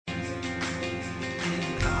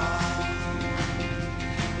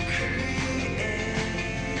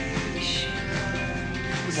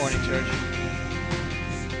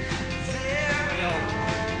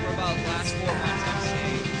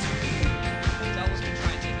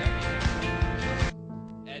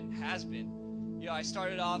I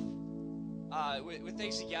started off with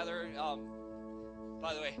Things Together.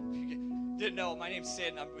 By the way, if you didn't know, my name's Sid,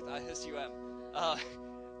 and I'm with SUM. I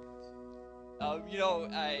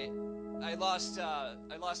lost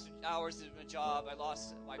hours at my job. I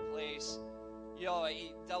lost my place.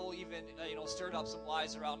 Devil even stirred up some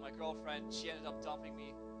lies around my girlfriend. She ended up dumping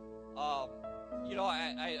me. I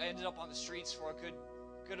ended up on the streets for a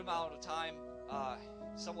good amount of time.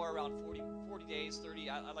 Somewhere around 40 days, 30.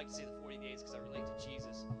 I'd like to say the 40 days because I relate to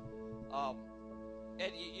Jesus.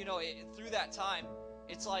 Through that time,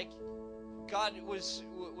 it's like God was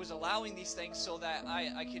allowing these things so that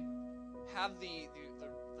I could have the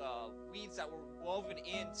weeds that were woven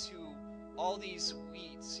into all these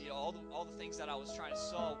weeds, all the things that I was trying to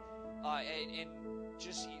sow, and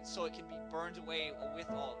just so it could be burned away with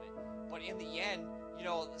all of it. But in the end,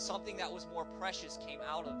 something that was more precious came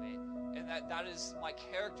out of it, and that is my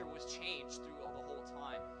character was changed through the whole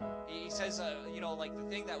time. He says, like the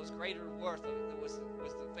thing that was greater worth was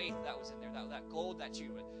the faith that was in there, that gold that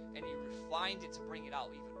and he refined it to bring it out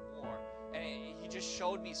even more. And he just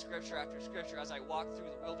showed me scripture after scripture as I walked through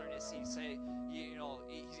the wilderness. He'd say,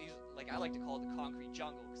 he's like, I like to call it the concrete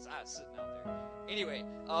jungle because I was sitting out there. Anyway,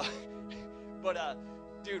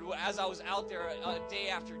 dude, as I was out there day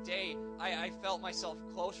after day, I felt myself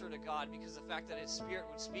closer to God because the fact that His Spirit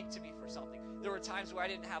would speak to me for something. There were times where I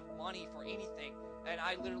didn't have money for anything, and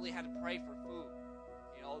I literally had to pray for food.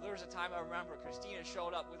 There was a time I remember Christina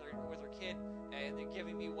showed up with her kid, and they're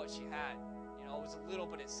giving me what she had. It was a little,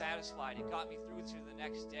 but it satisfied. It got me through to the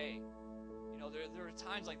next day. There were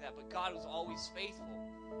times like that, but God was always faithful.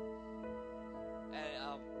 And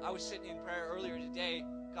I was sitting in prayer earlier today.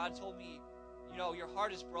 God told me, your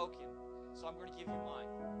heart is broken, so I'm going to give you mine.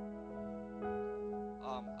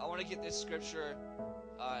 I want to get this scripture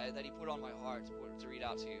that He put on my heart to read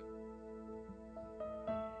out to you.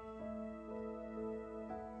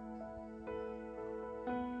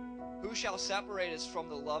 Who shall separate us from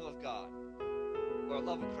the love of God, or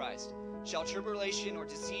love of Christ? Shall tribulation or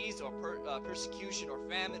disease or persecution or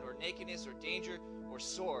famine or nakedness or danger or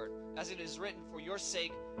sword? As it is written, for your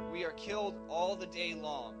sake we are killed all the day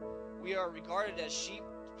long. We are regarded as sheep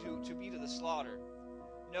to be to the slaughter.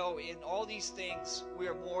 No, in all these things we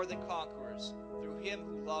are more than conquerors through Him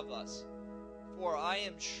who loved us. For I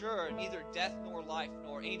am sure neither death nor life,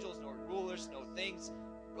 nor angels, nor rulers, nor things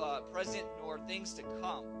present, nor things to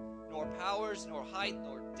come, nor powers, nor height,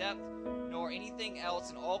 nor depth, nor anything else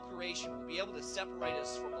in all creation will be able to separate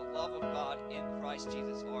us from the love of God in Christ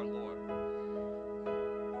Jesus our Lord.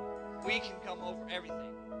 We can come over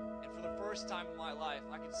everything. And for the first time in my life,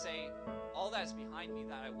 I can say all that's behind me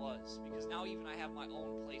that I was. Because now even I have my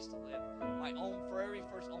own place to live. My own, very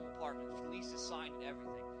first own apartment. The lease is signed and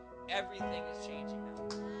everything. Everything is changing now.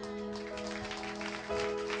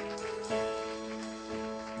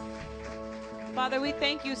 Father, we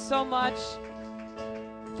thank you so much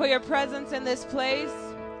for your presence in this place.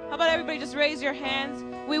 How about everybody just raise your hands?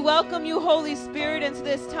 We welcome you, Holy Spirit, into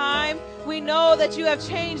this time. We know that you have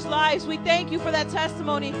changed lives. We thank you for that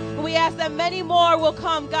testimony. And we ask that many more will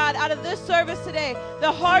come, God, out of this service today.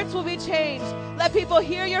 The hearts will be changed. Let people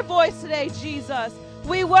hear your voice today, Jesus.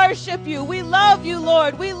 We worship you. We love you,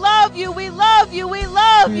 Lord. We love you. We love you. We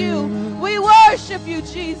love you. We worship you,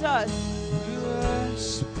 Jesus.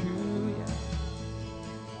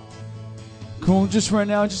 Come on, just right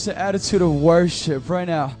now, just an attitude of worship right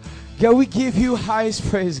now. God, we give you highest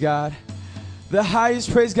praise, God. The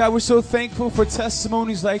highest praise, God. We're so thankful for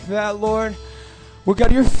testimonies like that, Lord. Well,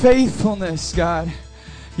 God, your faithfulness, God.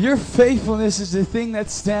 Your faithfulness is the thing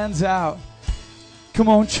that stands out. Come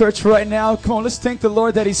on, church, right now. Come on, let's thank the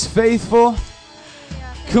Lord that He's faithful.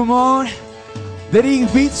 Come on. That He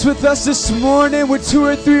meets with us this morning where 2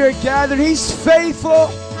 or 3 are gathered. He's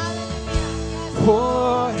faithful.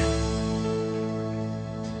 Lord.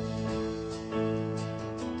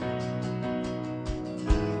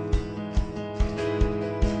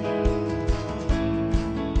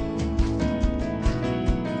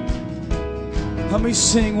 Let me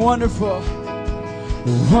sing wonderful.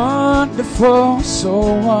 Wonderful, so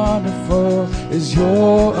wonderful is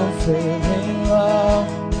your unfailing love.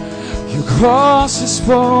 Your cross has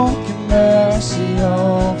spoken mercy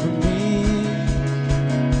over me.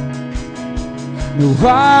 No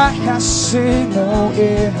eye has seen, no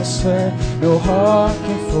ear has heard, no heart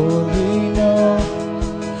can fully know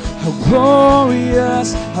how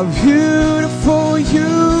glorious, how beautiful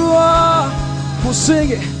you are. We'll sing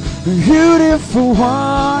it. Beautiful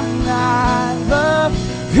one I love,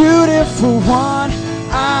 beautiful one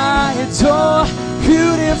I adore,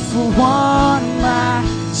 beautiful one my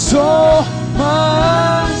soul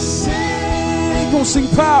must sing. Gonna sing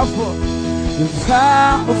powerful. You're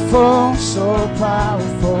powerful, so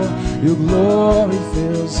powerful. Your glory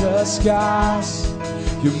fills the skies.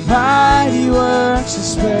 Your mighty works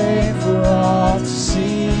display for all to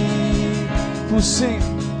see. We'll sing.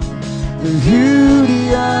 The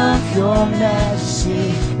beauty of your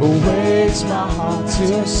majesty awaits my heart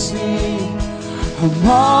to see. How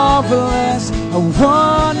marvelous, how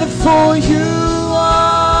wonderful you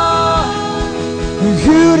are. The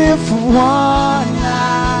beautiful one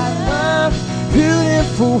I love,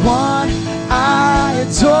 beautiful one I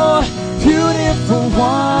adore, beautiful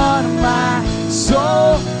one my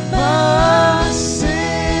soul must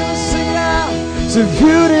sing. Sing it out. It's a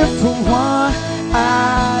beautiful one I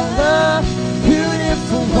love,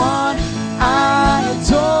 beautiful one I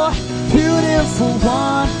adore, beautiful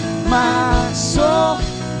one my soul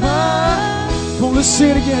must. Come on, let's sing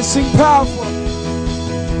it again. Sing powerful,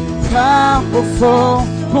 powerful.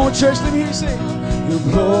 Come on, church, let me hear you sing. Your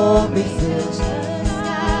glory fills the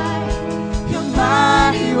sky. Your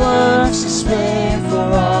mighty works display for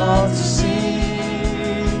all to see.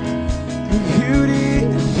 The beauty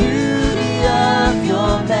of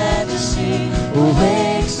your majesty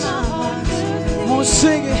awakes my heart to sing. Come on,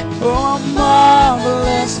 sing it. Oh, how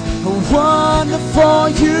marvelous, how wonderful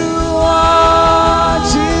you are,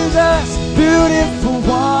 Jesus. Beautiful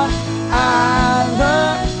one I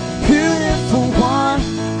love, beautiful one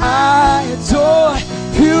I adore,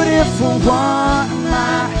 beautiful one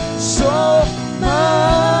my soul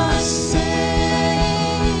must sing.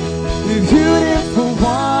 The beautiful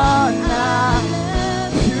one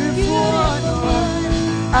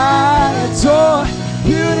I adore,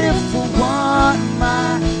 beautiful one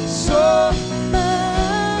my soul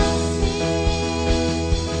must sing.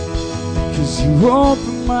 'Cause you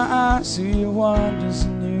open my eyes to your wonders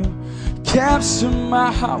and you capture my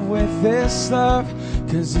heart with this love.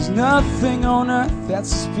 'Cause there's nothing on earth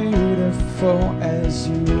that's as beautiful as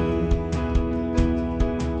you.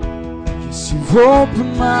 'Cause you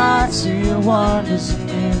open my eyes to your wonders and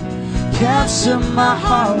you capture my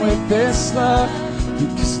heart with this love.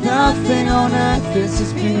 Because nothing on earth is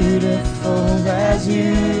as beautiful as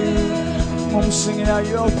you. I'm singing out,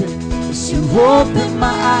 you open. As you open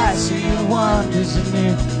my eyes to your wonders and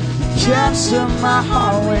you capture my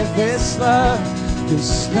heart with this love.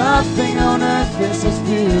 There's nothing on earth is as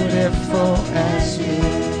beautiful as you.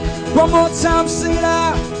 One more time, sing it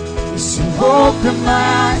out. As you open my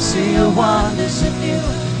eyes to your wonders and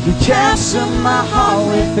you capture my heart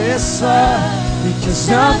with this love. Because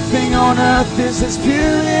nothing on earth is as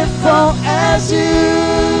beautiful as you.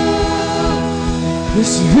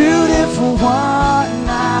 This beautiful one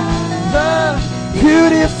I love,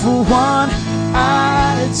 beautiful one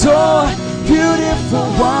I adore, beautiful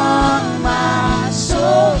one my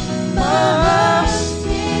soul must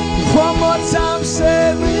sing. One more time,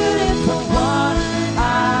 say beautiful one I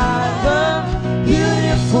love,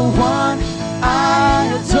 beautiful one I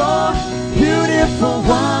adore, beautiful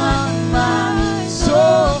one my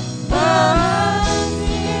soul must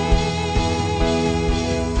sing.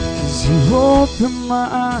 'Cause you open my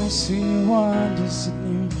eyes to your wonders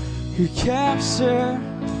and you capture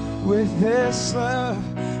with this love.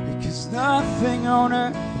 Because nothing on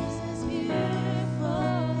earth is as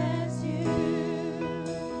beautiful as you.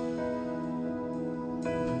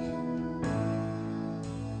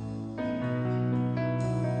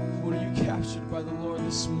 What are you captured by the Lord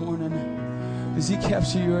this morning? Does he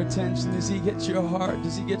capture your attention? Does he get your heart?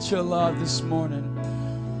 Does he get your love this morning?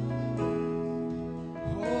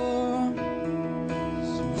 Oh,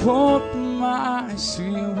 so open my eyes to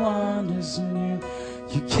your wonders and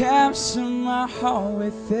you capture my heart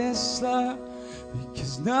with this love.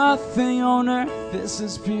 Because nothing on earth is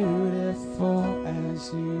as beautiful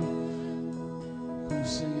as you. Come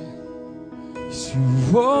sing it. So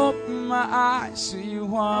you open my eyes to your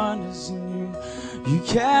wonders and you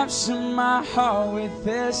capture my heart with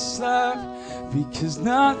this love. Because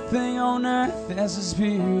nothing on earth is as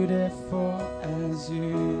beautiful as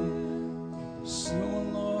you. So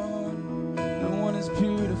Lord, no one is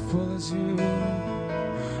beautiful as you.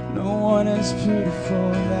 No one as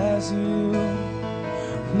beautiful as you.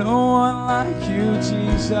 No one like you,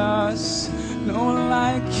 Jesus. No one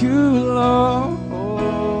like you, Lord.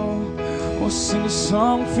 Oh, sing a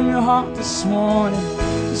song from your heart this morning.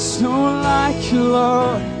 There's no one like you,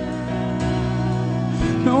 Lord.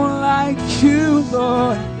 No one like you,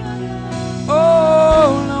 Lord. Oh,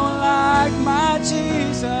 no one like my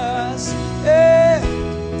Jesus. Yeah.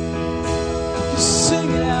 Just sing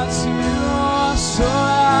it out to you, Lord. So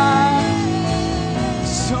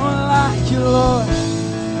like you, Lord.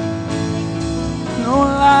 No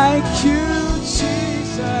one like you,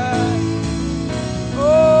 Jesus.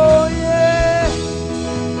 Oh, yeah.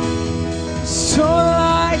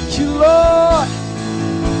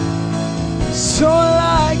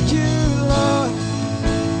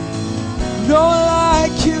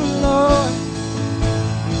 like you, Lord.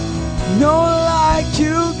 No one like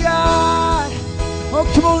you, God. Oh,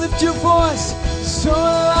 come on, lift your voice. So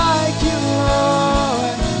like you,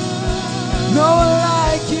 Lord. No one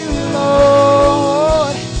like you,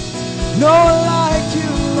 Lord. No one like you,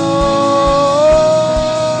 Lord.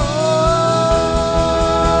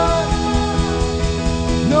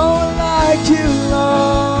 No one like you,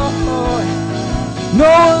 Lord. No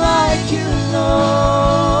one like you,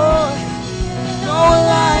 Lord. No one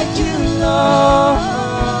like you, Lord.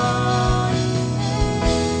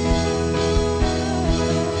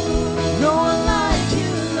 No one like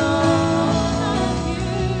you, Lord.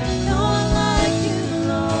 No one like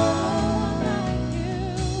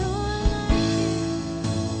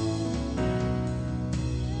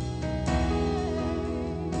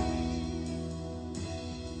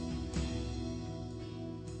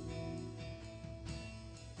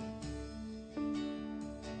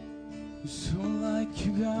you, so like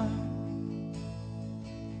you, God.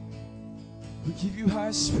 We give you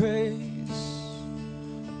highest praise.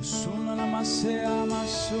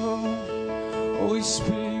 Holy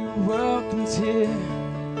Spirit, you're welcomed here.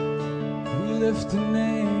 We lift the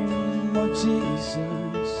name of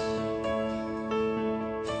Jesus.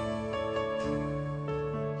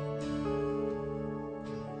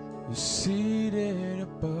 You're seated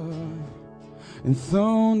above,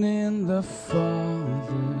 enthroned in the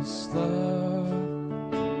Father's love,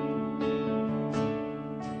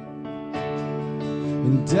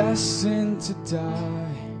 and destined to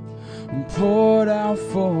die, and poured out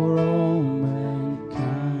for all mankind.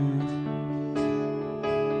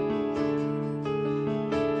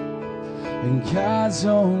 And God's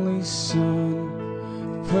only Son,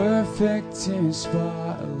 perfect and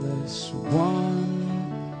spotless one,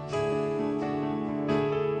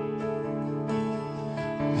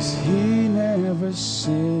 'cause he never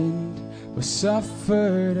sinned, but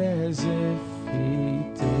suffered as if he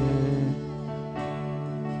did.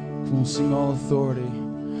 Come on, sing all authority.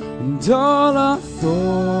 And all authority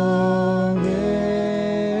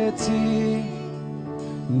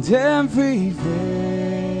and every victory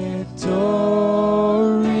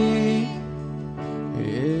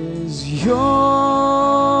is yours.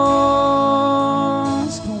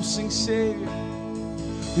 Come on, sing Savior.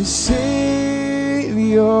 The Savior,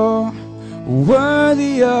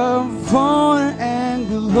 worthy of honor and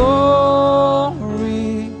glory,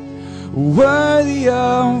 worthy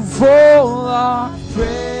of all our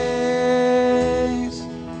praise.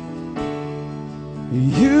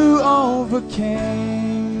 You overcame.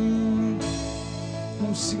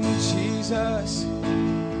 I'm singing Jesus.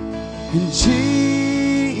 And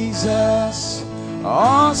Jesus,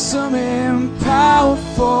 awesome and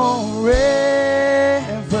powerful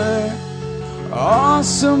forever.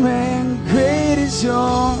 Awesome and great is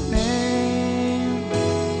your name.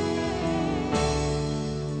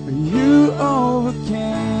 You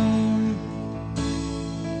overcame.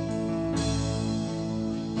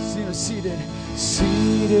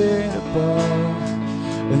 Seated above,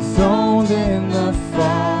 enthroned in the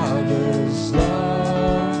Father's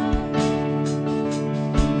love.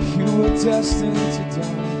 You were destined to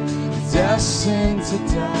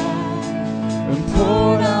die, and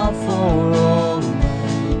poured out for all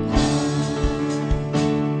mankind.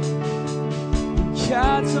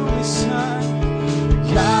 God's only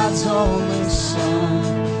Son,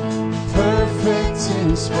 perfect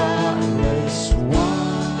and spotless one.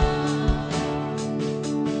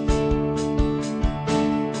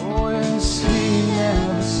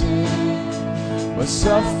 But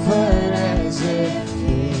suffered as if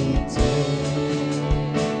he did.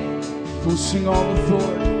 Pushing all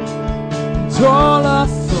authority, and all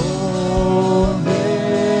authority,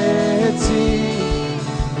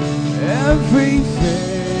 every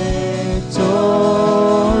victory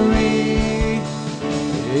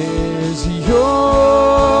is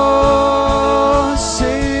yours,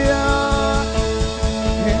 Savior,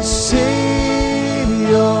 and Savior,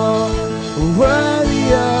 worthy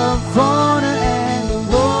of honor.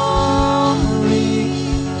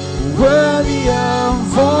 Worthy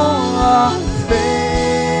of all our praise,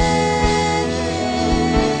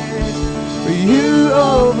 you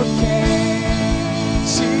overcame,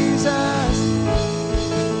 Jesus.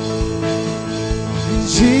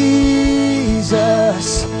 Jesus,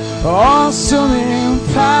 awesome and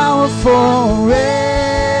powerful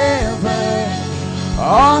forever.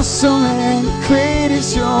 Awesome and great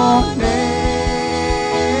is your name.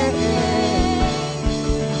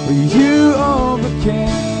 You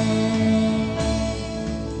overcame.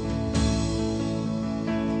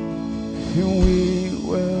 And we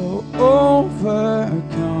will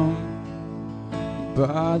overcome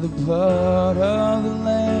by the blood of the Lamb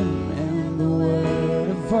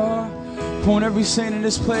Come on, every saint in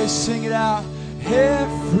this place, sing it out.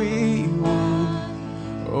 Everyone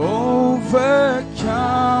overcome.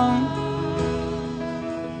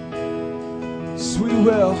 Yes, we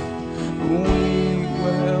will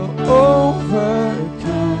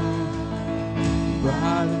overcome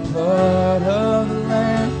by the blood of the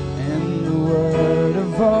Lamb and the word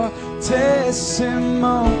of our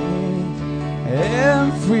testimony.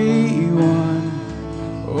 Everyone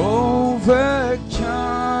overcome.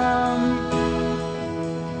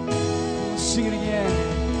 Sing it again.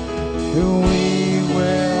 We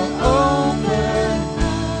will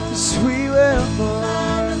yes, we will, Lord.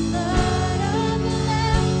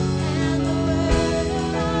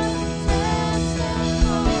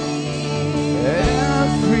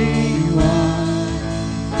 Everyone,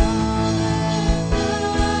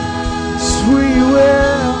 yes, we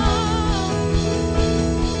will.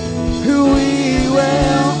 We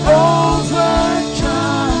will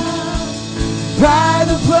overcome by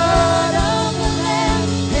the blood of the Lamb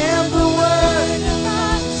and the word of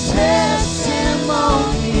our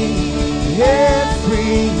testimony.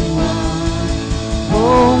 Everyone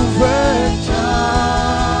overcome.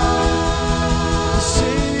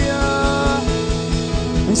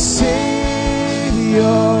 Savior,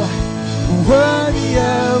 worthy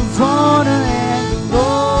of honor and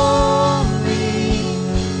glory,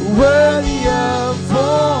 worthy of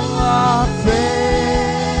all our praise.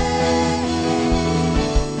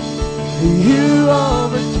 You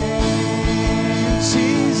overcame,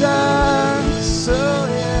 Jesus, oh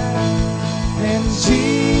yeah, and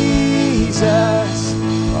Jesus,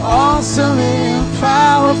 awesome and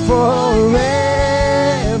powerful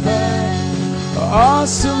forever,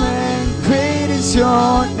 awesome and great is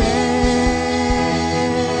your name.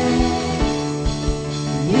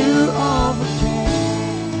 You overcame.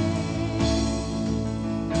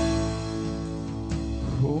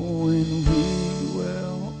 Oh, and we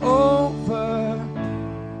will over.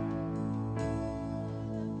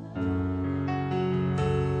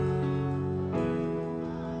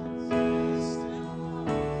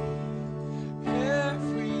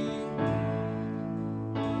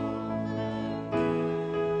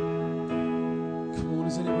 Come on,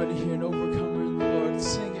 is anybody here an overcomer in the Lord?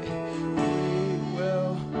 Sing it.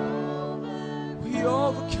 We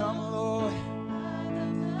overcome, Lord.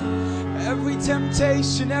 Every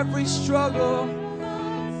temptation, every struggle,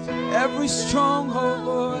 every stronghold,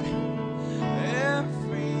 Lord.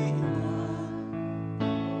 Everyone.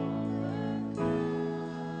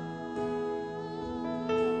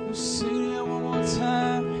 Sing it one more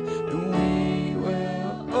time. And we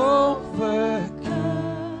will overcome.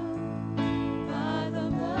 By the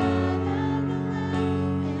blood and the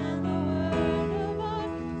Lamb and the word of our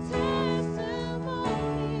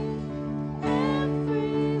testimony,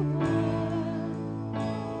 everyone.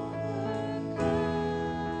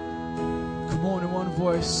 Come on, in one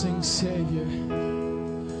voice, sing Savior.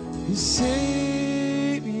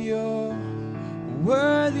 Savior,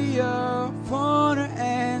 worthy of honor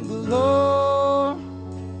and glory.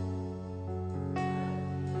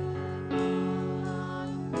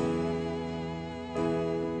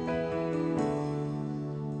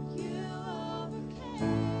 You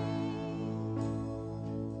overcame.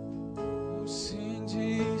 Sing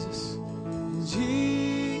Jesus,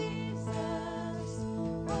 Jesus. Jesus,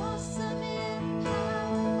 awesome in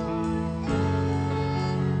power,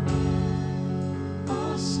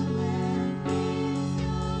 awesome and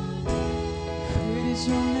Great is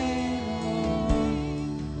your name, Lord.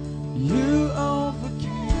 You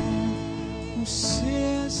overcame. Oh,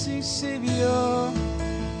 sing Savior.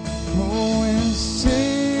 Oh, and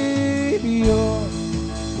Savior,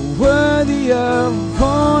 worthy of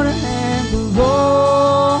honor and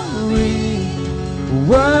glory,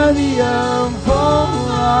 worthy of all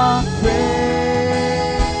our praise.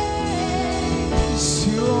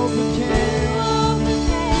 You overcame.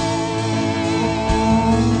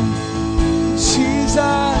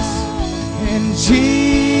 Jesus, and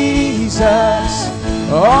Jesus,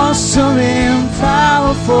 awesome and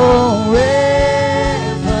powerful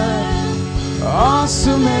forever,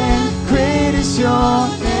 awesome and great is your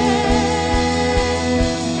name.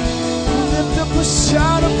 Lift up a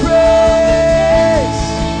shout of praise.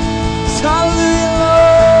 Hallelujah,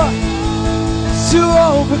 Lord. You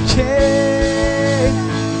overcame.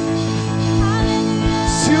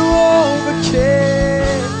 You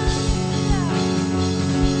overcame.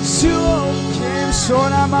 You overcame. So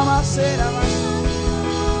now, Mama said,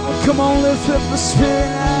 oh, come on, lift up the spirit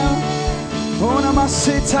now. Oh,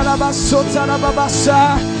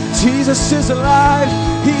 Jesus is alive.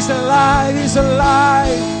 He's alive. He's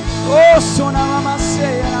alive. Oh, so now Mama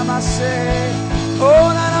say,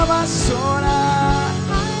 Oh, nanamasona.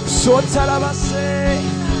 Sotarabase.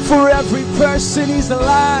 For every person, He's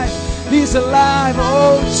alive. He's alive.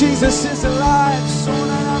 Oh, Jesus is alive.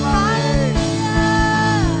 Sonanamame.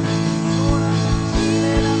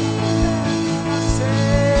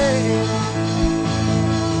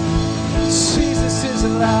 Jesus is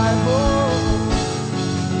alive. Oh.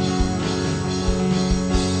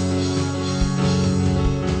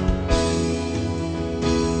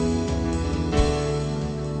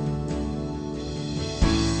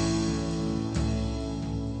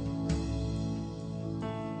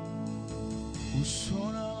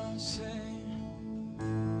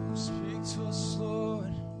 Speak to us,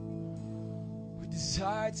 Lord. We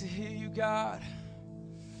desire to hear you, God.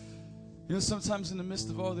 You know, sometimes in the midst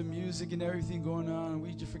of all the music and everything going on,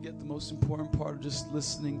 we just forget the most important part of just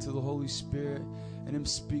listening to the Holy Spirit and Him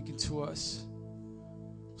speaking to us.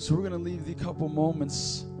 So we're going to leave the couple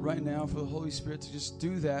moments right now for the Holy Spirit to just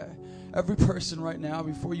do that. Every person right now,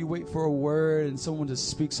 before you wait for a word and someone to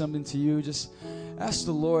speak something to you, just ask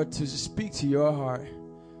the Lord to just speak to your heart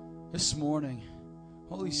this morning.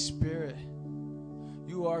 Holy Spirit,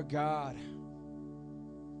 you are God.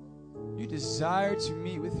 You desire to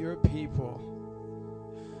meet with your people.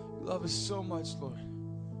 You love us so much, Lord.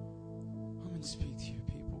 Come and speak to your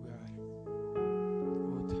people, God.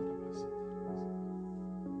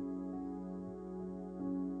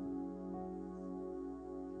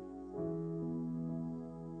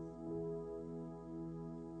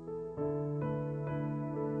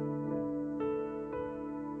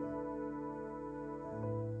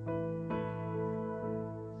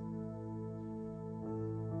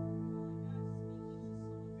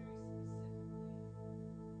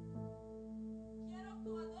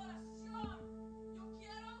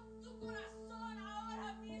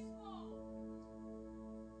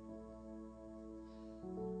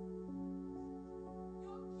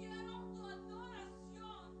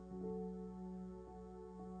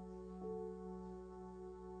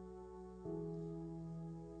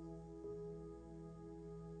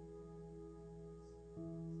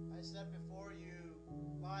 I set before you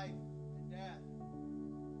life and death.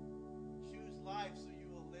 Choose life so you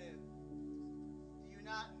will live. Do you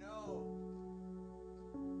not know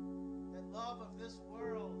that love of this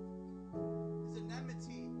world is an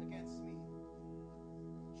enmity against me?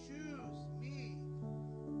 Choose me,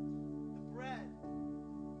 the bread,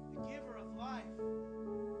 the giver of life.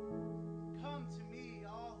 Come to me,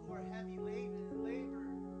 all who are heavy laden and labor.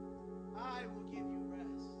 I will give you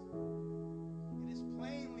rest. It is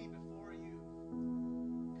plainly before you.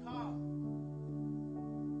 Come.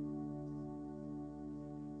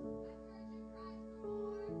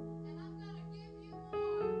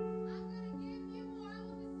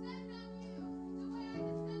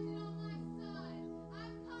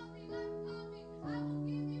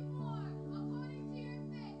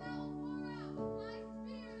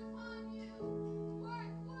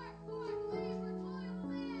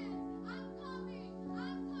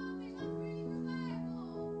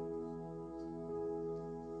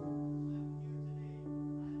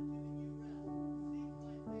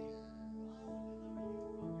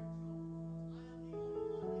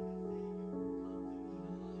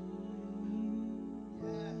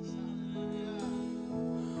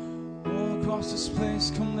 Across this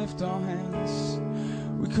place, come lift our hands.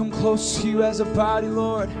 We come close to you as a body,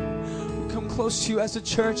 Lord. We come close to you as a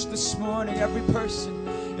church this morning. Every person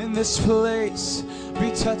in this place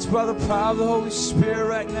be touched by the power of the Holy Spirit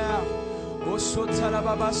right now.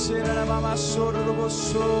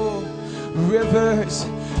 Rivers,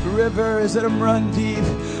 rivers, let them run deep.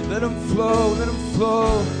 Let them flow, let them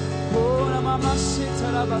flow.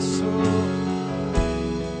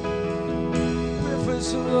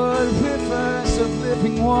 Rivers, Lord, rivers of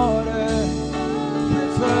living water,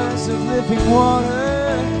 rivers of living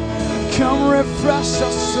water, come refresh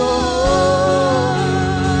our soul.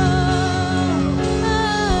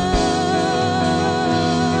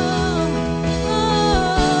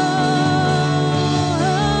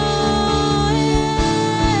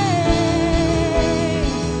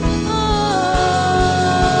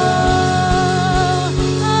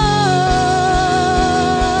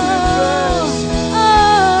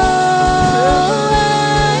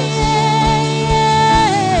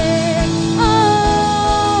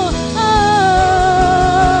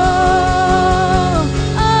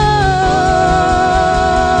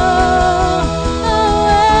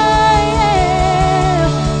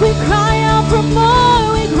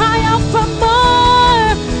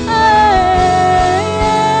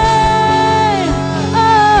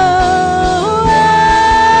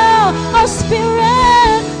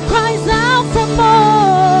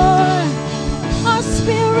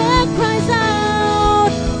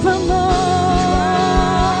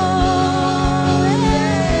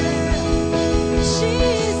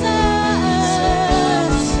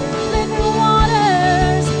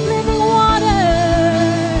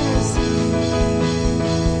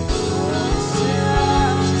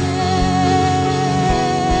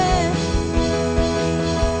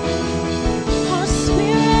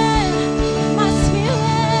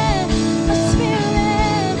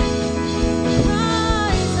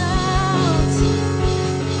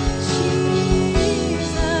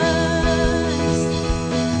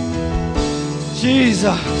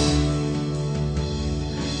 Jesus.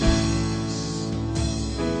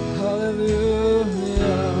 Hallelujah.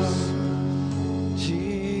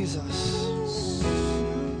 Jesus.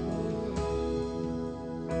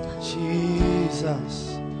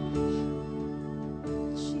 Jesus.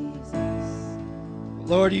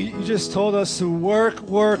 Lord, you just told us to work,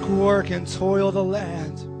 work, work, and toil the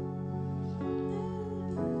land.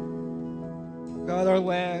 God, our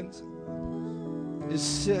land is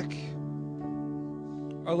sick.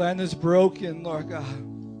 Our land is broken, Lord God.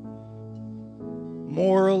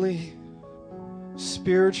 Morally,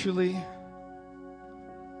 spiritually.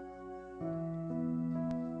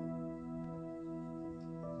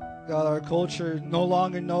 God, our culture no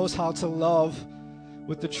longer knows how to love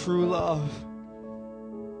with the true love.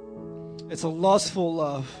 It's a lustful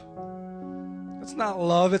love. It's not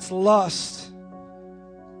love, it's lust.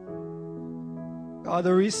 God,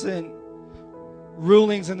 the recent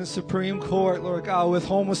rulings in the Supreme Court, Lord God, with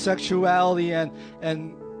homosexuality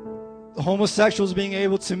and homosexuals being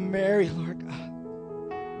able to marry, Lord God.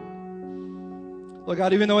 Lord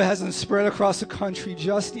God, even though it hasn't spread across the country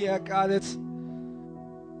just yet, God, it's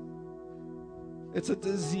a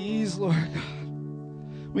disease, Lord God.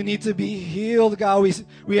 We need to be healed, God.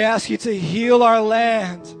 We ask you to heal our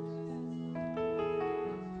land.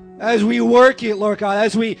 As we work it, Lord God,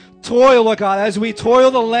 as we toil, Lord God, as we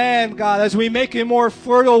toil the land, God, as we make it more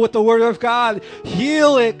fertile with the word of God,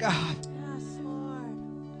 heal it, God. Yes, Lord.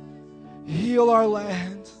 Heal our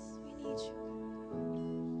land. We need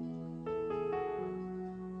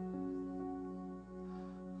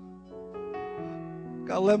you.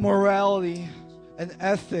 God, let morality and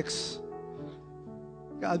ethics,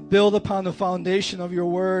 God, build upon the foundation of your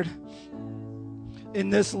word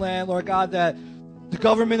in this land, Lord God, that the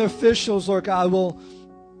government officials, Lord God, will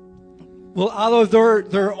out of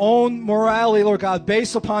their own morality, Lord God,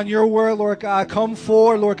 based upon your word, Lord God, come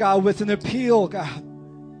forward, Lord God, with an appeal, God.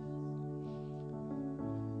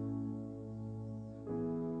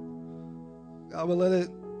 God, will let it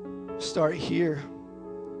start here,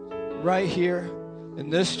 right here, in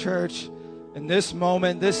this church, in this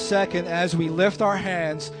moment, this second, as we lift our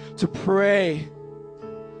hands to pray,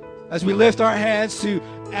 as we lift our hands to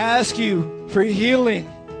ask you for healing,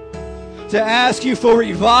 to ask you for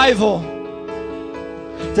revival,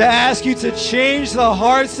 to ask you to change the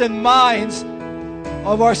hearts and minds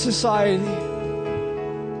of our society.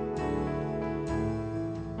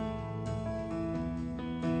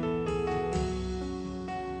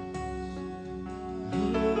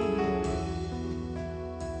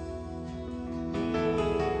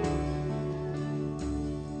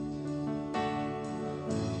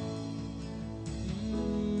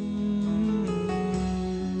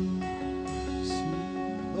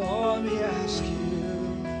 Lord, we ask you,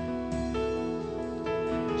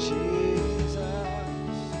 Jesus,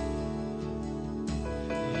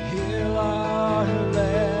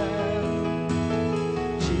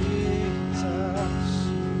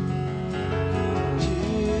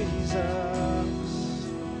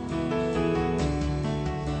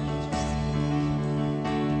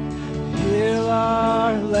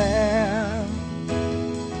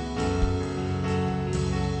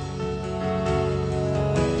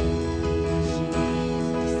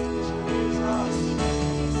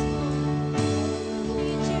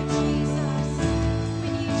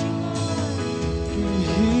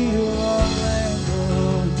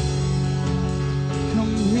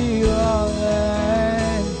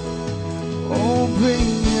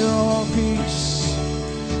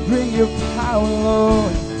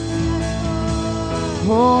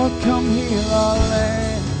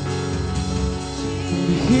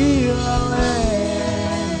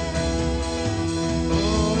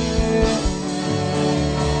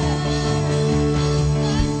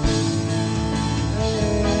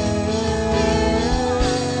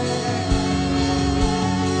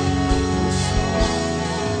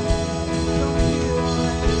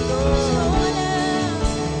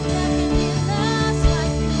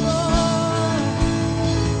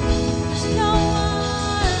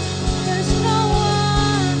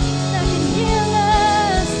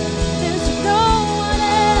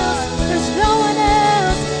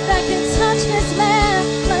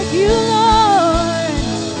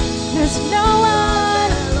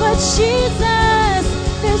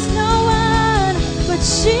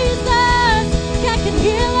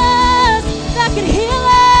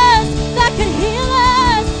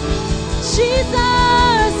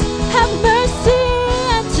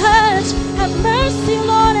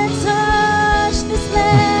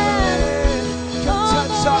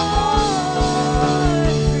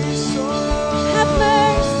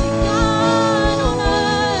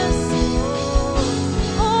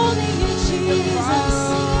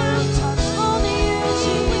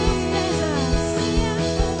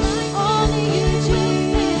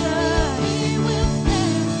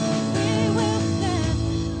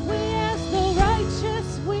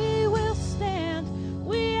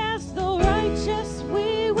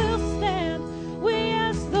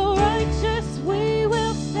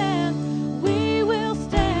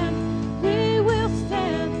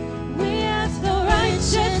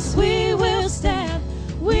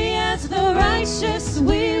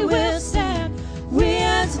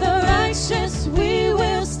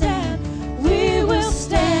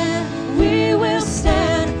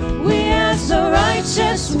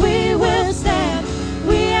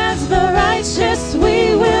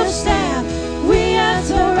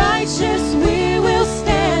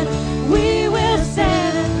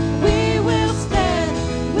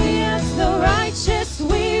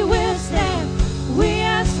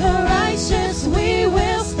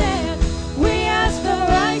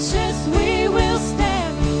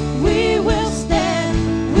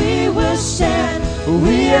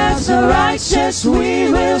 as the righteous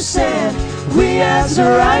we will stand. We as the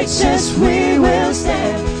righteous we will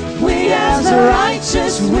stand. We as the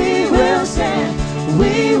righteous we will stand.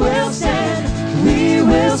 We will stand. We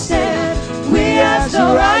will stand. We as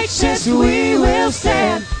the righteous we will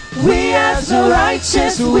stand. We as the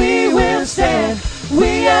righteous we will stand.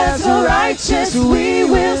 We as the righteous we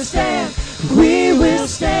will stand. We will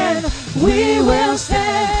stand. We will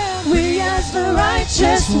stand. We as the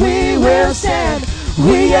righteous we will stand.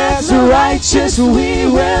 We as the righteous we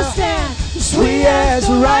will stand. We as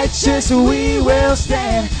the righteous we will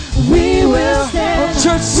stand. We will stand.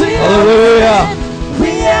 Church, sing. Hallelujah.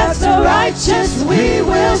 We as the righteous we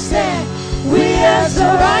will stand. We as the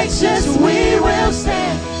righteous we will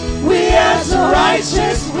stand. We as the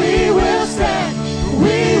righteous we will stand.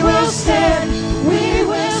 We will stand. We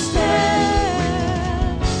will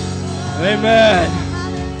stand. Amen.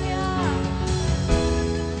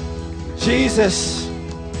 Jesus,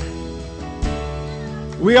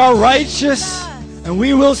 we are righteous and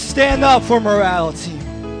we will stand up for morality.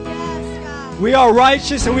 We are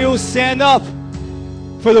righteous and we will stand up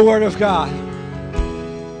for the Word of God.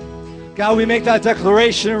 God, we make that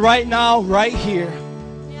declaration right now, right here.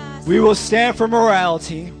 We will stand for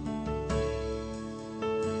morality.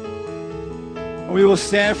 And we will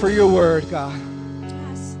stand for your Word, God.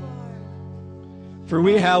 Yes, Lord. For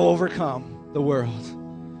we have overcome the world.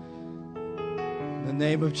 In the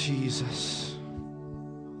name of Jesus.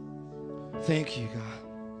 Thank you, God.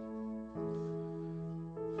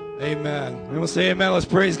 Amen. We will say amen. Let's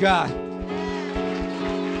praise God.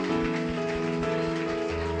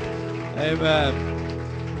 Amen.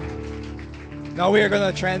 Now we are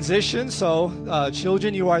going to transition. So,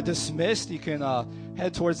 children, you are dismissed. You can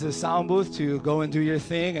head towards the sound booth to go and do your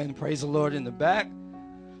thing and praise the Lord in the back.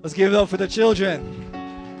 Let's give it up for the children.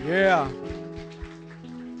 Yeah.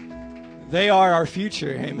 They are our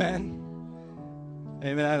future. Amen.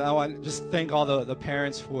 Amen. I want to just thank all the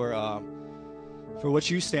parents for what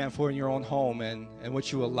you stand for in your own home and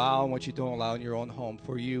what you allow and what you don't allow in your own home.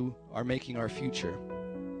 For you are making our future.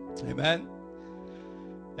 Amen.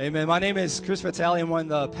 Amen. My name is Chris Vitale. I'm one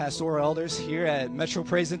of the pastoral elders here at Metro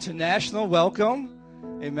Praise International. Welcome.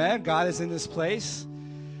 Amen. God is in this place.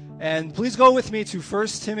 And please go with me to 1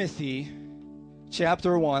 Timothy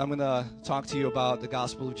chapter 1. I'm going to talk to you about the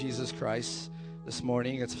gospel of Jesus Christ this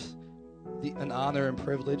morning. It's an honor and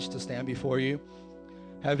privilege to stand before you,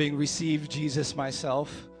 having received Jesus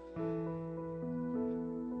myself.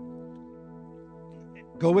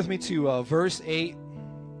 Go with me to verse 8.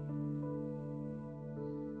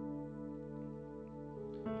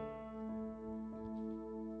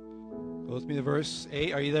 Go with me to verse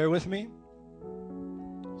 8. Are you there with me?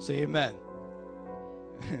 Say amen.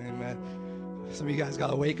 Amen. Some of you guys got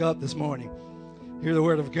to wake up this morning. Hear the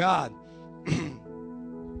word of God.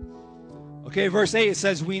 Okay, verse 8, it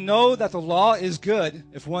says, "We know that the law is good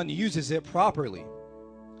if one uses it properly.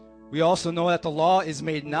 We also know that the law is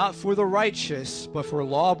made not for the righteous, but for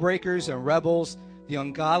lawbreakers and rebels, the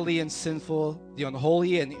ungodly and sinful, the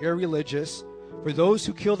unholy and irreligious, for those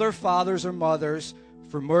who kill their fathers or mothers,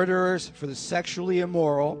 for murderers, for the sexually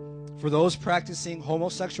immoral, for those practicing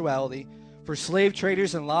homosexuality, for slave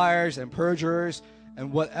traders and liars and perjurers,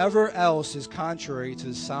 and whatever else is contrary to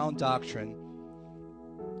the sound doctrine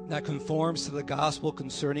that conforms to the gospel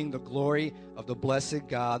concerning the glory of the blessed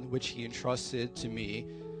God, which he entrusted to me,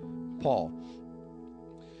 Paul."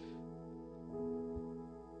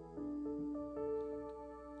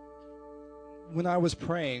 When I was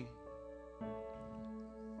praying,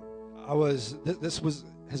 this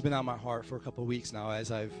has been on my heart for a couple of weeks now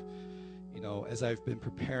as I've been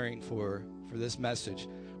preparing for this message.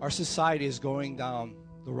 Our society is going down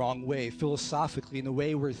the wrong way philosophically in the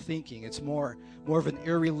way we're thinking. It's more of an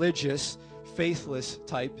irreligious, faithless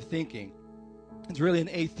type thinking. It's really an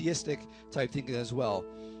atheistic type thinking as well.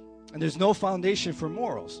 And there's no foundation for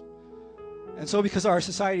morals. And so because our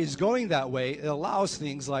society is going that way, it allows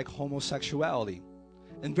things like homosexuality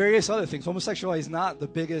and various other things. Homosexuality is not the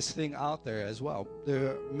biggest thing out there as well.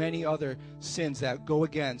 There are many other sins that go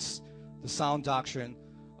against the sound doctrine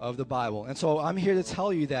of the Bible. And so I'm here to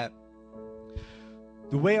tell you that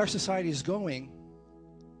the way our society is going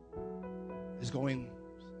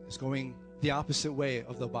the opposite way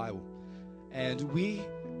of the Bible. And we,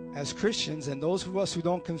 as Christians, and those of us who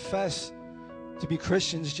don't confess to be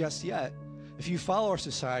Christians just yet, if you follow our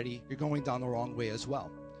society, you're going down the wrong way as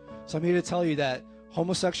well. So I'm here to tell you that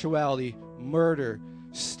homosexuality, murder,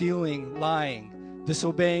 stealing, lying,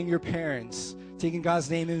 disobeying your parents, taking God's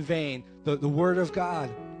name in vain, the Word of God,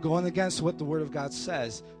 going against what the Word of God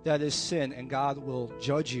says, that is sin, and God will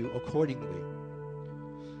judge you accordingly.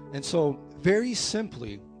 And so, very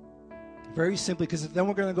simply, Very simply, because then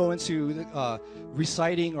we're going to go into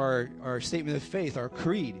reciting our statement of faith, our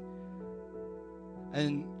creed.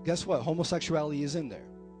 And guess what? Homosexuality is in there.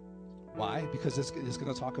 Why? Because it's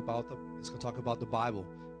going to talk about the Bible,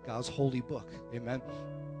 God's holy book. Amen.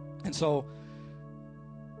 And so,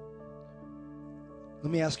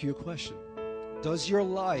 let me ask you a question. Does your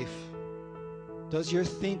life, does your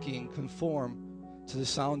thinking conform to the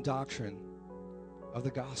sound doctrine of the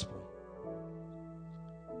gospel?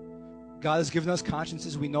 God has given us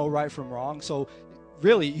consciences. We know right from wrong. So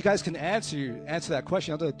really, you guys can answer that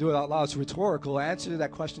question. I don't have to do it out loud. It's rhetorical. Answer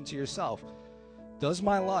that question to yourself. Does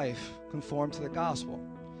my life conform to the gospel?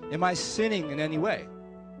 Am I sinning in any way?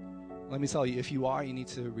 Let me tell you, if you are, you need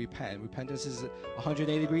to repent. Repentance is a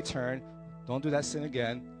 180-degree turn. Don't do that sin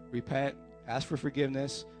again. Repent. Ask for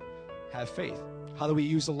forgiveness. Have faith. How do we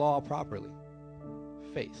use the law properly?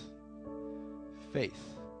 Faith. Faith.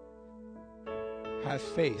 Have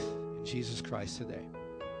faith in Jesus Christ today.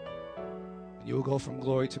 And you will go from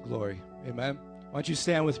glory to glory. Amen. Why don't you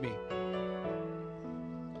stand with me?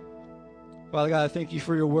 Father God, I thank you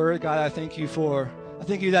for your word. God, I thank you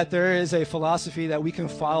that there is a philosophy that we can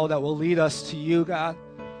follow that will lead us to you, God.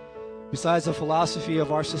 Besides the philosophy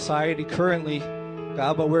of our society currently,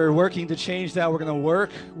 God, but we're working to change that. We're going to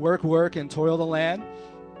work, and toil the land.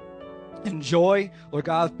 Enjoy, Lord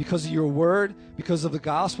God, because of your word, because of the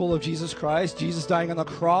gospel of Jesus Christ, Jesus dying on the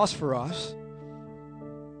cross for us.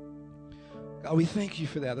 God, we thank you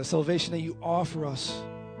for that, the salvation that you offer us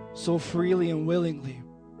so freely and willingly.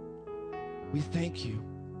 We thank you.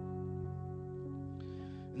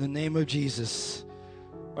 In the name of Jesus.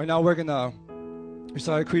 Right now we're going to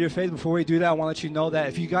recite a creed of faith. Before we do that, I want to let you know that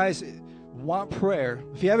if you guys want prayer,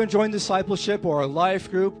 if you haven't joined discipleship or a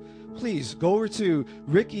life group, please go over to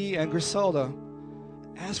Ricky and Griselda.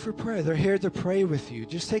 Ask for prayer. They're here to pray with you.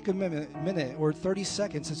 Just take a minute or 30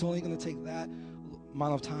 seconds. It's only going to take that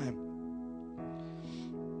amount of time.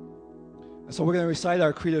 And so we're going to recite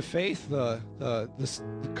our creed of faith, the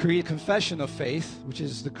creed confession of faith, which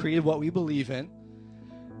is the creed of what we believe in.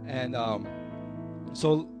 And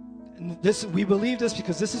so we believe this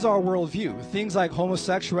because this is our worldview. Things like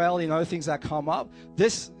homosexuality and other things that come up,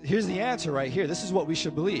 here's the answer right here. This is what we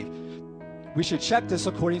should believe. We should check this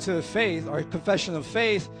according to the faith, our confession of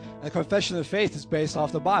faith. And the confession of faith is based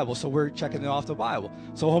off the Bible, so we're checking it off the Bible.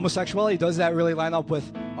 So homosexuality, does that really line up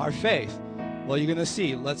with our faith? Well, you're going to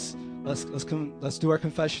see. Let's do our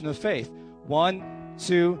confession of faith. 1,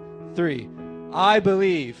 2, 3. I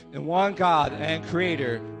believe in one God and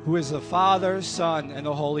Creator, who is the Father, Son, and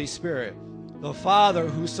the Holy Spirit. The Father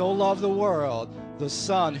who so loved the world, the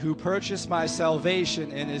Son who purchased my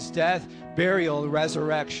salvation in his death, burial, and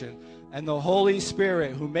resurrection, and the Holy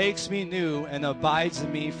Spirit who makes me new and abides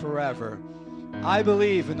in me forever. I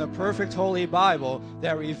believe in the perfect Holy Bible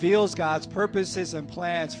that reveals God's purposes and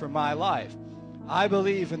plans for my life. I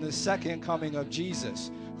believe in the second coming of Jesus,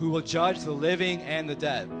 who will judge the living and the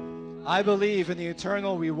dead. I believe in the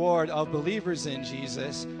eternal reward of believers in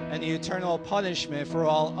Jesus and the eternal punishment for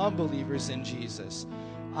all unbelievers in Jesus.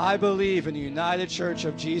 I believe in the United Church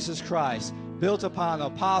of Jesus Christ, built upon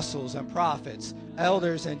apostles and prophets,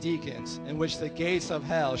 elders and deacons, in which the gates of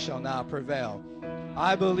hell shall not prevail.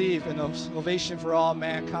 I believe in the salvation for all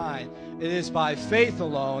mankind. It is by faith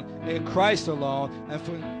alone, in Christ alone, and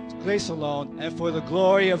for grace alone, and for the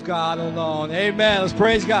glory of God alone. Amen. Let's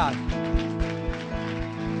praise God.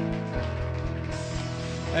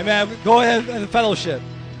 Amen. Go ahead and fellowship.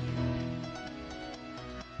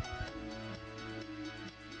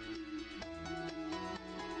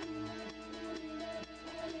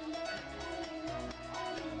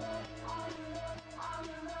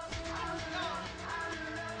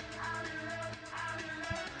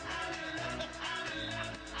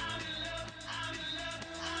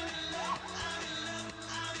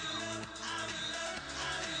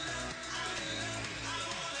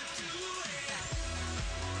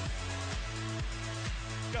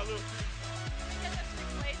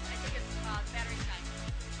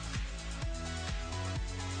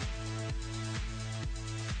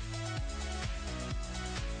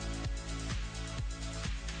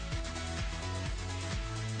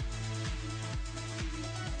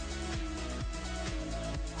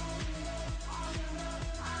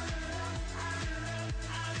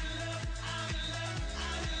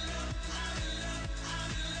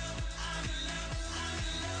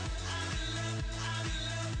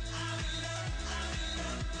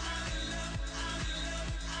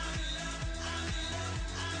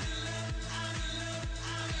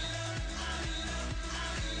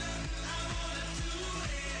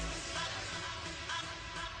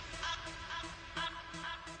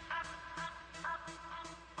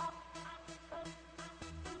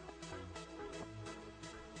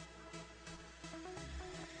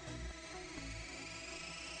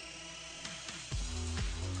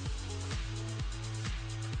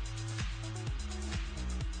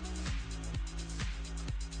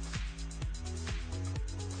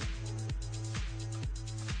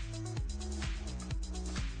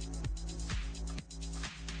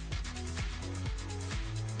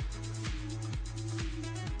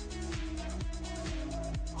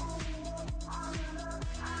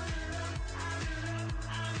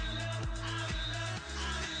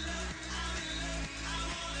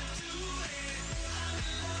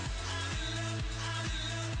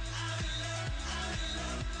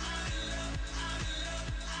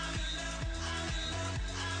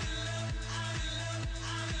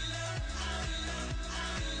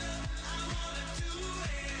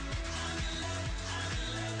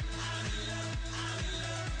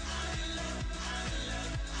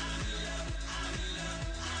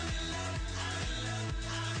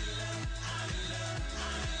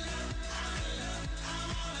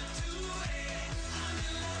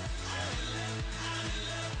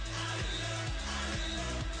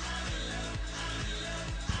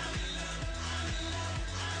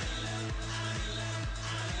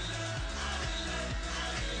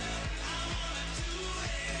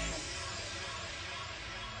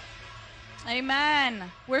 Amen.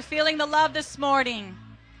 We're feeling the love this morning.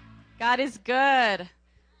 God is good.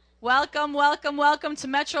 Welcome, welcome, welcome to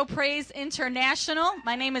Metro Praise International.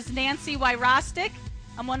 My name is Nancy Wyrostic.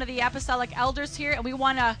 I'm one of the apostolic elders here, and we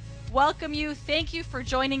want to welcome you. Thank you for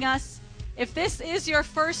joining us. If this is your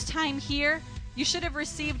first time here, you should have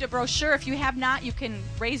received a brochure. If you have not, you can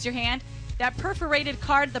raise your hand. That perforated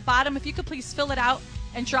card at the bottom, if you could please fill it out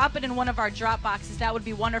and drop it in one of our drop boxes, that would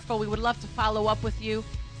be wonderful. We would love to follow up with you.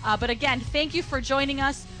 But again, thank you for joining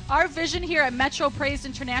us. Our vision here at Metro Praise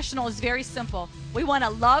International is very simple. We want to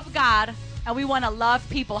love God and we want to love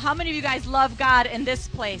people. How many of you guys love God in this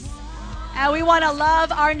place? And we want to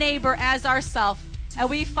love our neighbor as ourselves. And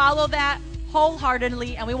we follow that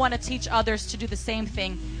wholeheartedly, and we want to teach others to do the same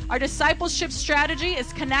thing. Our discipleship strategy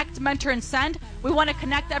is connect, mentor, and send. We want to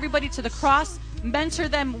connect everybody to the cross, mentor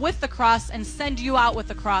them with the cross, and send you out with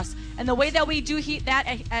the cross. And the way that we do that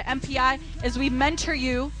at MPI is we mentor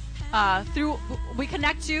you we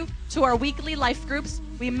connect you to our weekly life groups.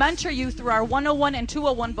 We mentor you through our 101 and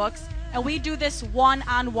 201 books. And we do this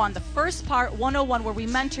one-on-one. The first part, 101, where we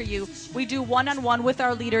mentor you, we do one-on-one with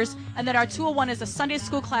our leaders. And then our 201 is a Sunday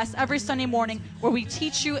school class every Sunday morning where we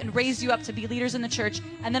teach you and raise you up to be leaders in the church.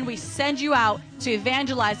 And then we send you out to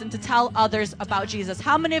evangelize and to tell others about Jesus.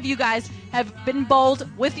 How many of you guys have been bold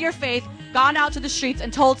with your faith, gone out to the streets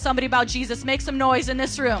and told somebody about Jesus? Make some noise in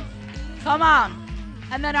this room. Come on.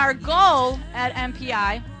 And then our goal at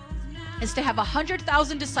MPI is to have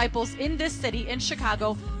 100,000 disciples in this city, in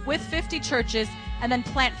Chicago, with 50 churches, and then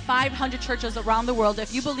plant 500 churches around the world.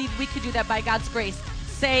 If you believe we could do that by God's grace,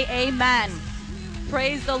 say amen.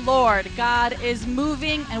 Praise the Lord. God is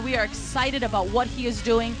moving, and we are excited about what He is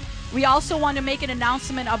doing. We also want to make an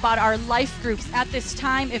announcement about our life groups at this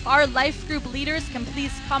time. If our life group leaders can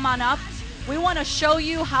please come on up, we want to show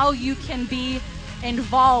you how you can be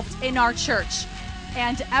involved in our church.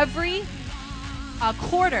 And every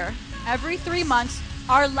quarter, every 3 months,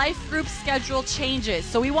 our life group schedule changes.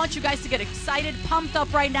 So we want you guys to get excited, pumped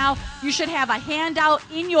up right now. You should have a handout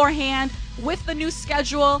in your hand with the new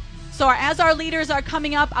schedule. So as our leaders are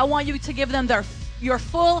coming up, I want you to give them your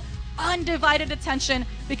full, undivided attention,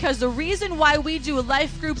 because the reason why we do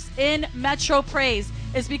life groups in Metro Praise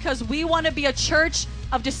is because we want to be a church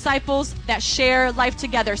of disciples that share life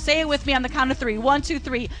together. Say it with me on the count of 3. 1, 2,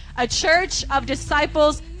 3. A church of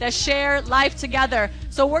disciples that share life together.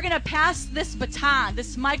 So we're going to pass this baton.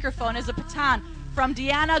 This microphone is a baton from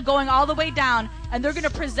Deanna going all the way down, and they're going to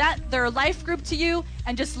present their life group to you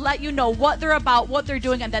and just let you know what they're about, what they're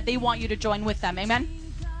doing, and that they want you to join with them. Amen?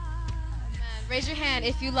 Amen. Raise your hand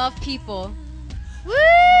if you love people.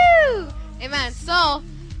 Woo! Amen. So,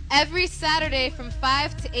 every Saturday from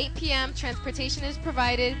 5 to 8 p.m., transportation is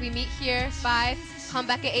provided. We meet here 5, come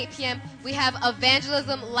back at 8 p.m. We have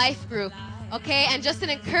evangelism life group, okay? And just an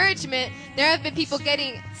encouragement, there have been people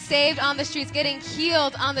getting saved on the streets, getting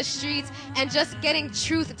healed on the streets, and just getting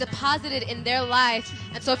truth deposited in their lives.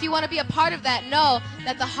 And so if you want to be a part of that, know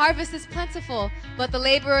that the harvest is plentiful, but the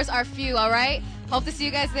laborers are few, all right? Hope to see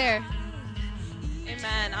you guys there.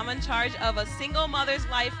 Amen. I'm in charge of a single mother's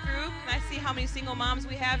life group. Can I see how many single moms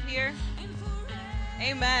we have here?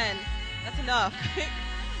 Amen. That's enough.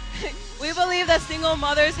 We believe that single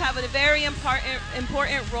mothers have a very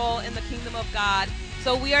important role in the kingdom of God.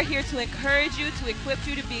 So we are here to encourage you, to equip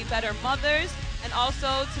you to be better mothers, and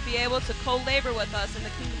also to be able to co-labor with us in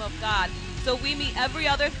the kingdom of God. So we meet every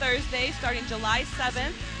other Thursday starting July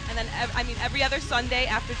 7th, and then every other Sunday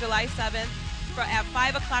after July 7th. At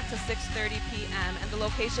 5 o'clock to 6:30 p.m. And the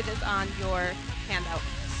location is on your handout.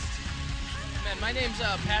 Amen. My name's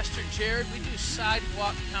Pastor Jared. We do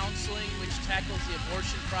sidewalk counseling, which tackles the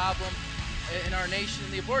abortion problem in our nation.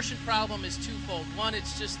 And the abortion problem is twofold. One,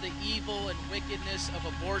 it's just the evil and wickedness of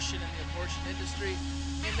abortion in the abortion industry.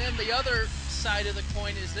 And then the other side of the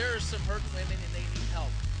coin is there are some hurt women and they need help.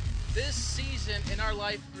 This season in our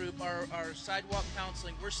life group, our sidewalk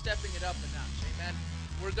counseling, we're stepping it up a notch. Amen.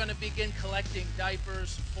 We're going to begin collecting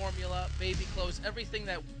diapers, formula, baby clothes, everything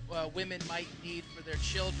that women might need for their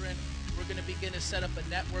children. We're going to begin to set up a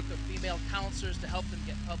network of female counselors to help them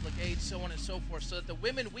get public aid, so on and so forth, so that the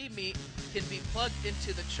women we meet can be plugged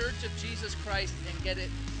into the Church of Jesus Christ and get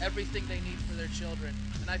everything they need for their children.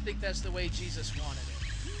 And I think that's the way Jesus wanted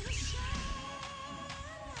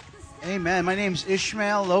it. Amen. My name's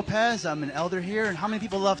Ishmael Lopez. I'm an elder here. And how many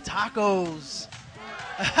people love tacos?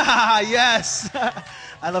 Yes.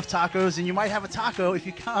 I love tacos, and you might have a taco if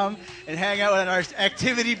you come and hang out at our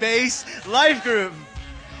activity-based life group.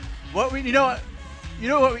 You know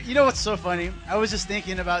what's so funny? I was just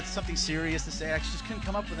thinking about something serious to say. I just couldn't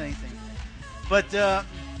come up with anything. But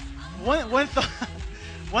one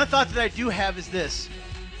thought that I do have is this: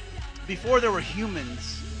 before there were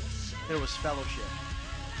humans, there was fellowship.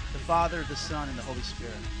 The Father, the Son, and the Holy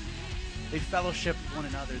Spirit. They fellowshiped with one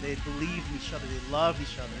another. They believed in each other. They loved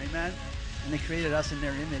each other. Amen? And they created us in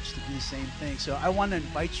their image to do the same thing. So I want to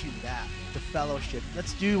invite you to that, to fellowship.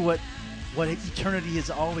 Let's do what eternity has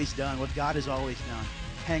always done, what God has always done.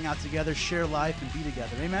 Hang out together, share life, and be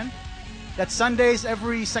together. Amen? That's Sundays,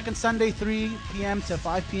 every second Sunday, 3 p.m. to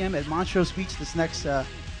 5 p.m. at Montrose Beach this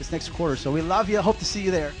next quarter. So we love you. Hope to see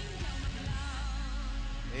you there.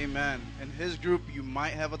 Amen. In his group, you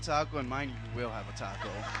might have a taco. In mine, you will have a taco.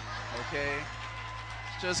 Okay?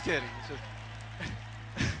 Just kidding.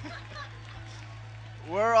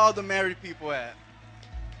 Where are all the married people at?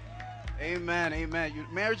 Amen. Amen.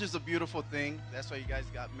 Marriage is a beautiful thing. That's why you guys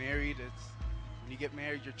got married. When you get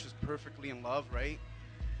married, you're just perfectly in love, right?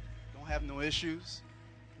 Don't have no issues.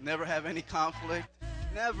 Never have any conflict.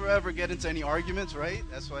 Never ever get into any arguments, right?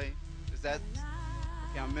 That's why.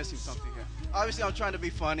 Okay, I'm missing something here. Obviously, I'm trying to be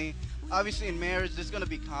funny. Obviously, in marriage, there's going to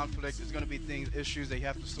be conflict. There's going to be issues that you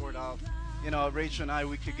have to sort out. You know, Rachel and I,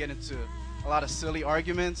 we could get into a lot of silly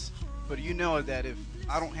arguments. But you know that if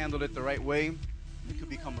I don't handle it the right way, it could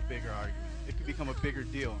become a bigger argument. It could become a bigger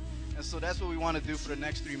deal. And so that's what we want to do for the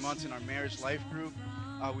next 3 months in our marriage life group.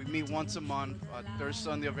 We meet once a month, third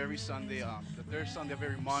Sunday of every Sunday, the third Sunday of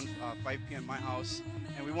every month, 5 p.m. my house.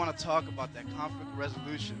 And we want to talk about that conflict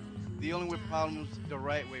resolution. Dealing with problems the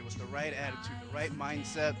right way, with the right attitude, the right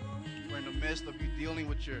mindset. We're in the midst of you dealing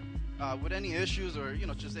with your, with any issues or,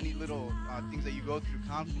 just any little things that you go through,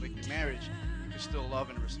 conflict in marriage. You can still love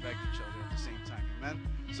and respect each other at the same time, amen?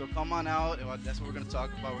 So come on out, that's what we're going to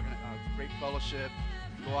talk about. We're going to great fellowship,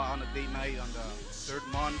 go out on a date night on the third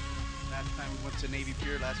month. Last time we went to Navy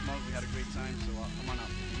Pier last month, we had a great time, so come on out,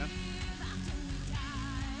 amen?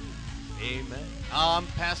 Amen.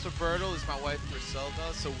 Pastor Bertle is my wife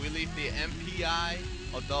Griselda, so we lead the MPI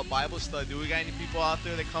Adult Bible Study. Do we got any people out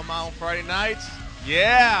there that come out on Friday nights?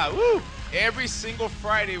 Yeah, woo! Every single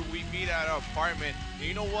Friday we meet at our apartment. And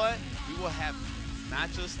you know what? We will have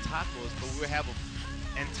not just tacos, but we will have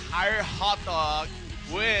an entire hot dog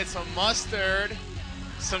with some mustard,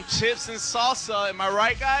 some chips and salsa. Am I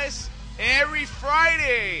right, guys? Every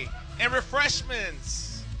Friday. And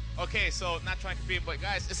refreshments. Okay, so not trying to compete, but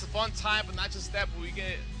guys, it's a fun time, but not just that, but we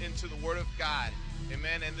get into the Word of God.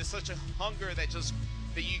 Amen. And there's such a hunger that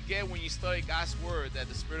you get when you study God's Word, that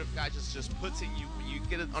the Spirit of God just puts in you when you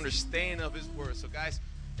get an understanding of His Word. So guys,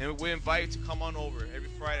 and we invite you to come on over every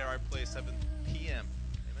Friday at our place, 7 p.m.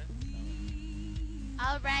 Amen.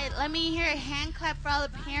 All right, let me hear a hand clap for all the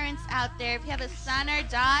parents out there. If you have a son or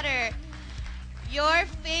daughter, your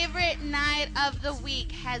favorite night of the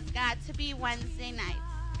week has got to be Wednesday nights,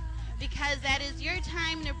 because that is your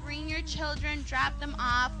time to bring your children, drop them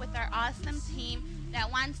off with our awesome team that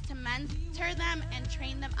wants to mentor them and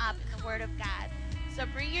train them up in the Word of God. So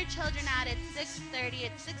bring your children out at 6:30.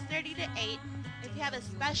 It's 6:30 to 8. If you have a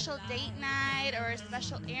special date night or a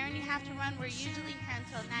special errand you have to run, we're usually here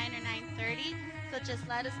until 9 or 9:30. So just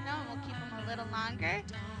let us know and we'll keep them a little longer.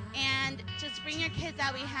 And just bring your kids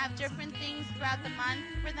out. We have different things throughout the month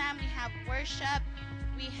for them. We have worship.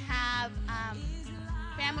 We have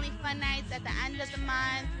family fun nights at the end of the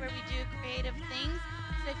month where we do creative things.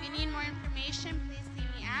 So if you need more information, please see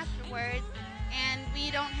me afterwards. And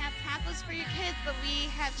we don't have tacos for your kids, but we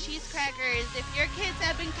have cheese crackers. If your kids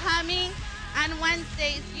have been coming on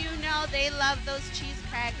Wednesdays, you know they love those cheese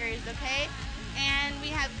crackers, okay? And we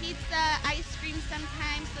have pizza, ice cream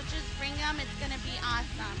sometimes, so just bring them. It's going to be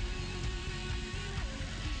awesome.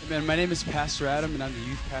 Amen. My name is Pastor Adam, and I'm the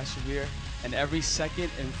youth pastor here. And every second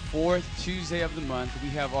and fourth Tuesday of the month, we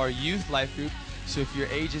have our youth life group. So if you're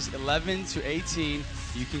ages 11 to 18,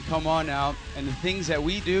 you can come on out. And the things that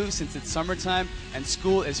we do, since it's summertime and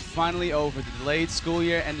school is finally over, the delayed school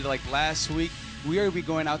year ended like last week, we are going to be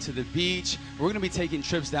going out to the beach. We're going to be taking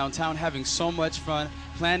trips downtown, having so much fun,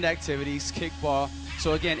 planned activities, kickball.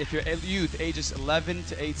 So again, if you're youth ages 11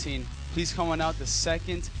 to 18, please come on out the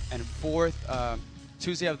second and fourth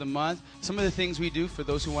Tuesday of the month. Some of the things we do, for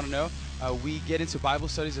those who want to know, we get into Bible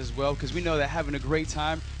studies as well, because we know that having a great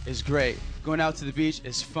time is great. Going out to the beach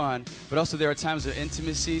is fun, but also there are times of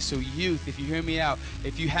intimacy. So youth, if you hear me out,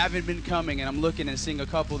 if you haven't been coming, and I'm looking and seeing a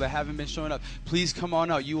couple that haven't been showing up, please come on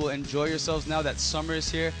out. You will enjoy yourselves now that summer is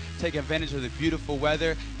here. Take advantage of the beautiful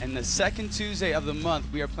weather. And the second Tuesday of the month,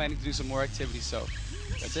 we are planning to do some more activities. So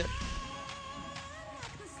that's it.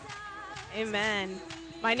 Amen.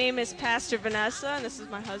 My name is Pastor Vanessa, and this is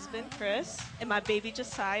my husband, Chris, and my baby,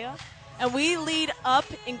 Josiah. And we lead up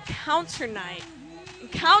Encounter Night.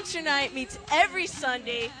 Encounter Night meets every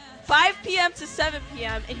Sunday, 5 p.m. to 7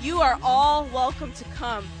 p.m., and you are all welcome to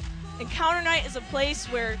come. Encounter Night is a place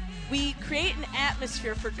where we create an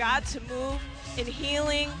atmosphere for God to move in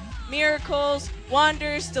healing, miracles,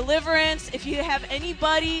 wonders, deliverance. If you have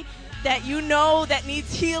anybody that you know that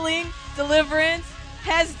needs healing, deliverance,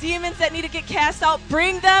 has demons that need to get cast out,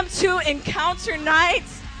 bring them to Encounter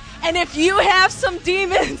Nights. And if you have some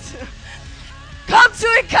demons, come to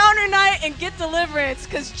Encounter Night and get deliverance,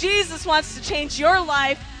 because Jesus wants to change your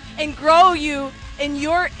life and grow you in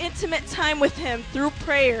your intimate time with Him through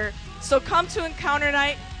prayer. So come to Encounter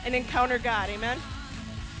Night and encounter God. Amen.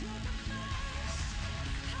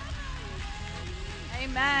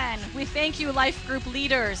 Amen. We thank you, life group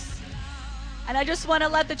leaders. And I just want to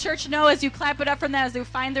let the church know, as you clap it up for them as they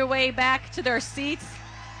find their way back to their seats,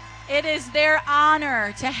 it is their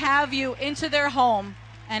honor to have you into their home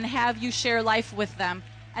and have you share life with them.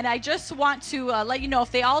 And I just want to let you know,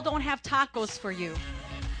 if they all don't have tacos for you,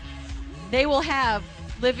 they will have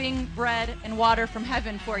living bread and water from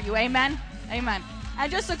heaven for you. Amen? Amen. And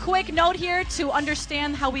just a quick note here to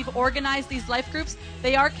understand how we've organized these life groups.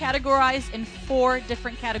 They are categorized in 4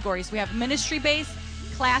 different categories. We have ministry-based,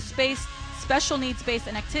 class-based, special needs-based,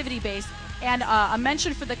 and activity-based. And a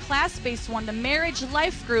mention for the class-based one, the marriage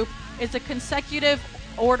life group is a consecutive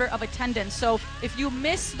order of attendance. So if you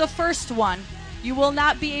miss the first one, you will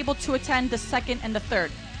not be able to attend the second and the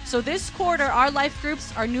third. So this quarter, our life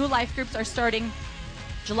groups, our new life groups are starting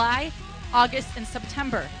July, August, and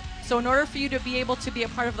September. So in order for you to be able to be a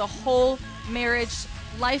part of the whole marriage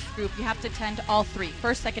life group, you have to attend all 3,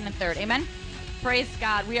 first, second, and third. Amen? Praise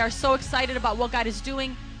God. We are so excited about what God is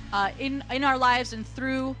doing in our lives and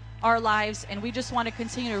through our lives, and we just want to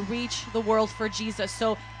continue to reach the world for Jesus.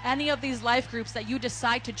 So any of these life groups that you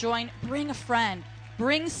decide to join, bring a friend.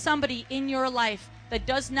 Bring somebody in your life that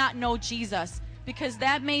does not know Jesus, because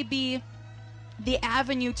that may be the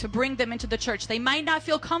avenue to bring them into the church. They might not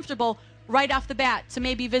feel comfortable right off the bat to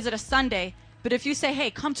maybe visit a Sunday, but if you say,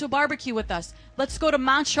 hey, come to a barbecue with us, let's go to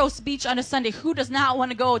Montrose Beach on a Sunday. Who does not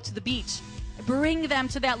want to go to the beach? Bring them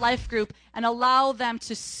to that life group and allow them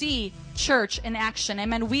to see church in action.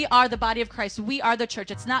 Amen. We are the body of Christ. We are the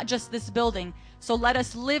church. It's not just this building. So let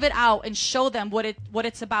us live it out and show them what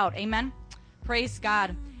it's about. Amen. Praise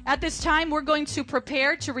God. At this time, we're going to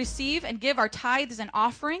prepare to receive and give our tithes and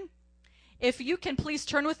offering. If you can please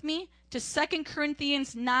turn with me to 2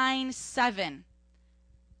 Corinthians 9:7.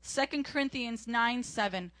 2 Corinthians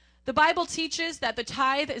 9:7. The Bible teaches that the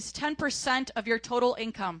tithe is 10% of your total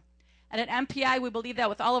income. And at MPI, we believe that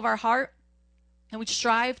with all of our heart, and we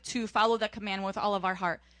strive to follow that command with all of our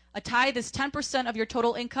heart. A tithe is 10% of your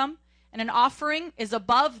total income, and an offering is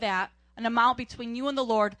above that, an amount between you and the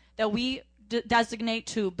Lord that we designate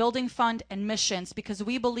to building fund and missions, because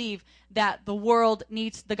we believe that the world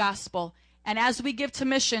needs the gospel. And as we give to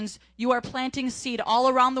missions, you are planting seed all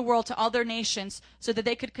around the world to other nations so that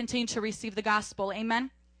they could continue to receive the gospel.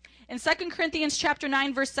 Amen? In 2 Corinthians chapter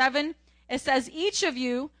 9, verse 7, it says, each of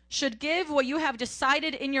you should give what you have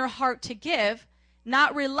decided in your heart to give,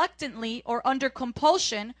 not reluctantly or under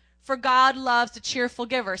compulsion, for God loves a cheerful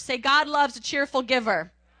giver. Say, God loves a cheerful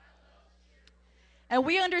giver. And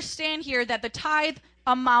we understand here that the tithe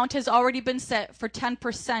amount has already been set for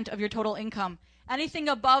 10% of your total income. Anything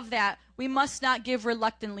above that, we must not give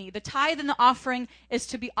reluctantly. The tithe and the offering is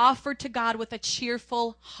to be offered to God with a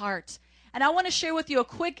cheerful heart. And I want to share with you a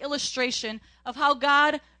quick illustration of how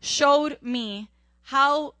God showed me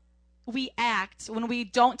how we act when we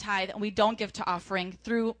don't tithe and we don't give to offering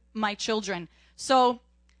through my children. So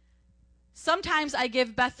sometimes I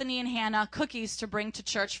give Bethany and Hannah cookies to bring to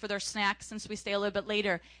church for their snacks since we stay a little bit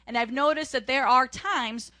later. And I've noticed that there are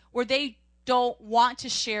times where they don't want to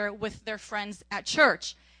share with their friends at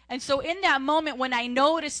church. And so in that moment when I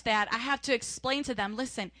notice that, I have to explain to them,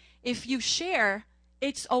 listen, if you share,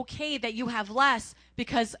 it's okay that you have less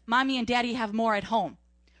because mommy and daddy have more at home.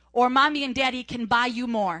 Or mommy and daddy can buy you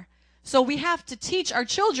more. So we have to teach our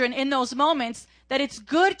children in those moments that it's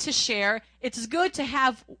good to share. It's good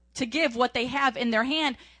to give what they have in their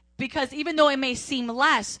hand, because even though it may seem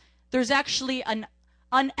less, there's actually an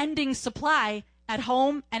unending supply at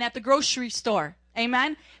home and at the grocery store.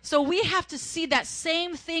 Amen? So we have to see that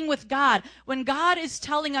same thing with God. When God is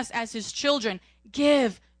telling us as his children,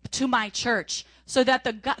 give to my church so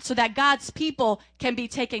that God's people can be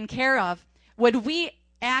taken care of. When we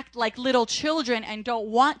act like little children and don't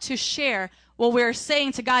want to share, what we're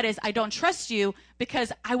saying to God is, I don't trust you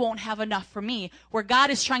because I won't have enough for me. Where God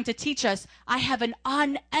is trying to teach us, I have an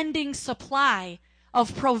unending supply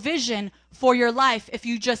of provision for your life if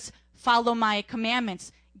you just follow my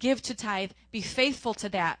commandments. Give to tithe. Be faithful to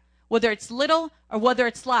that. Whether it's little or whether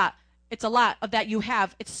it's lot. it's a lot of that you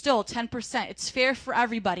have, it's still 10%. It's fair for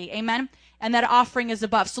everybody. Amen. And that offering is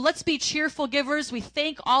above. So let's be cheerful givers. We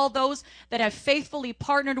thank all those that have faithfully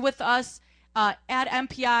partnered with us at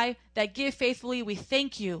MPI, that give faithfully. We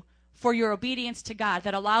thank you for your obedience to God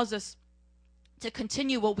that allows us to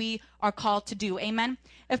continue what we are called to do. Amen.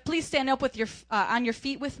 If please stand up with your on your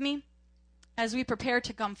feet with me as we prepare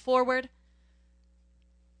to come forward.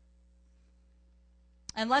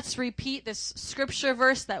 And let's repeat this scripture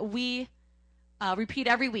verse that we repeat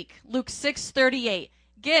every week. Luke 6:38.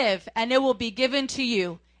 Give, and it will be given to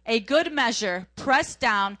you. A good measure, pressed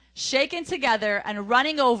down, shaken together, and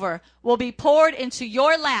running over, will be poured into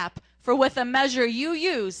your lap. For with the measure you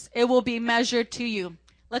use, it will be measured to you.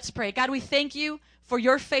 Let's pray. God, we thank you for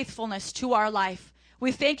your faithfulness to our life.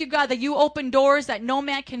 We thank you, God, that you open doors that no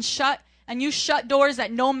man can shut, and you shut doors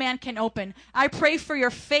that no man can open. I pray for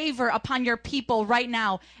your favor upon your people right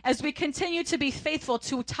now as we continue to be faithful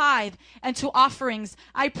to tithe and to offerings.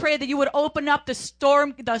 I pray that you would open up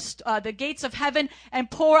the gates of heaven and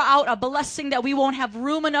pour out a blessing that we won't have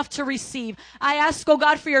room enough to receive. I ask, oh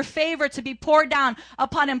God, for your favor to be poured down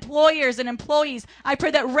upon employers and employees. I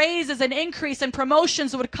pray that raises and increase and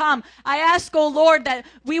promotions would come. I ask, oh Lord, that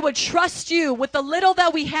we would trust you with the little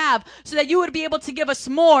that we have so that you would be able to give us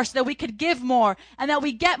more so that we could give more, and that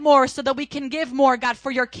we get more so that we can give more, God,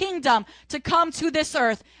 for your kingdom to come to this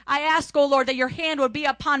earth. I ask, oh Lord, that your hand would be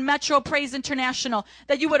upon Metro Praise International,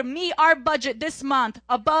 that you would meet our budget this month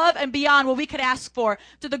above and beyond what we could ask for,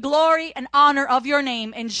 to the glory and honor of your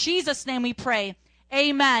name. In Jesus' name we pray.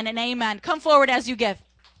 Amen and amen. Come forward as you give.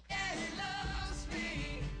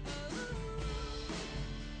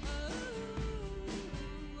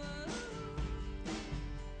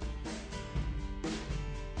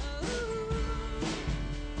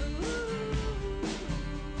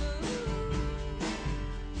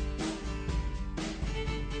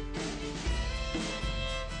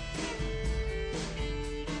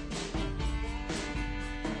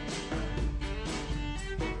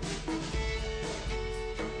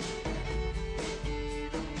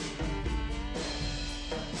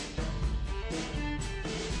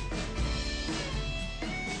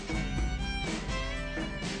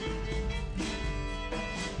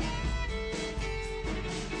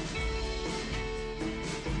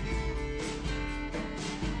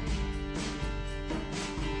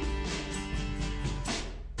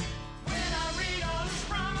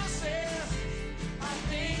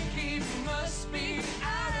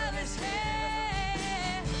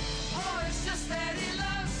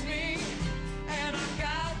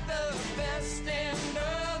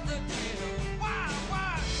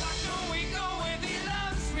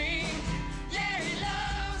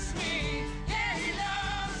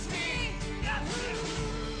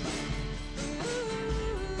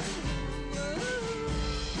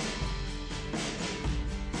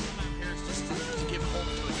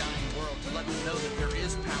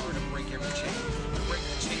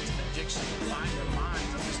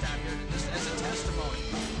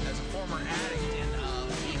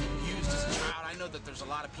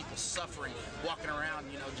 Suffering, walking around,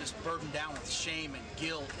 just burdened down with shame and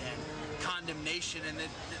guilt and condemnation, and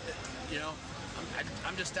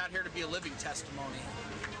I'm just out here to be a living testimony.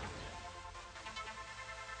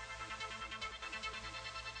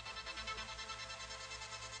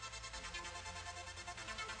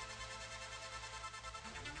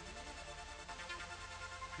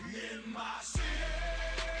 In my city.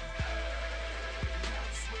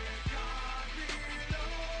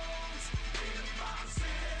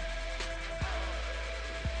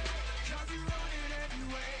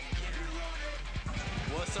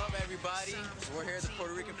 What's up, everybody? We're here at the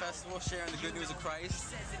Puerto Rican Festival sharing the good news of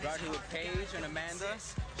Christ. Right here with Paige and Amanda.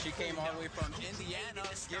 She came all the way from Indiana.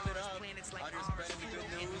 Give it up. Out here spreading the good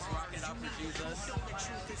news, rocking it out for Jesus.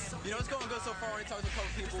 It's going good so far. We talked to a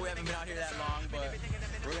couple people. We haven't been out here that long, but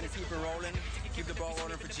we're going to keep it rolling, keep the ball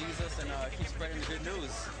rolling for Jesus, and keep spreading the good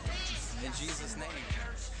news. In Jesus' name.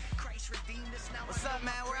 What's up,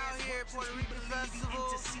 man? We're out here at Puerto Rican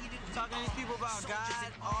Festival, talking to these people about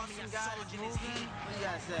God. Awesome, God is moving. What do you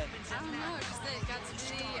guys say? I don't know, just that God's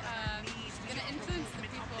really going to influence the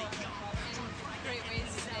people in great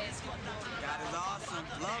ways today. God is awesome.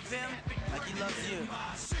 Love him like he loves you.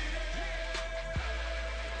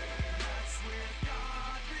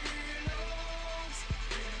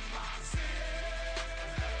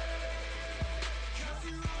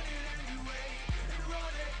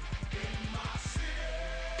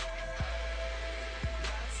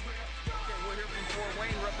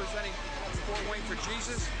 Representing Fort Wayne for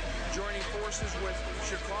Jesus, joining forces with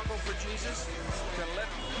Chicago for Jesus to let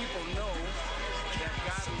people know that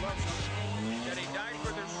God loves them, that he died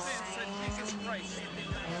for their sins that Jesus Christ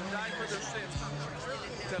died for their sins,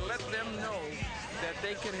 to let them know that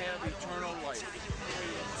they can have eternal life.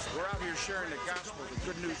 We're out here sharing the gospel, the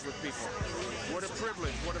good news with people. What a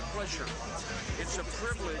privilege, what a pleasure. It's a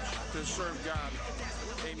privilege to serve God.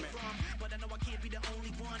 Amen. We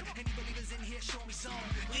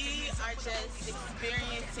are just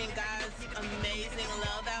experiencing God's amazing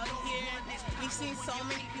love out here. We've seen so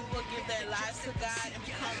many people give their lives to God and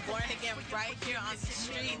become born again right here on the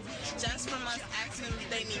street, just from us asking them if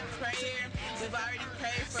they need prayer. We've already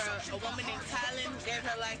prayed for a woman named Tylen who gave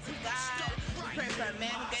her life to God. We prayed for a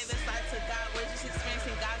man who gave his life to God. We're just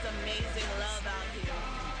experiencing God's amazing love out here.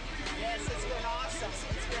 Yes, it's been awesome.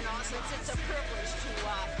 It's been awesome. It's a privilege to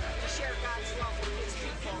share God's love with His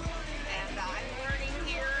people. And I'm learning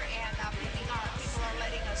here, and people are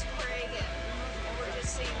letting us pray, and we're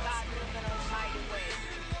just seeing God move in a mighty way.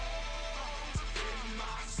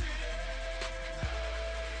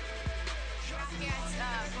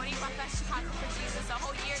 Boricua Fest Chicago for Jesus. A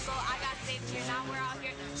whole year ago, I got saved here. Now we're out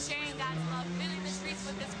here sharing God's love, filling the streets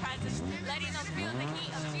with His presence, letting them feel the heat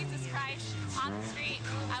of Jesus Christ on the street.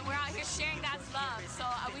 And we're out here sharing God's love. So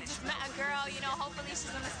we just met a girl, hopefully she's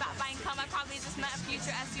going to stop by and come. I probably just met a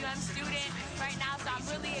future SUM student right now, so I'm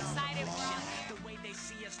really excited. The way they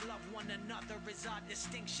see us love one another is our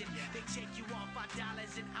distinction. They take you off our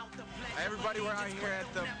dollars and out the place. Everybody, we're out here at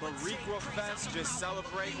the Boricua Fest, just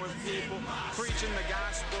celebrating with people, preaching the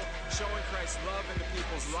gospel, showing Christ's love into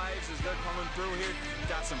people's lives as they're coming through here.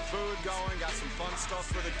 Got some food going, got some fun stuff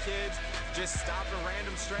for the kids. Just stopping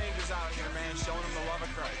random strangers out here, man, showing them the love of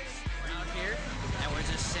Christ. We're out here, and we're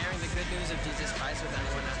just sharing the good news of Jesus Christ with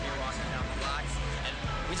everyone out here walking down the block. And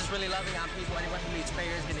we're just really loving on people. Anyone who needs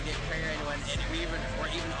prayer is going to get prayer. We're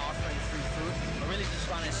even offering free food. We really just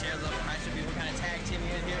want to share the love of Christ with people. We're kind of tag teaming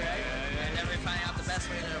in here, right? And then we're finding out the best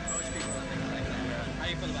way to approach people and things like that. How do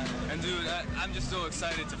you feel about it? And dude, I'm just so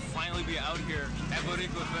excited to finally be out here at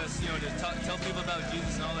Boricua Fest, to tell people about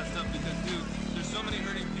Jesus and all that stuff, because dude, there's so many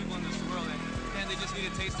hurting people in this world, and man, they just need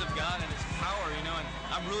a taste of God and His power, and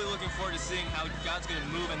I'm really looking forward to seeing how God's going to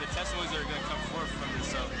move and the testimonies that are going to come forth from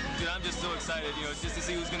this. So, dude, I'm just so excited, just to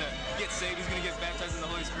see who's going to get saved, who's going to get baptized in the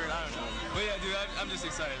Holy Spirit. I don't know. But yeah, dude, I'm just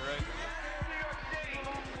excited, right?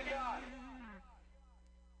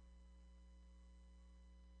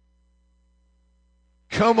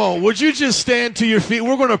 Come on, would you just stand to your feet?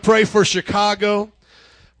 We're going to pray for Chicago.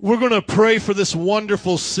 We're going to pray for this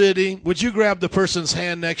wonderful city. Would you grab the person's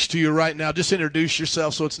hand next to you right now? Just introduce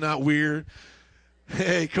yourself so it's not weird.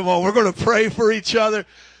 Hey, come on, we're going to pray for each other.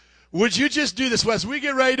 Would you just do this? As we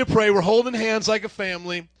get ready to pray, we're holding hands like a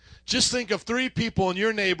family. Just think of 3 people in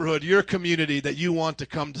your neighborhood, your community, that you want to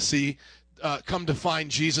come to find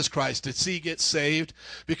Jesus Christ, to see get saved,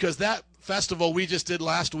 because that festival we just did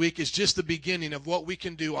last week is just the beginning of what we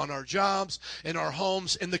can do on our jobs, in our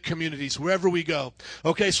homes, in the communities, wherever we go.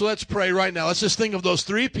 Okay, so let's pray right now. Let's just think of those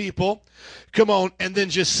 3 people. Come on, and then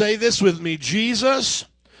just say this with me. Jesus,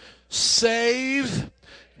 save.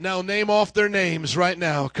 Now name off their names right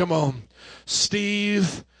now. Come on.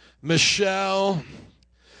 Steve, Michelle.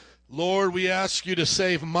 Lord, we ask you to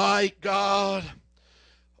save Mike, God.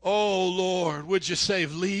 Oh, Lord, would you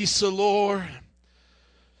save Lisa, Lord?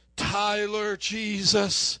 Tyler,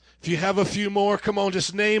 Jesus. If you have a few more, come on,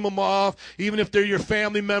 just name them off, even if they're your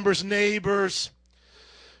family members, neighbors.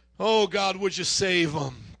 Oh, God, would you save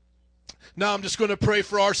them? Now I'm just going to pray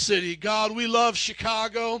for our city. God, we love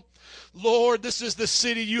Chicago. Lord, this is the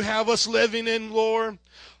city you have us living in, Lord.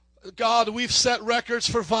 God, we've set records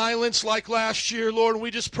for violence like last year, Lord.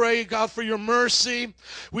 We just pray, God, for your mercy.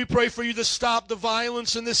 We pray for you to stop the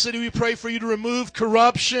violence in this city. We pray for you to remove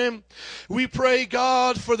corruption. We pray,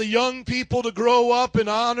 God, for the young people to grow up and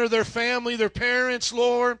honor their family, their parents,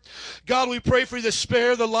 Lord. God, we pray for you to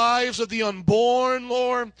spare the lives of the unborn,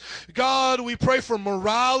 Lord. God, we pray for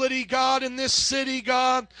morality, God, in this city,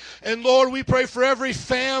 God. And, Lord, we pray for every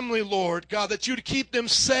family, Lord, God, that you would keep them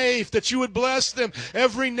safe, that you would bless them,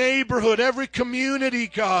 every neighborhood, every community,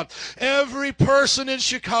 God, every person in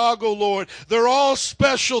Chicago, Lord, they're all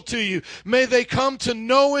special to you. May they come to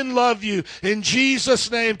know and love you in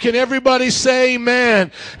Jesus' name. Can everybody say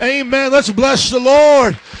amen? Amen. Let's bless the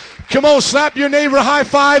Lord. Come on, slap your neighbor a high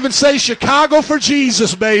five and say Chicago for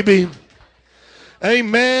Jesus, baby.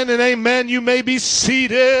 Amen and amen. You may be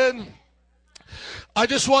seated. I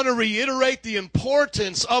just want to reiterate the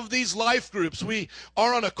importance of these life groups. We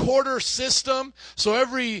are on a quarter system, so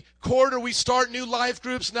every quarter we start new life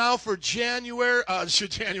groups now for July,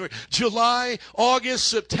 August,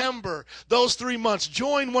 September, those 3 months.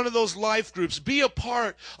 Join one of those life groups. Be a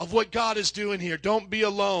part of what God is doing here. Don't be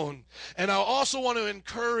alone. And I also want to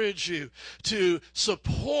encourage you to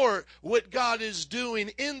support what God is doing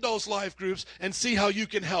in those life groups and see how you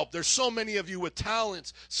can help. There's so many of you with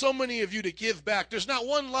talents, so many of you to give back. There's not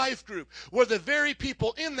one life group where the very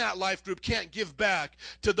people in that life group can't give back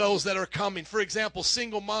to those that are coming. For example,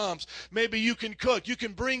 single moms. Maybe you can cook. You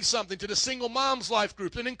can bring something to the single moms life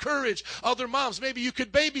group and encourage other moms. Maybe you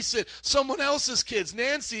could babysit someone else's kids.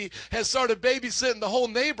 Nancy has started babysitting the whole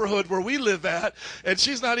neighborhood where we live at, and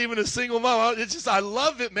she's not even a single mom. It's just, I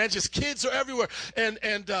love it, man. Just kids are everywhere. And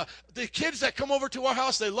the kids that come over to our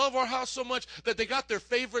house, they love our house so much that they got their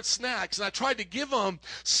favorite snacks. And I tried to give them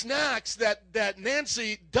snacks that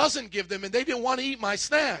Nancy doesn't give them, and they didn't want to eat my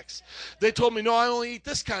snacks. They told me, no, I only eat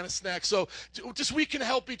this kind of snack. So just we can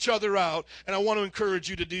help each other out, and I want to encourage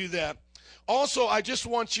you to do that. Also, I just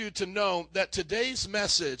want you to know that today's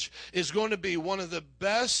message is going to be one of the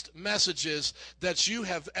best messages that you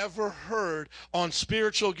have ever heard on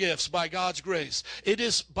spiritual gifts by God's grace. It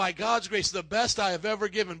is, by God's grace, the best I have ever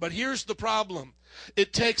given. But here's the problem.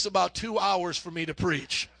 It takes about 2 hours for me to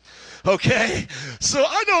preach. Okay? So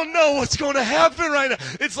I don't know what's going to happen right now.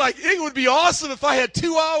 It's like, it would be awesome if I had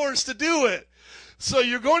 2 hours to do it. So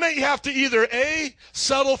you're going to have to either A,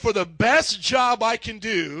 settle for the best job I can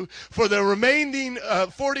do for the remaining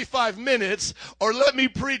 45 minutes, or let me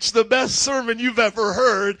preach the best sermon you've ever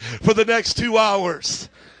heard for the next 2 hours.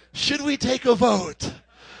 Should we take a vote?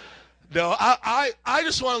 No, I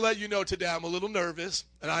just want to let you know today I'm a little nervous,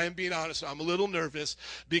 and I am being honest. I'm a little nervous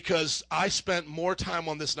because I spent more time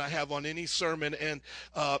on this than I have on any sermon, and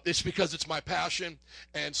it's because it's my passion.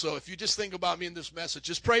 And so if you just think about me in this message,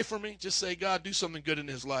 just pray for me. Just say, God, do something good in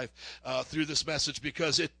his life through this message,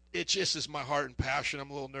 because it just is my heart and passion. I'm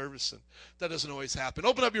a little nervous, and that doesn't always happen.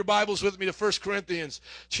 Open up your Bibles with me to 1 Corinthians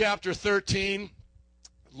chapter 13.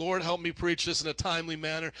 Lord, help me preach this in a timely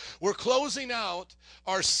manner. We're closing out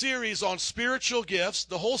our series on spiritual gifts.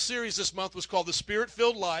 The whole series this month was called The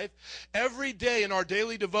Spirit-Filled Life. Every day in our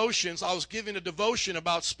daily devotions, I was giving a devotion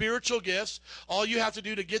about spiritual gifts. All you have to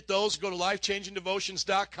do to get those, go to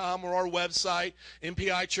lifechangingdevotions.com or our website,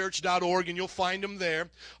 mpichurch.org, and you'll find them there.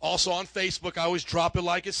 Also on Facebook, I always drop it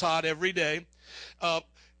like it's hot every day.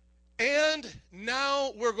 And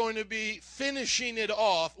now we're going to be finishing it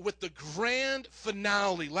off with the grand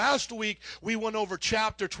finale. Last week, we went over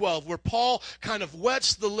chapter 12, where Paul kind of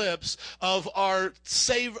wets the lips of our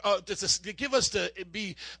Savior, to give us to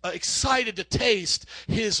be excited to taste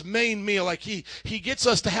his main meal. Like he gets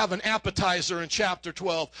us to have an appetizer in chapter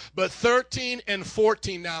 12. But 13 and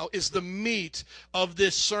 14 now is the meat of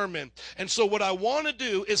this sermon. And so what I want to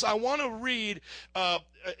do is I want to read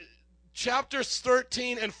chapters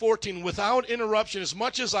 13 and 14 without interruption as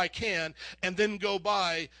much as I can, and then go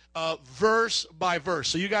by verse by verse.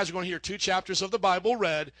 So you guys are going to hear 2 chapters of the Bible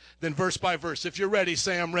read, then verse by verse. If you're ready,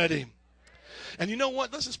 say I'm ready. And you know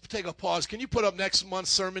what? Let's just take a pause. Can you put up next month's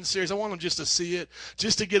sermon series? I want them just to see it,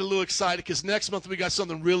 just to get a little excited, because next month we got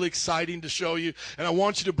something really exciting to show you. And I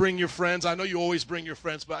want you to bring your friends. I know you always bring your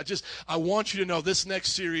friends, but I want you to know this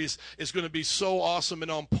next series is going to be so awesome and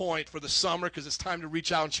on point for the summer, because it's time to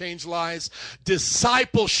reach out and change lives.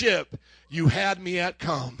 Discipleship. You had me at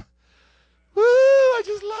come. Woo! I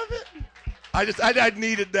just love it. I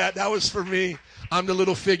needed that. That was for me. I'm the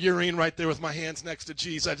little figurine right there with my hands next to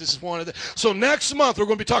Jesus. I just wanted that. So next month, we're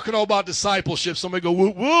going to be talking all about discipleship. Somebody go, woo,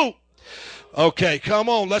 woo. Okay, come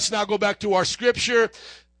on. Let's now go back to our scripture.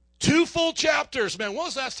 2 full chapters. Man, when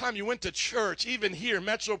was the last time you went to church, even here,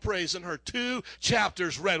 Metro Praise, and heard 2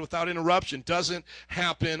 chapters read without interruption? Doesn't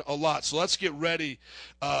happen a lot. So let's get ready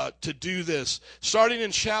to do this. Starting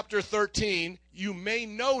in chapter 13, you may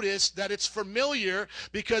notice that it's familiar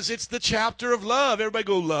because it's the chapter of love. Everybody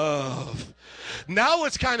go, love. Now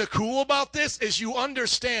what's kind of cool about this is you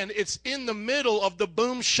understand it's in the middle of the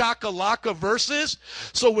boom shakalaka verses.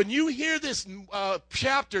 So when you hear this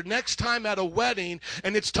chapter next time at a wedding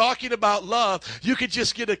and it's talking about love, you could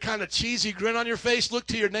just get a kind of cheesy grin on your face, look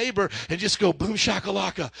to your neighbor, and just go boom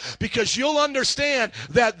shakalaka. Because you'll understand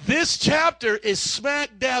that this chapter is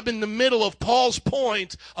smack dab in the middle of Paul's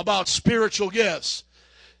point about spiritual gifts.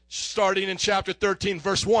 Starting in chapter 13,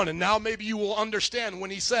 verse 1. And now maybe you will understand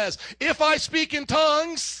when he says, if I speak in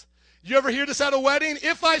tongues, You ever hear this at a wedding?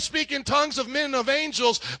 If I speak in tongues of men and of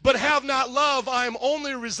angels, but have not love, I am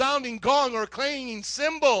only a resounding gong or a clanging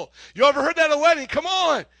cymbal. You ever heard that at a wedding? Come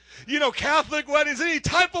on. You know, Catholic weddings, any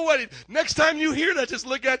type of wedding. Next time you hear that, just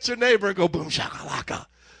look at your neighbor and go, boom, shakalaka.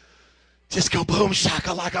 Just go, boom,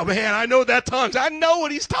 shakalaka. Man, I know that tongues. I know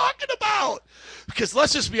what he's talking about. Because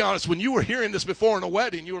let's just be honest, when you were hearing this before in a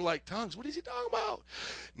wedding, you were like, tongues, what is he talking about?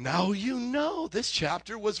 Now you know this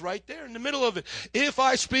chapter was right there in the middle of it. If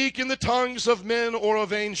I speak in the tongues of men or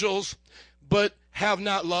of angels, but have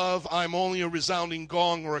not love, I'm only a resounding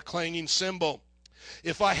gong or a clanging cymbal.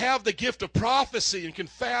 If I have the gift of prophecy and can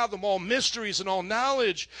fathom all mysteries and all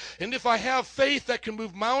knowledge, and if I have faith that can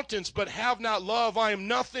move mountains but have not love, I am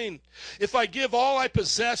nothing. If I give all I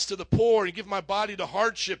possess to the poor and give my body to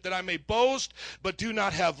hardship that I may boast but do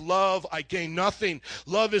not have love, I gain nothing.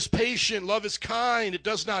 Love is patient, love is kind, it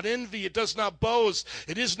does not envy, it does not boast,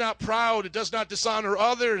 it is not proud, it does not dishonor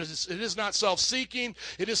others, it is not self-seeking,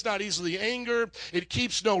 it is not easily angered, it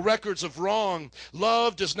keeps no records of wrong.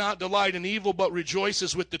 Love does not delight in evil but rejoices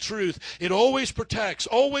with the truth. It always protects,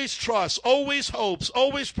 always trusts, always hopes,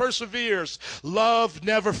 always perseveres. Love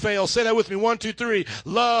never fails. Say that with me. 1, 2, 3.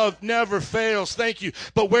 Love never fails. Thank you.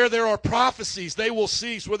 But where there are prophecies, they will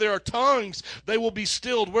cease. Where there are tongues, they will be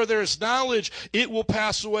stilled. Where there is knowledge, it will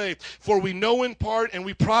pass away. For we know in part and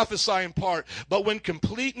we prophesy in part. But when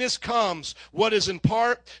completeness comes, what is in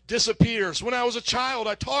part disappears. When I was a child,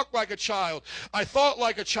 I talked like a child. I thought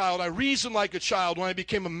like a child. I reasoned like a child. When I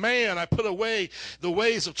became a man, I put away the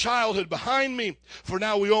ways of childhood behind me. For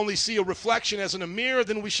now we only see a reflection as in a mirror,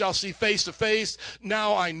 then we shall see face to face.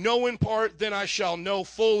 Now I know in part, then I shall know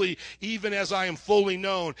fully, even as I am fully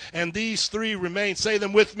known. And these three remain. Say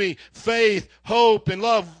them with me. Faith, hope, and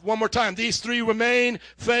love. One more time. These three remain.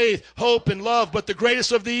 Faith, hope, and love. But the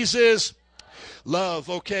greatest of these is love.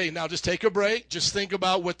 Okay, now just take a break. Just think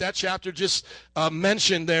about what that chapter just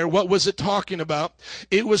mentioned there. What was it talking about?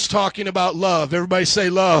 It was talking about love. Everybody say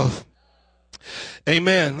love.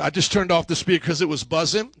 Amen. I just turned off the speaker because it was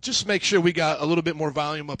buzzing. Just make sure we got a little bit more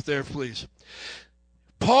volume up there, please.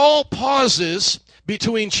 Paul pauses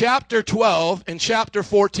between chapter 12 and chapter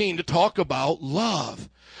 14 to talk about love.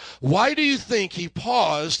 Why do you think he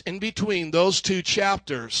paused in between those two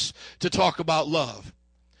chapters to talk about love?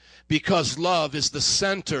 Because love is the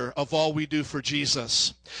center of all we do for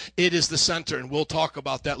Jesus. It is the center, and we'll talk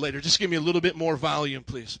about that later. Just give me a little bit more volume,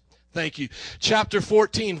 please. Thank you. Chapter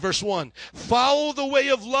 14, verse 1. Follow the way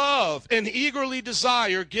of love and eagerly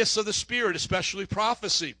desire gifts of the Spirit, especially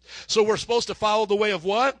prophecy. So we're supposed to follow the way of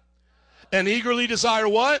what? And eagerly desire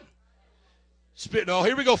what? Spirit. No,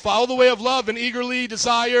 here we go. Follow the way of love and eagerly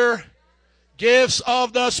desire gifts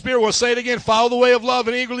of the Spirit. We'll say it again. Follow the way of love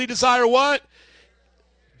and eagerly desire what?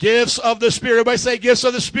 Gifts of the Spirit. Everybody say gifts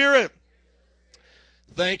of the Spirit.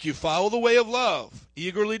 Thank you. Follow the way of love.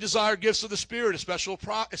 Eagerly desire gifts of the Spirit,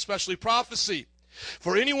 especially prophecy.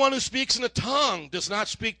 For anyone who speaks in a tongue does not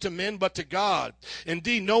speak to men but to God.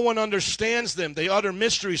 Indeed, no one understands them. They utter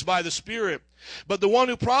mysteries by the Spirit. But the one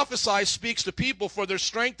who prophesies speaks to people for their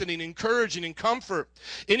strengthening, encouraging, and comfort.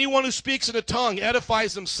 Anyone who speaks in a tongue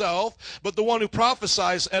edifies himself, but the one who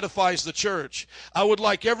prophesies edifies the church. I would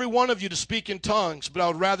like every one of you to speak in tongues, but I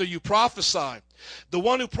would rather you prophesy. The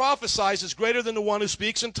one who prophesies is greater than the one who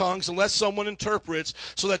speaks in tongues unless someone interprets,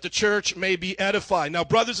 so that the church may be edified. Now,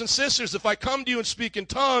 brothers and sisters, if I come to you and speak in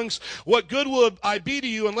tongues, what good will I be to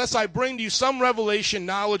you unless I bring to you some revelation,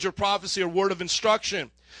 knowledge, or prophecy, or word of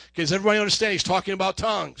instruction? Okay, does everybody understand? He's talking about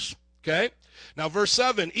tongues. Okay? Now, verse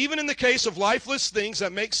 7, even in the case of lifeless things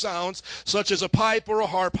that make sounds, such as a pipe or a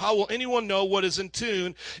harp, how will anyone know what is in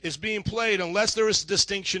tune is being played unless there is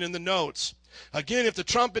distinction in the notes? Again, if the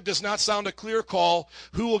trumpet does not sound a clear call,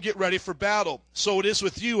 who will get ready for battle? So it is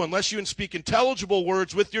with you. Unless you can speak intelligible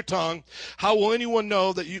words with your tongue, how will anyone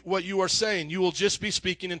know that what you are saying? You will just be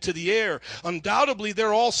speaking into the air. Undoubtedly, there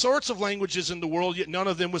are all sorts of languages in the world, yet none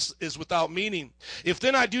of them is without meaning. If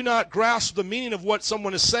then I do not grasp the meaning of what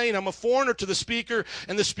someone is saying, I'm a foreigner to the speaker,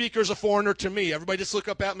 and the speaker is a foreigner to me. Everybody just look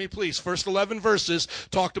up at me, please. First 11 verses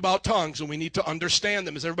talked about tongues, and we need to understand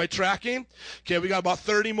them. Is everybody tracking? Okay, we got about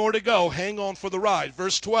 30 more to go. Hang on for the ride.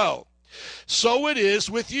 Verse 12. So it is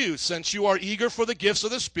with you, since you are eager for the gifts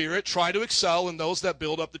of the Spirit, try to excel in those that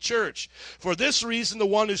build up the church. For this reason, the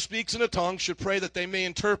one who speaks in a tongue should pray that they may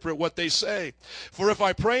interpret what they say. For if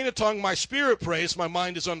I pray in a tongue, my spirit prays, my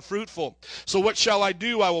mind is unfruitful. So what shall I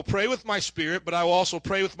do? I will pray with my spirit, but I will also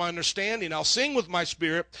pray with my understanding. I'll sing with my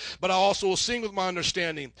spirit, but I also will sing with my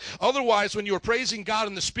understanding. Otherwise, when you are praising God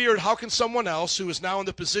in the Spirit, how can someone else who is now in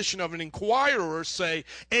the position of an inquirer say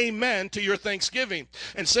amen to your thanksgiving?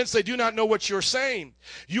 And since they do not know what you're saying.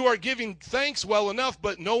 You are giving thanks well enough,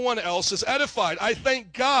 but no one else is edified. I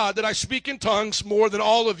thank God that I speak in tongues more than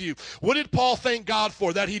all of you. What did Paul thank God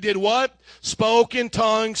for? That he did what? Spoke in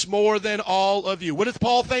tongues more than all of you. What did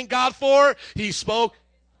Paul thank God for? He spoke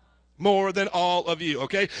more than all of you,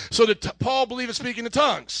 okay? So did Paul believe in speaking in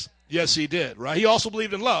tongues? Yes, he did, right? He also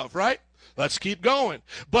believed in love, right? Let's keep going.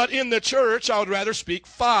 But in the church, I would rather speak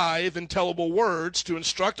 5 intelligible words to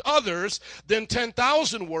instruct others than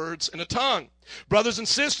 10,000 words in a tongue. Brothers and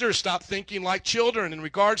sisters, stop thinking like children. In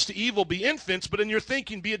regards to evil, be infants, but in your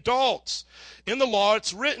thinking, be adults. In the law,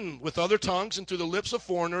 it's written, with other tongues and through the lips of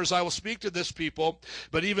foreigners, I will speak to this people,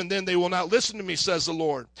 but even then they will not listen to me, says the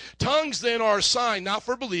Lord. Tongues then are a sign, not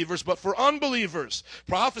for believers, but for unbelievers.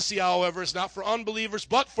 Prophecy, however, is not for unbelievers,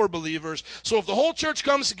 but for believers. So if the whole church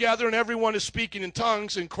comes together and everyone is speaking in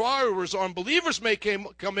tongues, inquirers or unbelievers may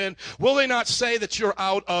come in, will they not say that you're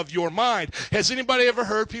out of your mind? Has anybody ever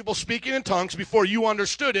heard people speaking in tongues before you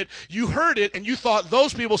understood it? You heard it and you thought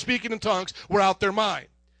those people speaking in tongues were out their mind.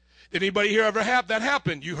 Did anybody here ever have that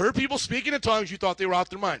happen? You heard people speaking in tongues, you thought they were out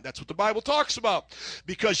their mind. That's what the Bible talks about,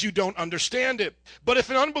 because you don't understand it. But if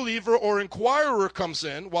an unbeliever or inquirer comes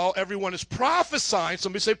in while everyone is prophesying,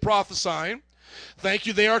 somebody say prophesying, thank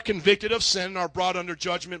you, they are convicted of sin and are brought under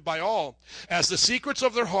judgment by all, as the secrets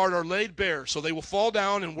of their heart are laid bare. So they will fall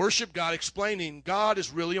down and worship God, explaining, God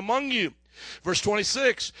is really among you. Verse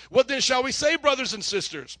 26, what then shall we say, brothers and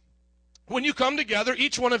sisters? When you come together,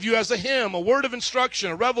 each one of you has a hymn, a word of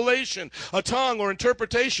instruction, a revelation, a tongue, or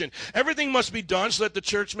interpretation. Everything must be done so that the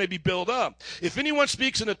church may be built up. If anyone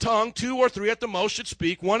speaks in a tongue, 2 or 3 at the most should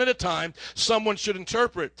speak, 1 at a time. Someone should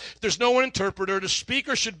interpret. If there's no interpreter, the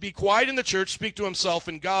speaker should be quiet in the church, speak to himself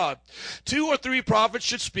and God. 2 or 3 prophets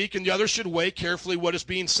should speak, and the others should weigh carefully what is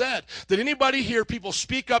being said. Did anybody hear people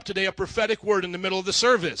speak up today a prophetic word in the middle of the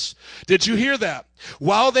service? Did you hear that?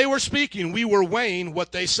 While they were speaking, we were weighing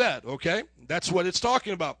what they said, okay? That's what it's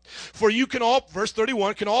talking about. For you can all, verse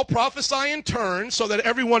 31, can all prophesy in turn so that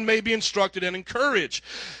everyone may be instructed and encouraged.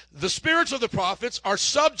 The spirits of the prophets are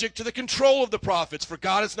subject to the control of the prophets, for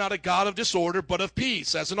God is not a God of disorder, but of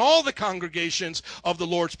peace, as in all the congregations of the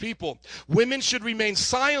Lord's people. Women should remain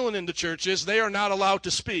silent in the churches. They are not allowed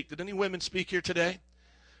to speak. Did any women speak here today?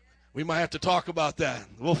 We might have to talk about that.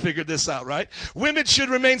 We'll figure this out, right? Women should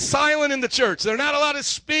remain silent in the church. They're not allowed to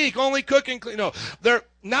speak, only cook and clean. No, they're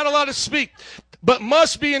not allowed to speak, but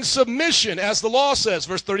must be in submission, as the law says,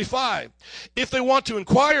 verse 35. If they want to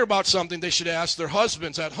inquire about something, they should ask their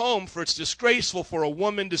husbands at home, for it's disgraceful for a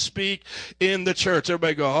woman to speak in the church.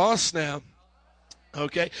 Everybody go, oh, snap.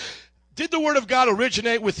 Okay. Did the word of God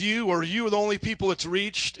originate with you, or are you the only people it's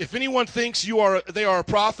reached? If anyone thinks they are a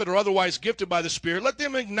prophet or otherwise gifted by the Spirit, let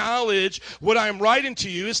them acknowledge what I am writing to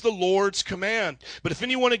you is the Lord's command. But if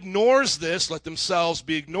anyone ignores this, let themselves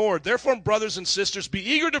be ignored. Therefore, brothers and sisters, be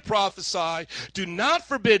eager to prophesy. Do not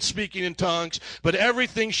forbid speaking in tongues, but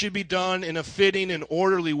everything should be done in a fitting and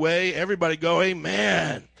orderly way. Everybody go,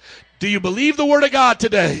 amen. Do you believe the word of God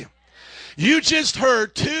today? You just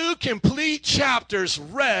heard 2 complete chapters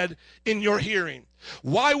read in your hearing.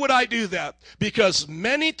 Why would I do that? Because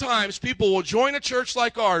many times people will join a church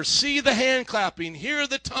like ours, see the hand clapping, hear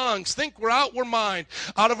the tongues, think we're out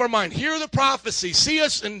of our mind, hear the prophecy, see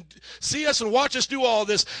us and watch us do all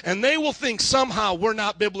this, and they will think somehow we're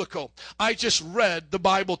not biblical. I just read the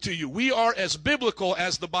Bible to you. We are as biblical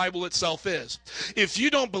as the Bible itself is. If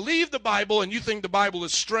you don't believe the Bible and you think the Bible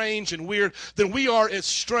is strange and weird, then we are as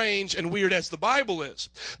strange and weird as the Bible is.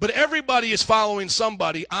 But everybody is following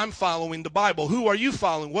somebody. I'm following the Bible. Who are you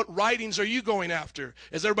following? What writings are you going after?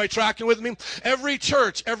 Is everybody tracking with me? Every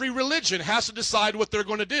church, every religion has to decide what they're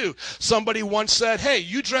going to do. Somebody once said, hey,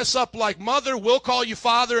 you dress up like mother, we'll call you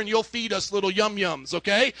father, and you'll feed us little yum-yums,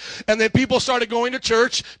 okay? And then people started going to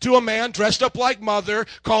church to a man dressed up like mother,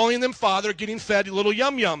 calling them father, getting fed little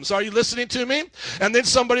yum-yums. Are you listening to me? And then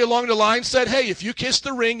somebody along the line said, hey, if you kiss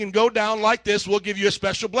the ring and go down like this, we'll give you a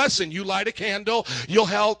special blessing. You light a candle, you'll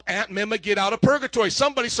help Aunt Mima get out of purgatory.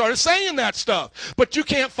 Somebody started saying that stuff. But you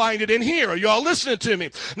can't find it in here. Are you all listening to me?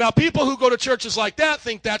 Now, people who go to churches like that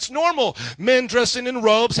think that's normal. Men dressing in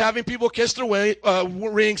robes, having people kiss their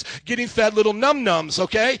rings, getting fed little num-nums,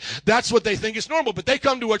 okay? That's what they think is normal. But they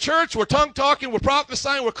come to a church, we're tongue-talking, we're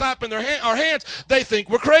prophesying, we're clapping our hands. They think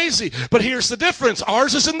we're crazy. But here's the difference.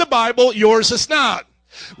 Ours is in the Bible, yours is not.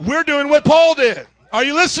 We're doing what Paul did. Are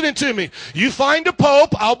you listening to me? You find a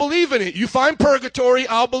pope, I'll believe in it. You find purgatory,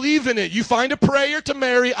 I'll believe in it. You find a prayer to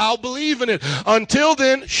Mary, I'll believe in it. Until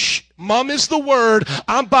then, shh, mom is the word.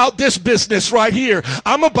 I'm about this business right here.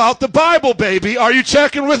 I'm about the Bible, baby. Are you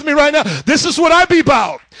checking with me right now? This is what I be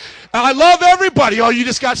about. I love everybody. Oh, you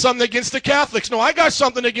just got something against the Catholics. No, I got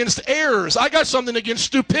something against errors. I got something against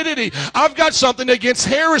stupidity. I've got something against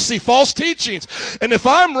heresy, false teachings. And if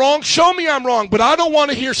I'm wrong, show me I'm wrong. But I don't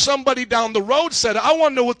want to hear somebody down the road said it. I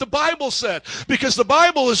want to know what the Bible said. Because the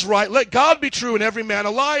Bible is right. Let God be true and every man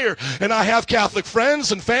a liar. And I have Catholic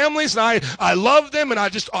friends and families, and I love them, and I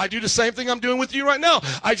do the same thing I'm doing with you right now.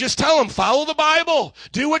 I just tell them, follow the Bible.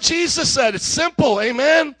 Do what Jesus said. It's simple.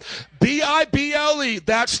 Amen? B-I-B-L-E.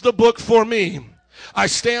 That's the book for me. I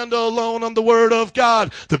stand alone on the Word of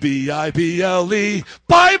God. The B-I-B-L-E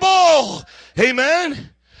Bible. Amen?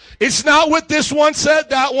 It's not what this one said,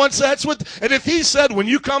 that one said. And if he said, when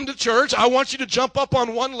you come to church, I want you to jump up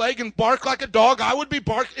on one leg and bark like a dog, I would be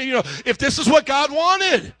barking, if this is what God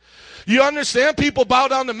wanted. You understand? People bow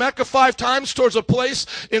down to Mecca 5 times towards a place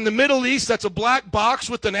in the Middle East that's a black box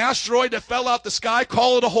with an asteroid that fell out the sky,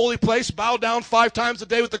 call it a holy place, bow down 5 times a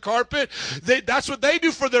day with the carpet. That's what they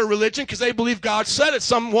do for their religion because they believe God said it.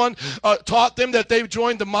 Someone taught them that they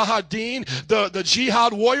joined the Mahadin, the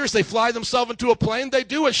jihad warriors. They fly themselves into a plane. They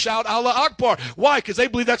do it, shout Allah Akbar. Why? Because they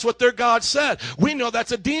believe that's what their God said. We know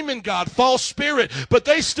that's a demon god, false spirit, but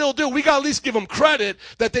they still do. We got to at least give them credit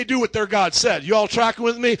that they do what their God said. You all tracking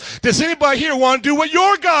with me? Does anybody here want to do what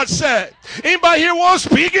your God said? Anybody here want to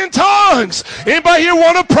speak in tongues? Anybody here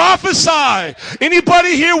want to prophesy?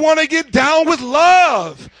 Anybody here want to get down with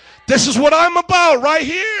love? This is what I'm about right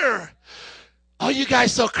here. Oh, you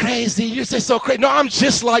guys so crazy. You say so crazy. No, I'm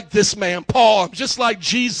just like this man, Paul. I'm just like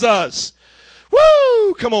Jesus.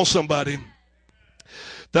 Woo! Come on, somebody.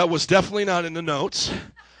 That was definitely not in the notes.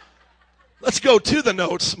 Let's go to the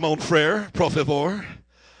notes, mon frère, por favor.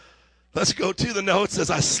 Let's go to the notes as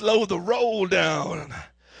I slow the roll down.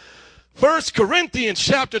 1 Corinthians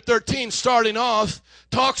chapter 13, starting off,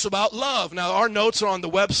 talks about love. Now, our notes are on the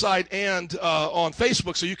website and on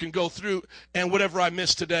Facebook, so you can go through, and whatever I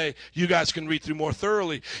missed today, you guys can read through more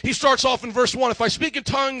thoroughly. He starts off in verse 1, if I speak in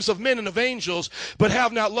tongues of men and of angels, but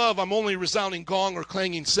have not love, I'm only a resounding gong or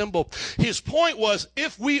clanging cymbal. His point was,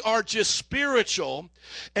 if we are just spiritual,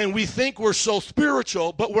 and we think we're so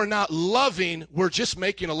spiritual, but we're not loving, we're just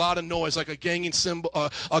making a lot of noise, like a clanging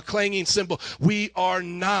cymbal. We are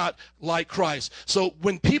not like Christ. So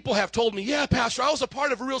when people have told me, yeah, Pastor, I was a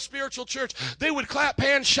part of a real spiritual church, they would clap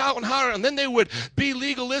hands, shout, and holler, and then they would be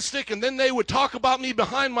legalistic, and then they would talk about me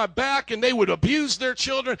behind my back, and they would abuse their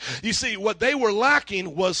children. You see, what they were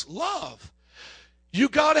lacking was love. You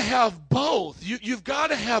got to have both. You've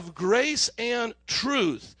got to have grace and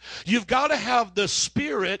truth. You've got to have the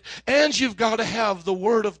Spirit, and you've got to have the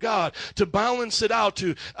Word of God to balance it out,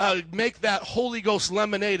 to make that Holy Ghost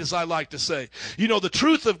lemonade, as I like to say. You know, the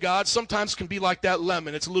truth of God sometimes can be like that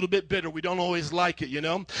lemon. It's a little bit bitter. We don't always like it, you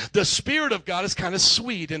know. The Spirit of God is kind of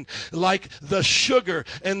sweet and like the sugar.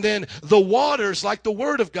 And then the water's like the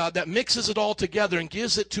Word of God that mixes it all together and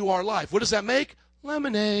gives it to our life. What does that make?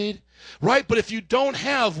 Lemonade. Right? But if you don't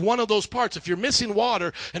have one of those parts, if you're missing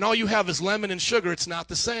water and all you have is lemon and sugar, it's not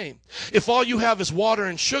the same. If all you have is water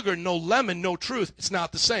and sugar, no lemon, no truth, it's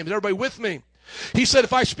not the same. Is everybody with me? He said,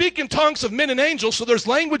 if I speak in tongues of men and angels, so there's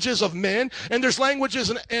languages of men and there's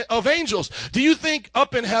languages of angels. Do you think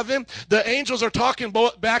up in heaven the angels are talking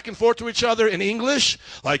back and forth to each other in English?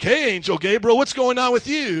 Like, hey, Angel Gabriel, what's going on with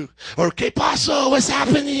you? Or, ¿Qué pasó? What's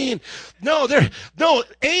happening? No,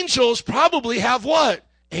 angels probably have what?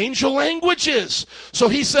 Angel languages. So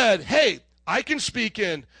he said, hey, I can speak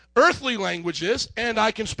in earthly languages and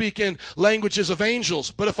I can speak in languages of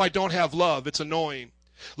angels. But if I don't have love, it's annoying.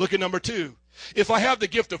 Look at number 2. If I have the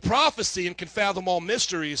gift of prophecy and can fathom all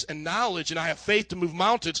mysteries and knowledge, and I have faith to move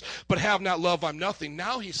mountains, but have not love, I'm nothing.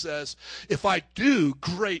 Now he says, if I do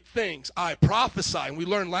great things, I prophesy. And we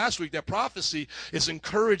learned last week that prophecy is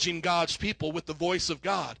encouraging God's people with the voice of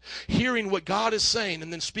God, hearing what God is saying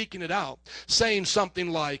and then speaking it out, saying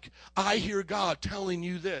something like, I hear God telling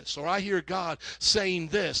you this, or I hear God saying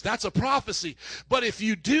this. That's a prophecy. But if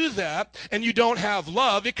you do that and you don't have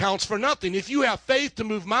love, it counts for nothing. If you have faith to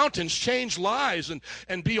move mountains, change lives,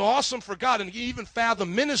 and be awesome for God, and even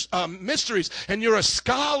fathom mysteries, and you're a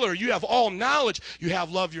scholar, you have all knowledge, you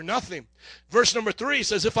have love, you're nothing. Verse number 3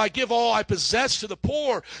 says, if I give all I possess to the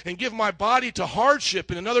poor and give my body to hardship,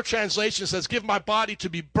 and another translation says, give my body to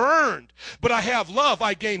be burned, but I have love,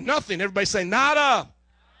 I gain nothing. Everybody say, nada.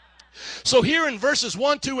 So here in verses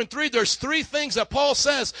 1, 2, and 3, there's 3 things that Paul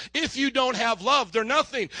says. If you don't have love, they're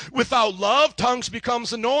nothing. Without love, tongues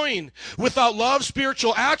becomes annoying. Without love,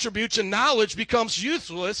 spiritual attributes and knowledge becomes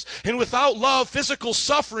useless. And without love, physical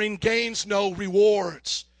suffering gains no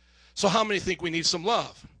rewards. So how many think we need some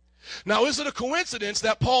love? Now, is it a coincidence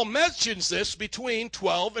that Paul mentions this between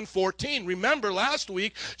 12 and 14? Remember last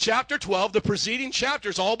week, chapter 12, the preceding chapter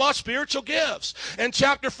is all about spiritual gifts. And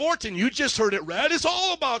chapter 14, you just heard it read, is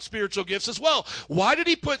all about spiritual gifts as well. Why did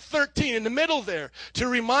he put 13 in the middle there? To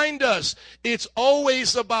remind us, it's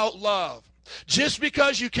always about love. Just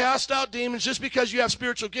because you cast out demons, just because you have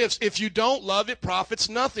spiritual gifts, if you don't love, it profits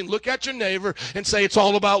nothing. Look at your neighbor and say, it's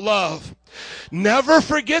all about love. Never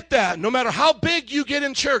forget that. No matter how big you get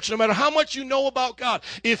in church, no matter how much you know about God,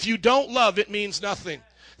 if you don't love, it means nothing.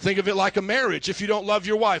 Think of it like a marriage. If you don't love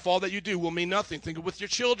your wife, all that you do will mean nothing. Think of it with your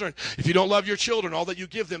children. If you don't love your children, all that you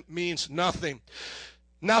give them means nothing.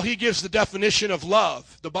 Now he gives the definition of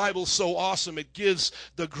love. The Bible's so awesome. It gives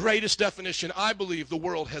the greatest definition I believe the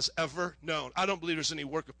world has ever known. I don't believe there's any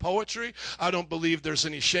work of poetry. I don't believe there's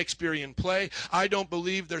any Shakespearean play. I don't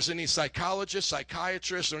believe there's any psychologist,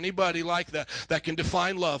 psychiatrist, or anybody like that that can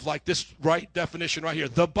define love like this right definition right here.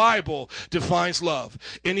 The Bible defines love.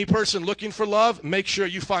 Any person looking for love, make sure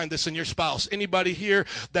you find this in your spouse. Anybody here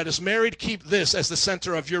that is married, keep this as the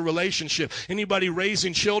center of your relationship. Anybody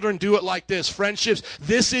raising children, do it like this. Friendships,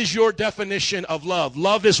 this is your definition of love.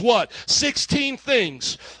 Love is what? 16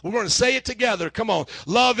 things. We're going to say it together. Come on.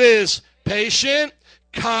 Love is patient,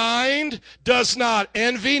 kind, does not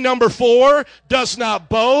envy. Number 4, does not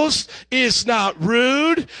boast, is not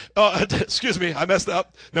rude. Excuse me, I messed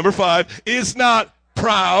up. Number 5, is not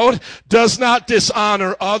proud, does not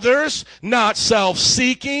dishonor others, not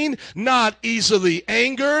self-seeking, not easily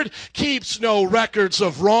angered, keeps no records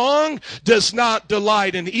of wrong, does not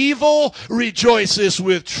delight in evil, rejoices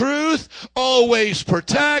with truth, always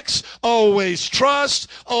protects, always trusts,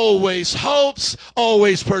 always hopes,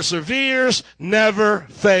 always perseveres, never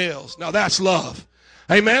fails. Now that's love.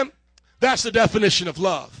 Amen? That's the definition of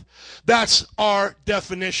love. That's our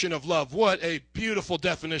definition of love. What a beautiful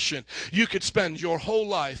definition. You could spend your whole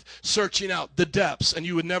life searching out the depths and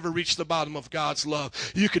you would never reach the bottom of God's love.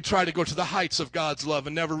 You could try to go to the heights of God's love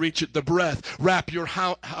and never reach it. The breadth, wrap your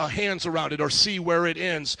hands around it or see where it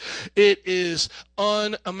ends. It is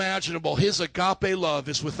unimaginable. His agape love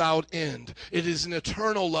is without end. It is an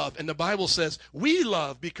eternal love. And the Bible says we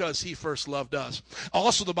love because he first loved us.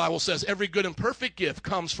 Also, the Bible says every good and perfect gift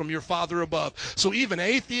comes from your Father above. So even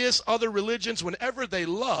atheists, other religions, whenever they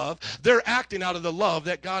love, they're acting out of the love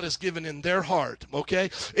that God has given in their heart, okay?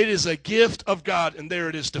 It is a gift of God, and there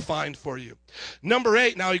it is defined for you. Number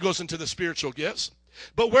 8, now he goes into the spiritual gifts.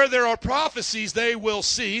 But where there are prophecies, they will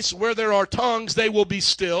cease. Where there are tongues, they will be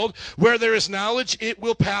stilled. Where there is knowledge, it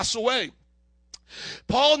will pass away.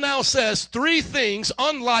 Paul now says 3 things,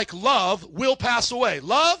 unlike love, will pass away.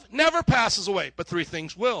 Love never passes away, but 3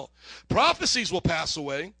 things will. Prophecies will pass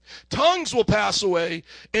away, tongues will pass away,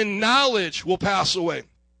 and knowledge will pass away.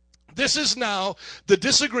 This is now the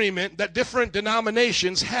disagreement that different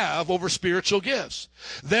denominations have over spiritual gifts.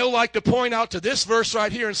 They'll like to point out to this verse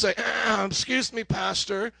right here and say, excuse me,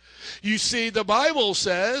 Pastor. You see, the Bible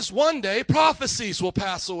says one day prophecies will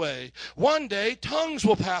pass away. One day tongues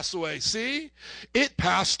will pass away. See, it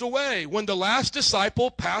passed away. When the last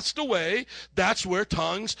disciple passed away, that's where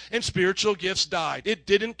tongues and spiritual gifts died. It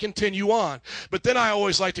didn't continue on. But then I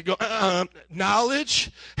always like to go,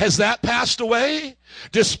 knowledge, has that passed away?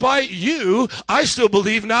 Despite you, I still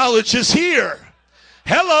believe knowledge is here.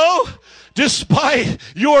 Hello? Despite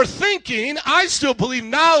your thinking, I still believe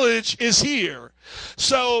knowledge is here.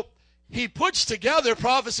 So he puts together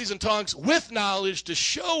prophecies and tongues with knowledge to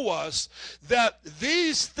show us that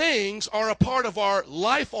these things are a part of our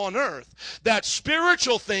life on earth, that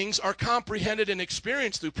spiritual things are comprehended and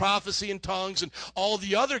experienced through prophecy and tongues and all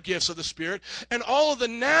the other gifts of the Spirit, and all of the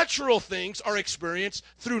natural things are experienced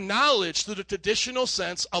through knowledge, through the traditional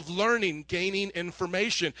sense of learning, gaining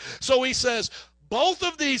information. So he says, both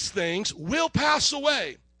of these things will pass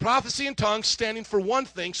away. Prophecy and tongues standing for one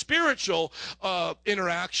thing, spiritual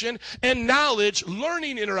interaction, and knowledge,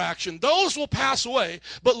 learning interaction. Those will pass away,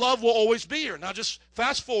 but love will always be here. Now just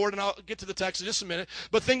fast forward, and I'll get to the text in just a minute,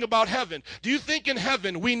 but think about heaven. Do you think in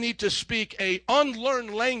heaven we need to speak a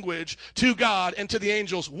unlearned language to God and to the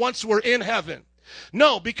angels once we're in heaven?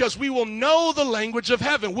 No, because we will know the language of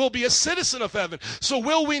heaven. We'll be a citizen of heaven. So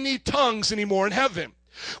will we need tongues anymore in heaven?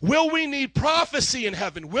 Will we need prophecy in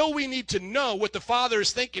heaven? Will we need to know what the Father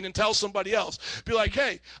is thinking and tell somebody else? Be like,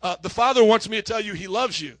 hey, the Father wants me to tell you he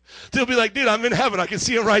loves you. They'll be like, dude, I'm in heaven. I can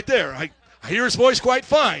see him right there. I hear his voice quite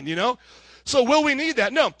fine, you know? So will we need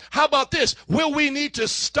that? No. How about this? Will we need to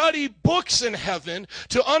study books in heaven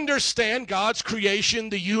to understand God's creation,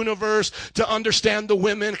 the universe, to understand the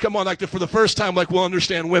women? Come on, for the first time, we'll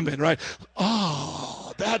understand women, right?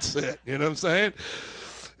 Oh, that's it. You know what I'm saying?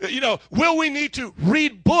 Will we need to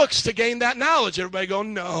read books to gain that knowledge? Everybody go,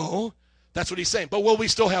 no. That's what he's saying. But will we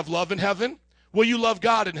still have love in heaven? Will you love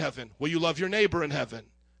God in heaven? Will you love your neighbor in heaven?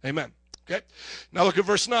 Amen. Okay. Now look at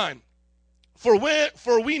verse 9. For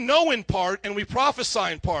we know in part and we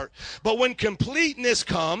prophesy in part. But when completeness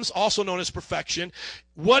comes, also known as perfection,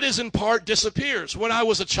 what is in part disappears. When I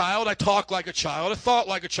was a child, I talked like a child. I thought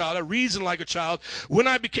like a child. I reasoned like a child. When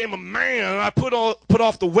I became a man, I put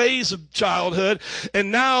off the ways of childhood.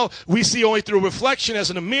 And now we see only through reflection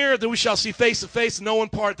as in a mirror. Then we shall see face to face. Know in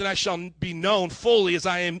part that I shall be known fully as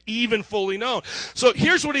I am even fully known. So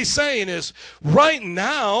here's what he's saying is, right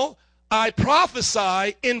now, I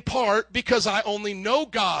prophesy in part because I only know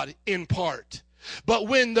God in part. But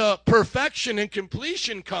when the perfection and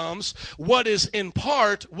completion comes, what is in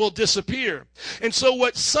part will disappear. And so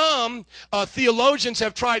what some theologians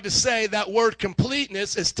have tried to say, that word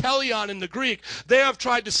completeness is teleon in the Greek. They have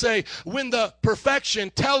tried to say when the perfection,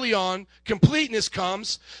 teleon, completeness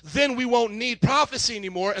comes, then we won't need prophecy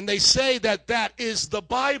anymore. And they say that that is the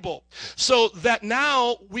Bible. So that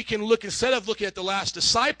now we can look, instead of looking at the last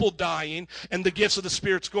disciple dying and the gifts of the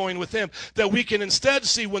Spirit's going with him, that we can instead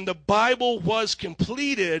see when the Bible was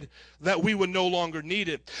completed, that we would no longer need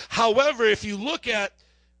it. However, if you look at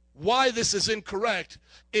why this is incorrect,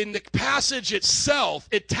 in the passage itself,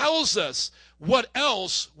 it tells us what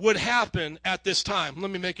else would happen at this time.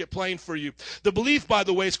 Let me make it plain for you. The belief, by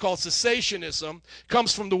the way, is called cessationism.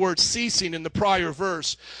 Comes from the word ceasing in the prior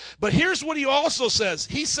verse. But here's what he also says.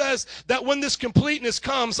 He says that when this completeness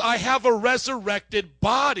comes, I have a resurrected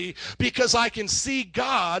body because I can see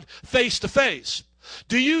God face to face.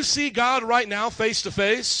 Do you see God right now face to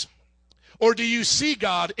face? Or do you see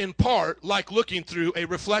God in part like looking through a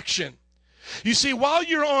reflection? You see, while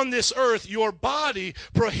you're on this earth, your body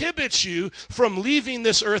prohibits you from leaving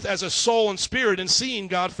this earth as a soul and spirit and seeing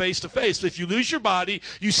God face to face. If you lose your body,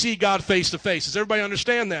 you see God face to face. Does everybody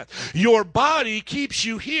understand that? Your body keeps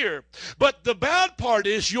you here. But the bad part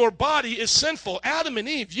is your body is sinful. Adam and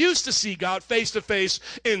Eve used to see God face to face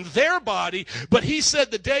in their body, but he said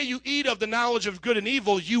the day you eat of the knowledge of good and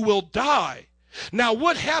evil, you will die. Now,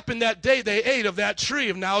 what happened that day they ate of that tree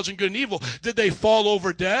of knowledge of good and evil? Did they fall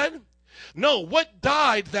over dead? No, what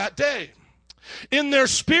died that day? In their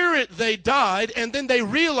spirit they died, and then they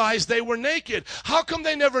realized they were naked. How come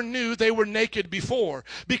they never knew they were naked before?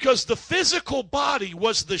 Because the physical body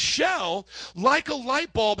was the shell. Like a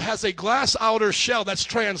light bulb has a glass outer shell that's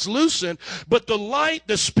translucent, but the light,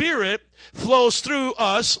 the spirit, flows through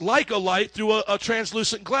us like a light through a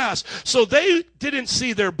translucent glass. So they didn't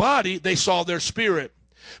see their body, they saw their spirit.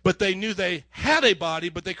 But they knew they had a body,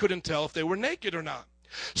 but they couldn't tell if they were naked or not.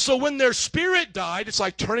 So when their spirit died, it's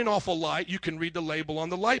like turning off a light. You can read the label on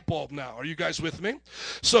the light bulb now. Are you guys with me?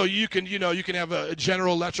 So you can have a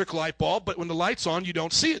General Electric light bulb, but when the light's on, you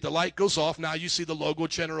don't see it. The light goes off. Now you see the logo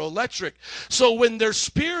General Electric. So when their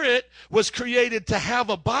spirit was created to have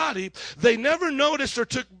a body, they never noticed or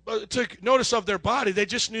took notice of their body. They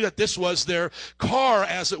just knew that this was their car,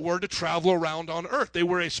 as it were, to travel around on earth. They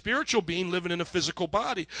were a spiritual being living in a physical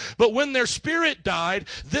body. But when their spirit died,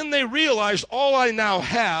 then they realized all I now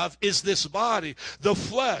have is this body, the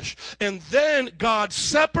flesh. And then God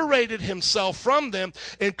separated himself from them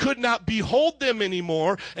and could not behold them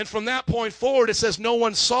anymore. And from that point forward, it says no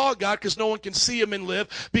one saw God because no one can see him and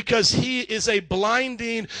live, because he is a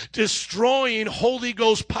blinding, destroying, Holy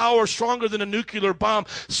Ghost power stronger than a nuclear bomb,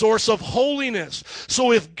 source of holiness.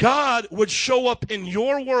 So if God would show up in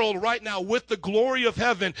your world right now with the glory of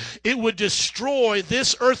heaven, it would destroy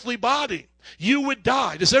this earthly body. You would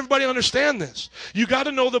die. Does everybody understand this? You got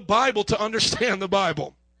to know the Bible to understand the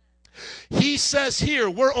Bible. He says here,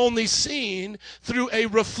 we're only seeing through a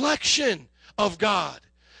reflection of God.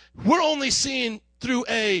 We're only seeing through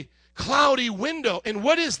a cloudy window. And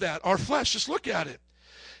what is that? Our flesh. Just look at it.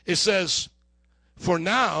 It says, for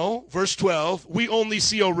now, verse 12, we only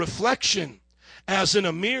see a reflection as in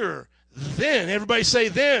a mirror. Then, everybody say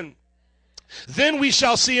then we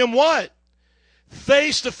shall see him what?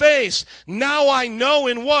 Face to face. Now I know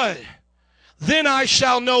in what? Then I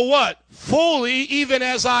shall know what? Fully, even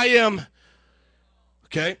as I am.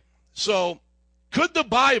 Okay, so could the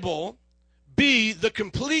Bible be the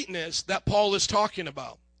completeness that Paul is talking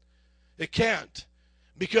about? It can't.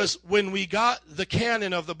 Because when we got the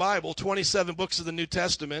canon of the Bible, 27 books of the New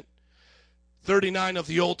Testament, 39 of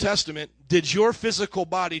the Old Testament, did your physical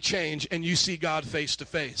body change and you see God face to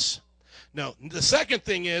face? No. The second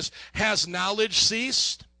thing is, has knowledge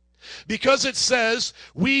ceased? Because it says,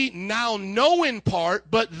 we now know in part,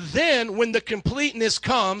 but then when the completeness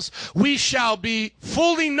comes, we shall be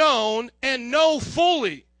fully known and know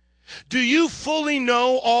fully. Do you fully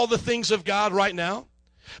know all the things of God right now?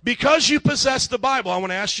 Because you possess the Bible, I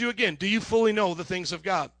want to ask you again, do you fully know the things of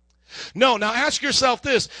God? No. Now ask yourself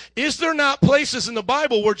this. Is there not places in the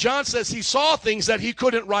Bible where John says he saw things that he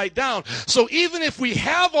couldn't write down? So even if we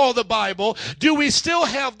have all the Bible, do we still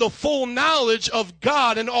have the full knowledge of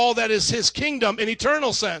God and all that is his kingdom in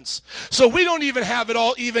eternal sense? So we don't even have it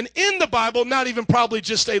all even in the Bible, not even probably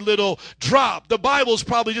just a little drop. The Bible is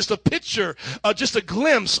probably just a picture, just a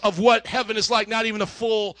glimpse of what heaven is like, not even a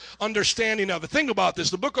full understanding of it. Think about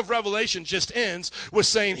this. The book of Revelation just ends with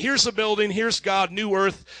saying, here's the building, here's God, new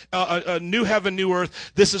earth, a new heaven, new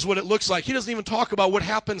earth. This is what it looks like. He doesn't even talk about what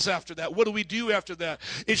happens after that. What do we do after that?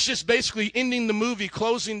 It's just basically ending the movie,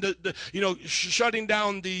 closing shutting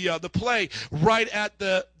down the play right at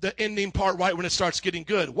the ending part, right when it starts getting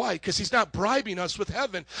good. Why? Because he's not bribing us with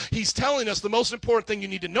heaven. He's telling us the most important thing you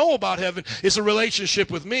need to know about heaven is a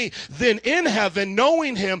relationship with me. Then in heaven,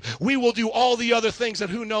 knowing him, we will do all the other things,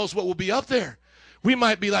 and who knows what will be up there. We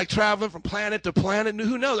might be like traveling from planet to planet, and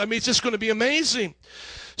who knows? I mean, it's just going to be amazing.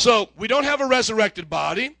 So we don't have a resurrected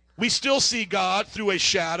body. We still see God through a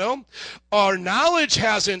shadow. Our knowledge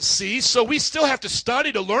hasn't ceased, so we still have to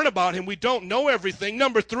study to learn about him. We don't know everything.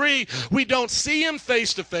 Number 3, we don't see him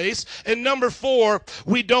face to face. And number 4,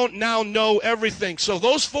 we don't now know everything. So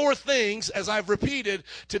those 4 things, as I've repeated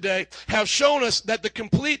today, have shown us that the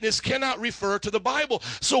completeness cannot refer to the Bible.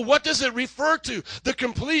 So what does it refer to? The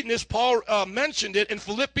completeness, Paul mentioned it in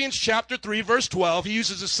Philippians chapter 3, verse 12. He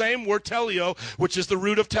uses the same word, teleo, which is the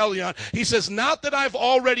root of teleon. He says, not that I've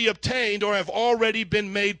already obtained or have already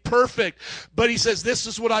been made perfect. But he says, this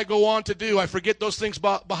is what I go on to do. I forget those things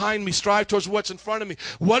behind me, strive towards what's in front of me.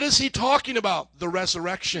 What is he talking about? The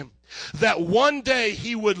resurrection. That one day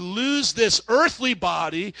he would lose this earthly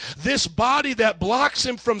body, this body that blocks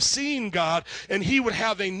him from seeing God, and he would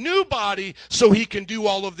have a new body so he can do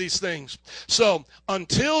all of these things. So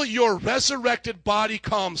until your resurrected body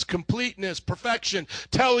comes, completeness, perfection,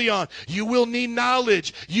 teleon, you will need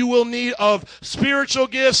knowledge. You will need of spiritual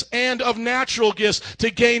gifts and of natural gifts to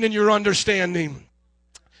gain in your understanding.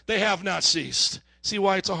 They have not ceased. See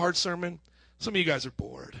why it's a hard sermon? Some of you guys are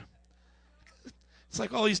bored. It's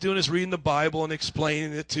like all he's doing is reading the Bible and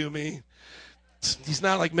explaining it to me. He's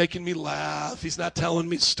not like making me laugh. He's not telling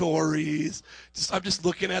me stories. I'm just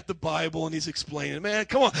looking at the Bible and he's explaining. Man,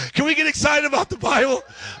 come on. Can we get excited about the Bible?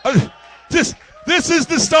 This is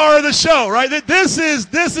the star of the show, right? This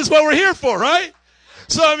is what we're here for, right?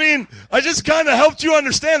 So, I mean, I just kind of helped you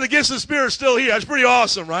understand the gifts of the Spirit are still here. That's pretty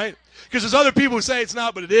awesome, right? Because there's other people who say it's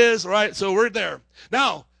not, but it is, right? So we're there.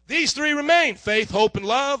 Now, these 3 remain, faith, hope, and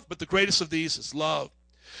love, but the greatest of these is love.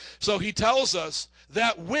 So he tells us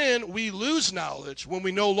that when we lose knowledge, when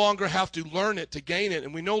we no longer have to learn it to gain it,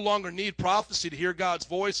 and we no longer need prophecy to hear God's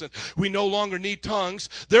voice, and we no longer need tongues,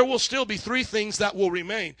 there will still be 3 things that will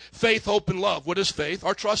remain. Faith, hope, and love. What is faith?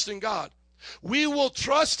 Our trust in God. We will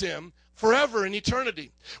trust him forever in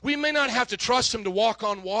eternity. We may not have to trust him to walk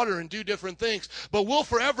on water and do different things, but we'll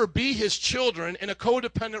forever be his children in a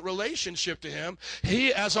codependent relationship to him.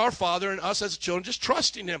 He as our father and us as children, just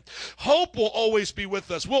trusting him. Hope will always be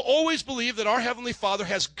with us. We'll always believe that our Heavenly Father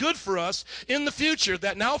has good for us in the future,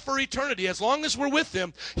 that now for eternity, as long as we're with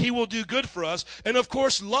him, he will do good for us. And of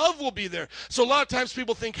course, love will be there. So a lot of times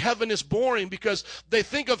people think heaven is boring because they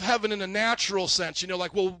think of heaven in a natural sense. You know,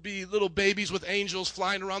 like we'll be little babies with angels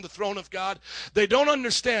flying around the throne of God. They don't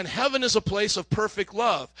understand heaven is a place of perfect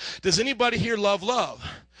love. Does anybody here love love?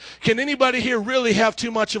 Can anybody here really have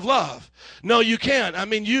too much of love? No, you can't. I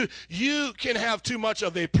mean, you can have too much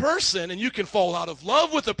of a person and you can fall out of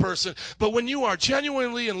love with a person, but when you are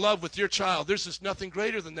genuinely in love with your child, there's just nothing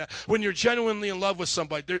greater than that. When you're genuinely in love with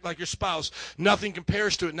somebody, like your spouse, nothing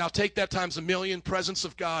compares to it. Now take that times a million, presence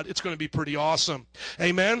of God. It's going to be pretty awesome.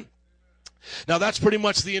 Amen? Now that's pretty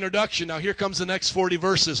much the introduction. Now here comes the next 40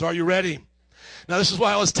 verses. Are you ready? Now this is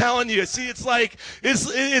why I was telling you. See, it's like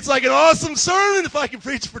an awesome sermon if I can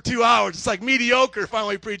preach it for 2 hours. It's like mediocre if I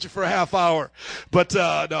only preach it for a half hour. But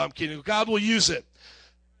no, I'm kidding. God will use it.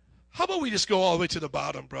 How about we just go all the way to the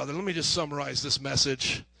bottom, brother? Let me just summarize this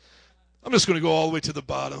message. I'm just going to go all the way to the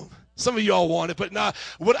bottom. Some of y'all want it, but not.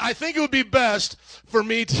 What I think it would be best for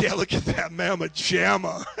me to, yeah, look at that mamma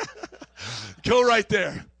jamma. Go right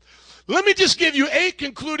there. Let me just give you 8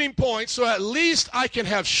 concluding points so at least I can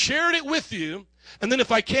have shared it with you. And then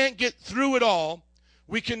if I can't get through it all,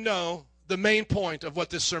 we can know the main point of what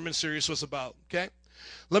this sermon series was about, okay?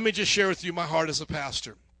 Let me just share with you my heart as a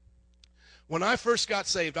pastor. When I first got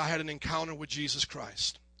saved, I had an encounter with Jesus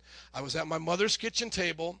Christ. I was at my mother's kitchen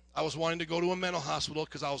table. I was wanting to go to a mental hospital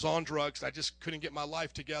because I was on drugs. I just couldn't get my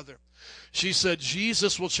life together. She said,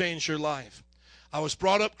 Jesus will change your life. I was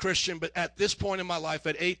brought up Christian, but at this point in my life,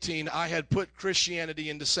 at 18, I had put Christianity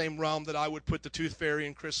in the same realm that I would put the Tooth Fairy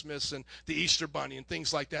and Christmas and the Easter Bunny and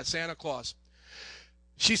things like that, Santa Claus.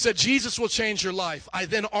 She said, Jesus will change your life. I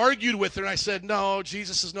then argued with her, and I said, no,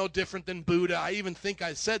 Jesus is no different than Buddha. I even think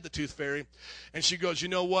I said the Tooth Fairy. And she goes, you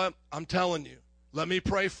know what? I'm telling you. Let me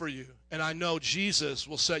pray for you, and I know Jesus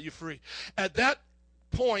will set you free. At that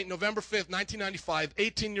point, November 5th, 1995,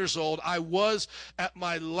 18 years old, I was at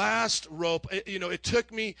my last rope. It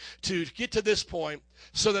took me to get to this point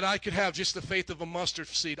so that I could have just the faith of a mustard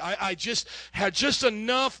seed. I just had just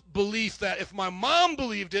enough belief that if my mom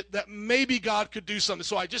believed it, that maybe God could do something.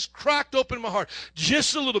 So I just cracked open my heart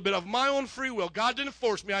just a little bit of my own free will. God didn't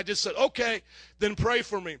force me. I just said, okay, then pray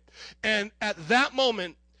for me. And at that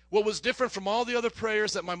moment, what was different from all the other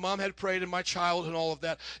prayers that my mom had prayed in my childhood and all of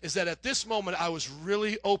that is that at this moment I was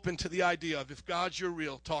really open to the idea of, if God, you're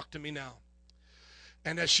real, talk to me now.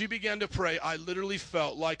 And as she began to pray, I literally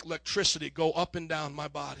felt like electricity go up and down my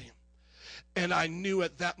body. And I knew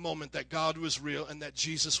at that moment that God was real and that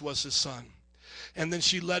Jesus was his son. And then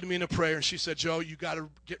she led me in a prayer, and she said, Joe, you got to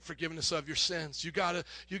get forgiveness of your sins. You got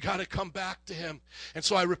to come back to him. And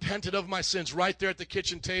so I repented of my sins right there at the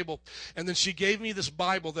kitchen table. And then she gave me this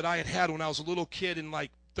Bible that I had when I was a little kid in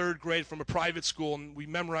like third grade from a private school, and we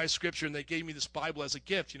memorized Scripture, and they gave me this Bible as a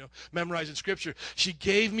gift, memorizing Scripture. She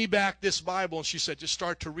gave me back this Bible, and she said, just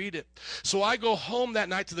start to read it. So I go home that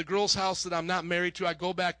night to the girl's house that I'm not married to. I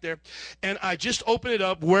go back there, and I just open it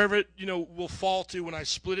up wherever it, will fall to when I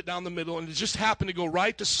split it down the middle, and it just happened to go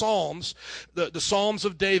right to Psalms, the Psalms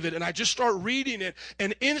of David, and I just start reading it,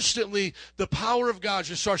 and instantly the power of God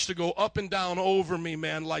just starts to go up and down over me,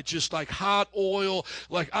 man, like hot oil,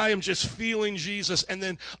 like I am just feeling Jesus. And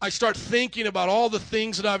then I start thinking about all the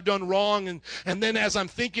things that I've done wrong, and then as I'm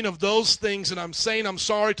thinking of those things and I'm saying I'm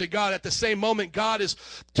sorry to God, at the same moment God is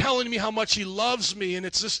telling me how much he loves me, and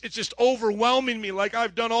it's just overwhelming me, like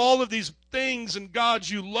I've done all of these things, and God,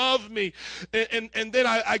 you love me. And then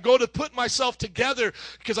I go to put myself together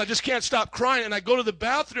because I just can't stop crying, and I go to the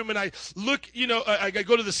bathroom and I look, I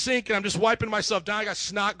go to the sink and I'm just wiping myself down. I got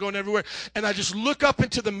snot going everywhere, and I just look up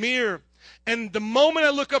into the mirror. And the moment I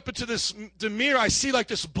look up into the mirror, I see like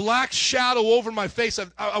this black shadow over my face.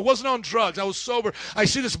 I wasn't on drugs. I was sober. I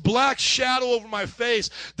see this black shadow over my face.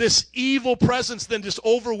 This evil presence then just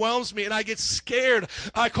overwhelms me, and I get scared.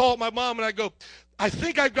 I call my mom, and I go, I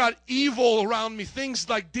think I've got evil around me, things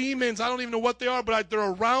like demons. I don't even know what they are, but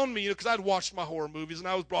they're around me, because I'd watched my horror movies and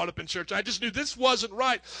I was brought up in church. I just knew this wasn't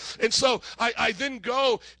right. And so I then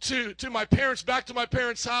go to my parents, back to my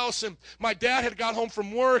parents' house, and my dad had got home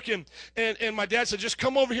from work, and my dad said, just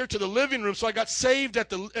come over here to the living room. So I got saved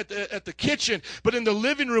at the kitchen, but in the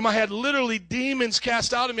living room I had literally demons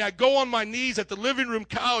cast out of me. I go on my knees at the living room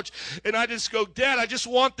couch, and I just go, Dad, I just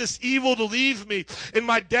want this evil to leave me. And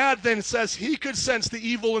my dad then says he could sense the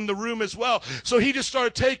evil in the room as well. So he just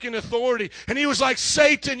started taking authority, and he was like,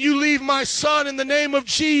 Satan, you leave my son in the name of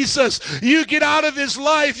Jesus. You get out of his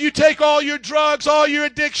life. You take all your drugs, all your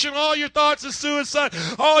addiction, all your thoughts of suicide,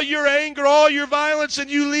 all your anger, all your violence,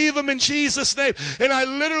 and you leave him in Jesus' name. And I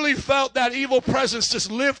literally felt that evil presence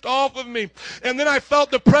just lift off of me. And then I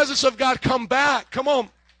felt the presence of God come back. Come on.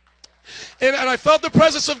 And I felt the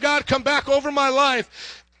presence of God come back over my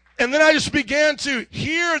life. And then I just began to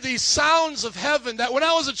hear these sounds of heaven that when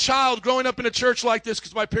I was a child growing up in a church like this,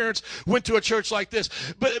 because my parents went to a church like this,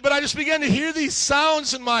 but I just began to hear these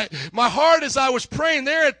sounds in my heart as I was praying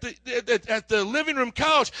there at the living room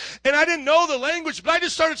couch. And I didn't know the language, but I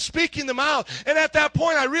just started speaking them out. And at that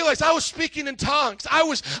point I realized I was speaking in tongues. I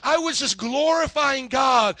was just glorifying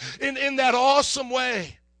God in that awesome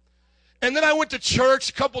way. And then I went to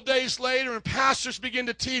church a couple days later, and pastors began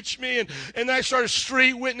to teach me, and then I started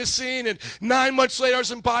street witnessing, and 9 months later I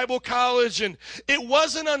was in Bible college. And it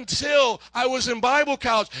wasn't until I was in Bible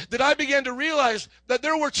college that I began to realize that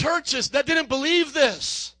there were churches that didn't believe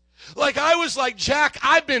this. Like I was like, Jack,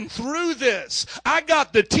 I've been through this. I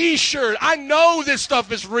got the t-shirt. I know this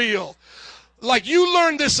stuff is real. Like you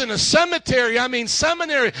learned this in a seminary.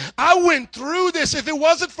 I went through this. If it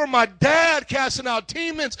wasn't for my dad casting out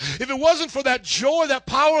demons, if it wasn't for that joy, that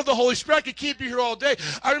power of the Holy Spirit, I could keep you here all day.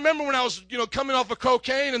 I remember when I was, coming off of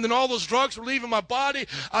cocaine, and then all those drugs were leaving my body.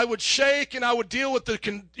 I would shake, and I would deal with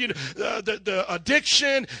the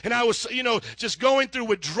addiction, and I was, just going through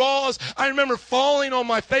withdrawals. I remember falling on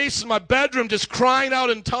my face in my bedroom, just crying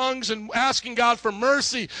out in tongues and asking God for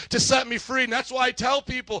mercy to set me free. And that's why I tell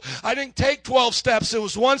people I didn't take 12 steps. It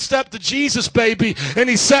was one step to Jesus, baby, and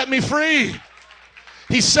he set me free.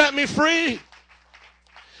 He set me free.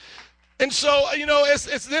 And so,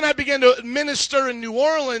 then I began to minister in New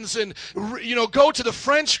Orleans and, go to the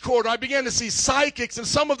French Quarter. I began to see psychics, and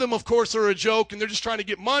some of them, of course, are a joke, and they're just trying to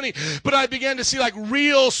get money. But I began to see, like,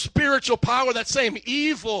 real spiritual power, that same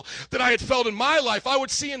evil that I had felt in my life, I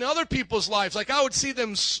would see in other people's lives. Like, I would see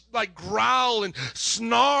them, like, growl and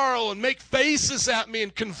snarl and make faces at me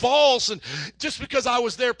and convulse, and just because I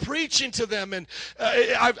was there preaching to them. And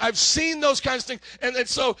I've seen those kinds of things. And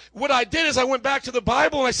so what I did is I went back to the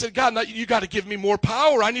Bible, and I said, God, now you got to give me more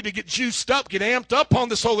power. I need to get juiced up, get amped up on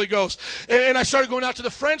this Holy Ghost. And I started going out to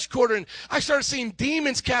the French Quarter, and I started seeing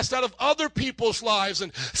demons cast out of other people's lives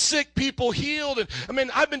and sick people healed. And I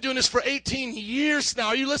mean, I've been doing this for 18 years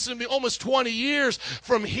now. You listen to me, almost 20 years,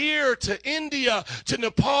 from here to India to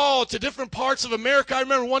Nepal to different parts of America. I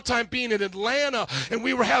remember one time being in Atlanta, and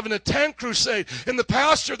we were having a tent crusade, and the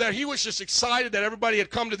pastor there, he was just excited that everybody had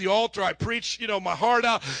come to the altar. I preached, my heart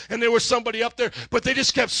out, and there was somebody up there, but they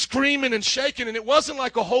just kept screaming and shaking, and it wasn't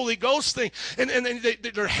like a Holy Ghost thing, and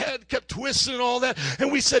their head kept twisting and all that,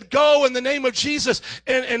 and we said, go in the name of Jesus,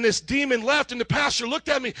 and this demon left, and the pastor looked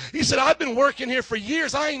at me. He said, I've been working here for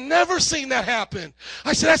years. I ain't never seen that happen.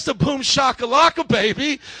 I said, that's the boom shakalaka,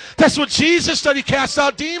 baby. That's what Jesus did. He cast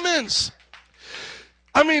out demons.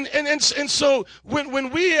 I mean, and so when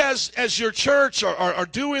we as your church are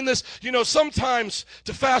doing this, sometimes,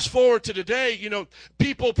 to fast forward to today,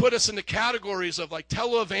 people put us in the categories of like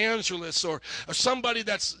televangelists or somebody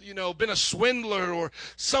that's, been a swindler, or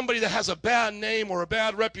somebody that has a bad name or a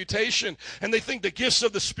bad reputation, and they think the gifts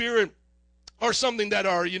of the Spirit are something that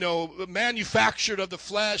are, manufactured of the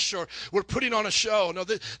flesh, or we're putting on a show. No,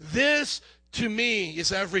 this to me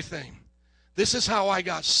is everything. This is how I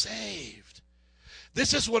got saved.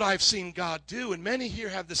 This is what I've seen God do, and many here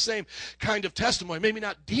have the same kind of testimony. Maybe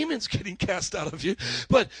not demons getting cast out of you,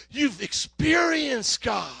 but you've experienced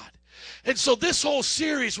God. And so this whole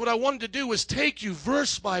series, what I wanted to do was take you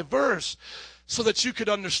verse by verse so that you could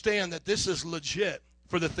understand that this is legit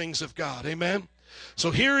for the things of God. Amen?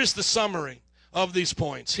 So here is the summary of these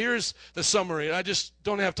points. Here's the summary. I just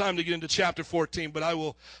don't have time to get into chapter 14, but I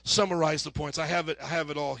will summarize the points. I have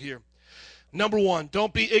it all here. Number one,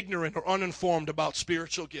 don't be ignorant or uninformed about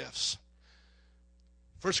spiritual gifts.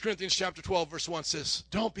 1 Corinthians chapter 12, verse 1 says,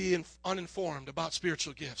 don't be uninformed about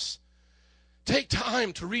spiritual gifts. Take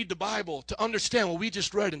time to read the Bible, to understand what we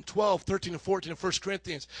just read in 12, 13, and 14 of 1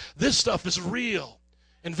 Corinthians. This stuff is real.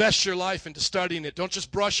 Invest your life into studying it. Don't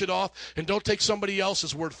just brush it off, and don't take somebody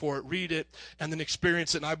else's word for it. Read it and then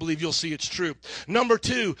experience it, and I believe you'll see it's true. Number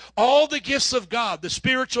two, all the gifts of God, the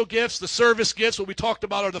spiritual gifts, the service gifts, what we talked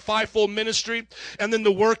about are the fivefold ministry, and then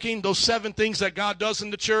the working, those 7 things that God does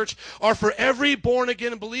in the church, are for every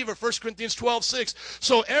born-again believer, 1 Corinthians 12:6.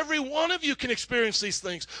 So every one of you can experience these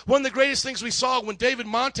things. One of the greatest things we saw when David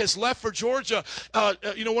Montes left for Georgia,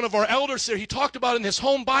 one of our elders there, he talked about in his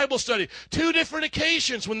home Bible study, 2 different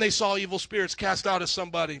occasions when they saw evil spirits cast out of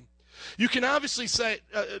somebody. You can obviously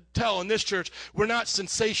tell in this church, we're not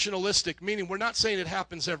sensationalistic, meaning we're not saying it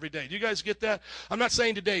happens every day. Do you guys get that? I'm not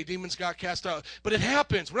saying today demons got cast out, but it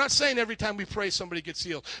happens. We're not saying every time we pray somebody gets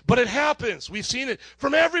healed, but it happens. We've seen it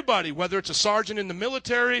from everybody, whether it's a sergeant in the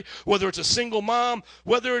military, whether it's a single mom,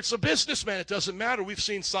 whether it's a businessman, it doesn't matter. We've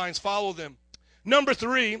seen signs follow them. Number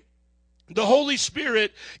 3, the Holy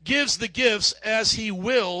Spirit gives the gifts as He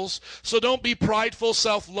wills, so don't be prideful,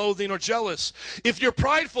 self-loathing, or jealous. If you're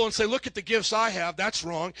prideful and say, look at the gifts I have, that's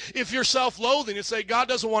wrong. If you're self-loathing and say, God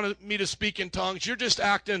doesn't want me to speak in tongues, you're just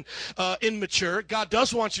acting immature. God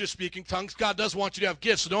does want you to speak in tongues. God does want you to have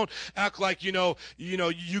gifts, so don't act like,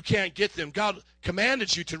 you can't get them. God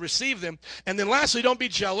commanded you to receive them. And then lastly, don't be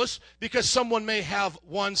jealous because someone may have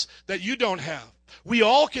ones that you don't have. We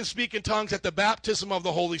all can speak in tongues at the baptism of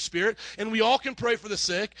the Holy Spirit, and we all can pray for the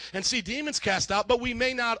sick and see demons cast out, but we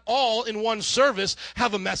may not all in one service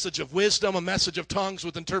have a message of wisdom, a message of tongues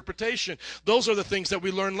with interpretation. Those are the things that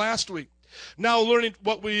we learned last week. Now, learning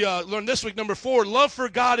what we learned this week, number 4, love for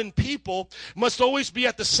God and people must always be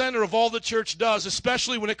at the center of all the church does,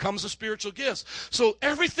 especially when it comes to spiritual gifts. So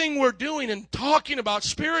everything we're doing and talking about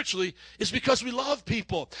spiritually is because we love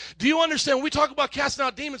people. Do you understand? When we talk about casting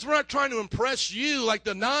out demons, we're not trying to impress you like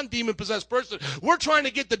the non-demon-possessed person. We're trying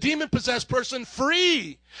to get the demon-possessed person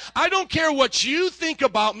free. I don't care what you think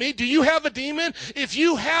about me. Do you have a demon? If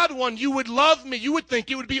you had one, you would love me. You would think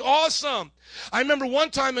it would be awesome. I remember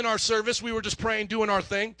one time in our service, service, we were just praying, doing our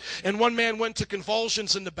thing. And one man went to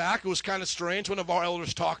convulsions in the back. It was kind of strange. One of our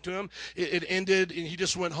elders talked to him. It ended, and he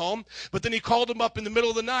just went home. But then he called him up in the middle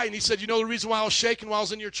of the night, and he said, you know, the reason why I was shaking while I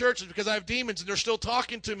was in your church is because I have demons, and they're still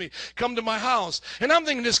talking to me. Come to my house. And I'm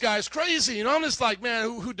thinking, this guy's crazy. You know, I'm just like,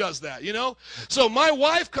 man, who does that, you know? So my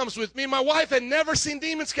wife comes with me. My wife had never seen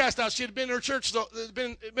demons cast out. She had been in her church,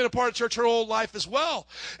 been a part of church her whole life as well.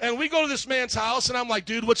 And we go to this man's house, and I'm like,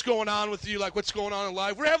 dude, what's going on with you? Like, what's going on in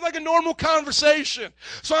life? We're having like a normal conversation.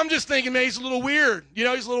 So I'm just thinking, man, he's a little weird. You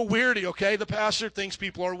know, he's a little weirdy, okay? The pastor thinks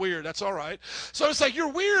people are weird. That's all right. So it's like,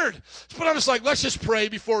 you're weird. But I'm just like, let's just pray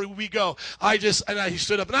before we go. He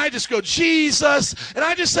stood up, and I just go, Jesus. And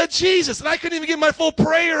I just said, Jesus. And I couldn't even get my full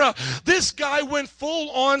prayer up. This guy went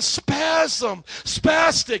full on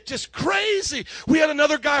spastic, just crazy. We had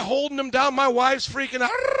another guy holding him down. My wife's freaking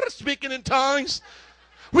out, speaking in tongues.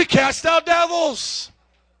 We cast out devils.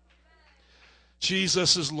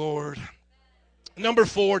 Jesus is Lord. Number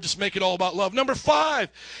 4, just make it all about love. Number 5,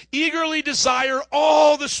 eagerly desire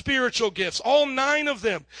all the spiritual gifts, all 9 of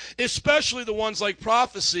them, especially the ones like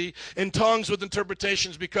prophecy and tongues with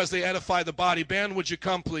interpretations because they edify the body. Band, would you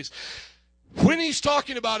come, please? When he's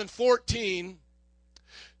talking about in 14,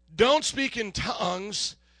 don't speak in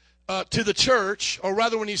tongues to the church, or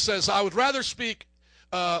rather when he says, I would rather speak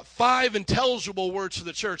 5 intelligible words to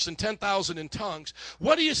the church than 10,000 in tongues.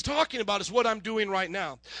 What he is talking about is what I'm doing right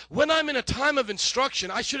now. When I'm in a time of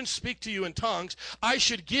instruction, I shouldn't speak to you in tongues. I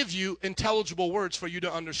should give you intelligible words for you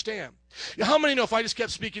to understand. How many know if I just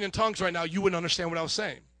kept speaking in tongues right now, you wouldn't understand what I was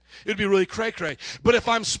saying? It would be really cray-cray. But if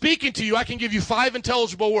I'm speaking to you, I can give you 5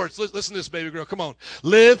 intelligible words. Listen to this, baby girl. Come on.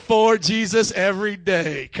 Live for Jesus every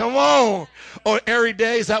day. Come on. Or every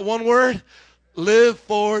day, is that one word? Live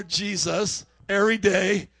for Jesus every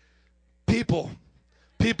day. People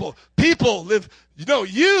live,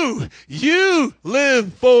 you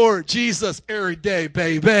live for Jesus every day,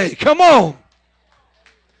 baby. Come on.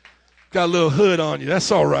 Got a little hood on you.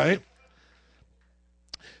 That's all right.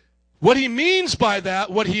 What he means by that,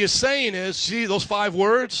 what he is saying is, see, those 5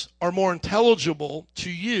 words are more intelligible to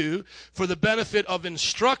you for the benefit of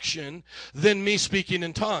instruction than me speaking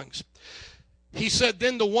in tongues. He said,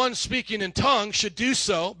 then the one speaking in tongues should do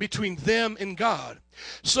so between them and God.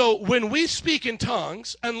 So when we speak in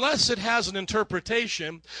tongues, unless it has an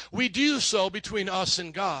interpretation, we do so between us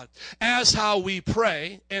and God, as how we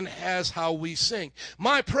pray and as how we sing.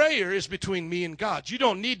 My prayer is between me and God. You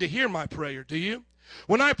don't need to hear my prayer, do you?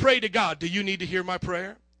 When I pray to God, do you need to hear my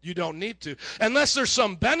prayer? You don't need to. Unless there's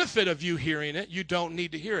some benefit of you hearing it, you don't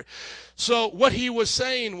need to hear it. So what he was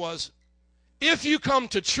saying was, if you come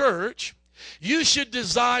to church, you should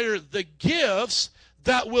desire the gifts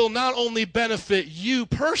that will not only benefit you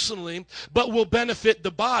personally, but will benefit the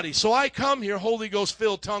body. So I come here, Holy Ghost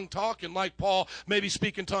filled, tongue talking, like Paul, maybe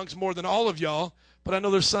speaking tongues more than all of y'all, but I know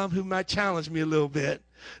there's some who might challenge me a little bit.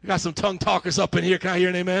 We got some tongue talkers up in here. Can I hear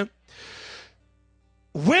an amen?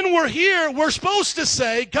 When we're here, we're supposed to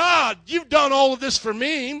say, God, you've done all of this for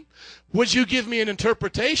me. Would you give me an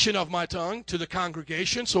interpretation of my tongue to the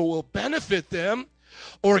congregation so it will benefit them,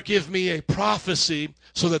 or give me a prophecy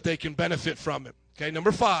so that they can benefit from it? Okay,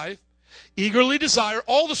 number 5, eagerly desire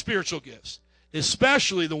all the spiritual gifts,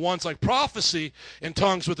 especially the ones like prophecy and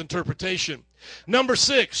tongues with interpretation. Number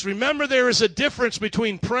 6, remember there is a difference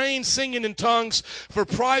between praying, singing in tongues for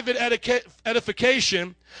private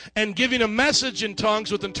edification and giving a message in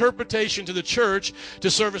tongues with interpretation to the church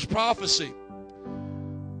to serve as prophecy.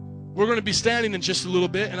 We're going to be standing in just a little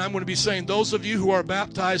bit, and I'm going to be saying, those of you who are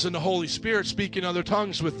baptized in the Holy Spirit, speak in other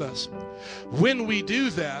tongues with us. When we do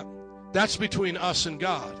that, that's between us and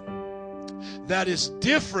God. That is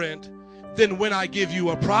different than when I give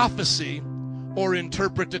you a prophecy or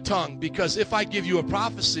interpret the tongue. Because if I give you a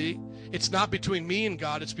prophecy, it's not between me and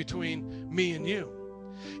God, it's between me and you.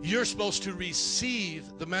 You're supposed to receive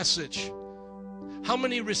the message. How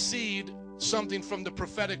many received something from the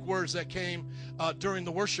prophetic words that came during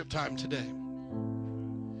the worship time today?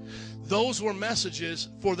 Those were messages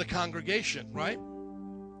for the congregation, right?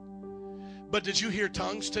 But did you hear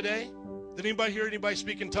tongues today? Did anybody hear anybody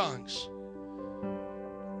speak in tongues?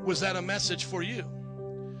 Was that a message for you?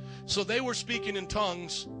 So they were speaking in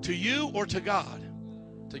tongues to you or to God?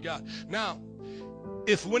 To God. Now,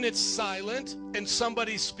 if when it's silent and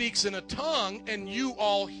somebody speaks in a tongue and you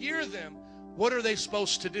all hear them, what are they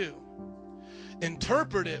supposed to do?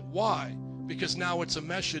 Interpret it. Why? Because now it's a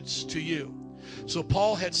message to you. So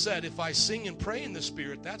Paul had said, if I sing and pray in the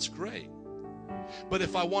Spirit, that's great. But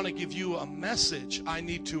if I want to give you a message, I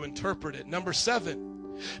need to interpret it. Number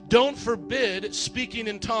 7, Don't forbid speaking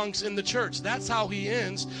in tongues in the church. That's how he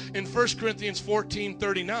ends in 1 Corinthians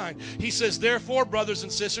 14:39. He says, therefore, brothers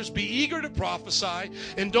and sisters, be eager to prophesy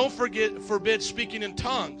and don't forbid speaking in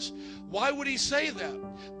tongues. Why would he say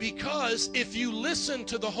that? Because if you listen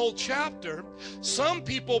to the whole chapter, some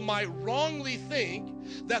people might wrongly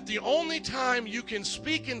think that the only time you can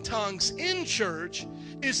speak in tongues in church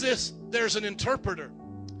is there's an interpreter.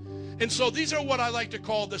 And so these are what I like to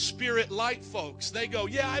call the spirit light folks. They go,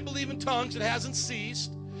 yeah, I believe in tongues. It hasn't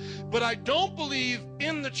ceased. But I don't believe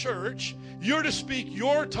in the church you're to speak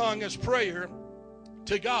your tongue as prayer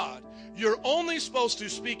to God. You're only supposed to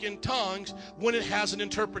speak in tongues when it has an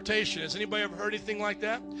interpretation. Has anybody ever heard anything like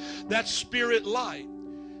that? That's spirit light.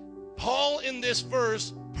 Paul in this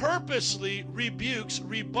verse purposely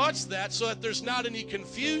rebuts that so that there's not any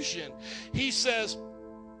confusion. He says,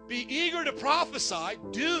 be eager to prophesy,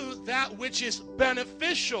 do that which is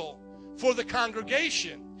beneficial for the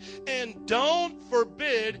congregation, and don't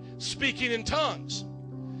forbid speaking in tongues.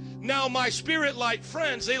 Now, my spirit light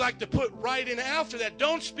friends, they like to put right in after that,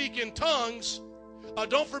 don't speak in tongues,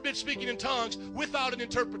 don't forbid speaking in tongues without an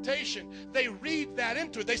interpretation. They read that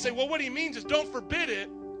into it. They say, well, what he means is don't forbid it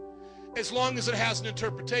as long as it has an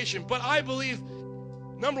interpretation. But I believe,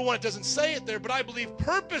 number one, it doesn't say it there, but I believe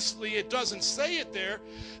purposely it doesn't say it there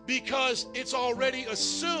because it's already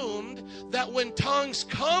assumed that when tongues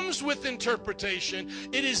comes with interpretation,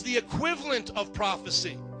 it is the equivalent of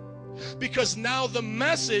prophecy. Because now the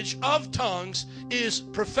message of tongues is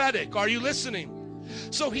prophetic. Are you listening?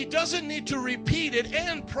 So he doesn't need to repeat it.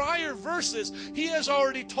 And prior verses, he has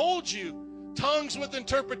already told you tongues with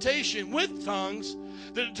interpretation. With tongues,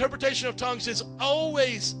 the interpretation of tongues is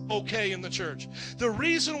always okay in the church. The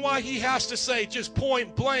reason why he has to say just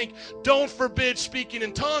point blank, don't forbid speaking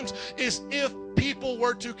in tongues, is if people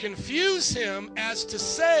were to confuse him as to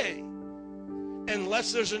say,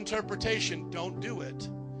 unless there's interpretation, don't do it.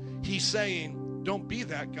 He's saying, don't be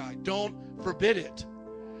that guy. Don't forbid it.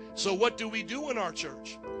 So what do we do in our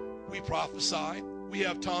church? We prophesy. We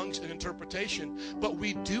have tongues and interpretation. But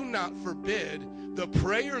we do not forbid the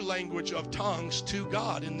prayer language of tongues to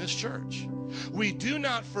God in this church. We do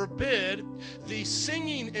not forbid the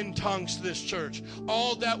singing in tongues to this church.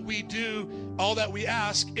 All that we do, all that we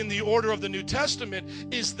ask in the order of the New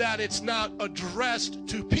Testament is that it's not addressed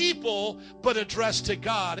to people, but addressed to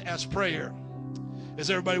God as prayer. Is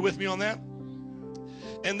everybody with me on that?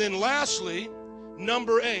 And then lastly,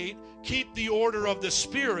 number 8, keep the order of the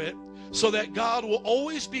Spirit so that God will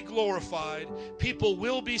always be glorified, people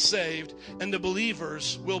will be saved, and the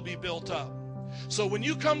believers will be built up. So when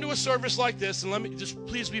you come to a service like this, and let me just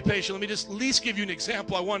please be patient, let me just at least give you an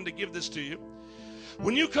example. I wanted to give this to you.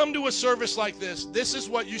 When you come to a service like this is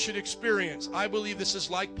what you should experience. I believe this is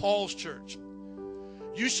like Paul's church.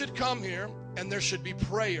 You should come here and there should be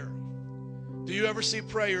prayer. Do you ever see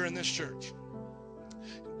prayer in this church?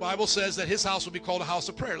 The Bible says that his house will be called a house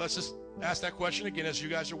of prayer. Let's just ask that question again as you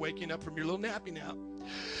guys are waking up from your little nappy nap.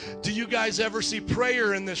 Do you guys ever see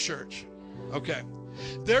prayer in this church? Okay.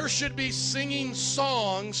 There should be singing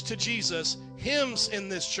songs to Jesus, hymns in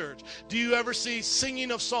this church. Do you ever see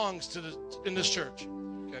singing of songs in this church?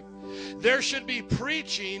 Okay. There should be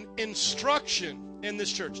preaching, instruction in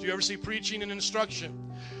this church. Do you ever see preaching and instruction?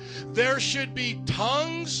 There should be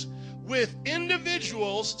tongues with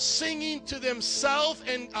individuals singing to themselves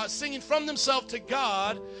and singing from themselves to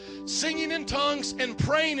God, singing in tongues and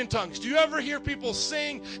praying in tongues. Do you ever hear people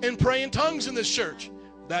sing and pray in tongues in this church?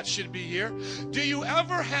 That should be here. Do you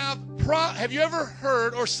ever have you ever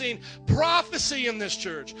heard or seen prophecy in this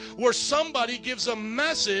church where somebody gives a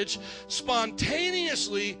message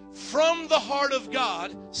spontaneously from the heart of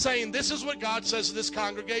God saying, this is what God says to this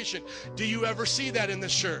congregation? Do you ever see that in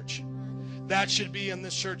this church? That should be in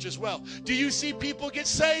this church as well. Do you see people get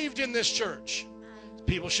saved in this church?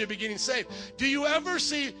 People should be getting saved. Do you ever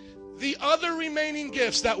see the other remaining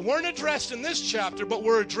gifts that weren't addressed in this chapter but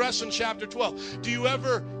were addressed in chapter 12? Do you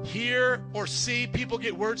ever hear or see people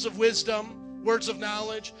get words of wisdom, words of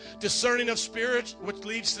knowledge, discerning of spirits, which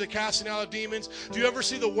leads to the casting out of demons? Do you ever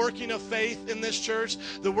see the working of faith in this church,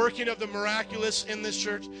 the working of the miraculous in this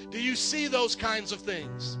church? Do you see those kinds of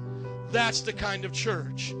things? That's the kind of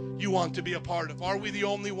church you want to be a part of. Are we the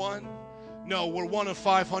only one? No, we're one of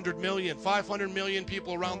 500 million. 500 million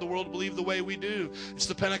people around the world believe the way we do. It's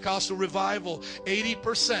the Pentecostal revival.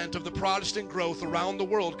 80% of the Protestant growth around the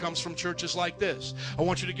world comes from churches like this. I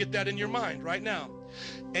want you to get that in your mind right now.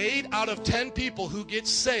 8 out of 10 people who get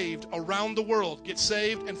saved around the world get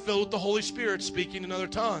saved and filled with the Holy Spirit, speaking in other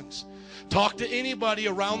tongues. Talk to anybody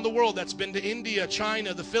around the world that's been to India,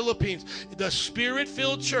 China, the Philippines. The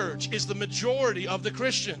Spirit-filled church is the majority of the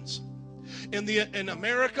Christians. In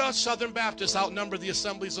America, Southern Baptists outnumber the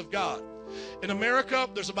Assemblies of God. In America,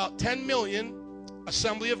 there's about 10 million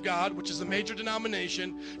Assembly of God, which is the major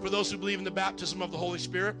denomination for those who believe in the baptism of the Holy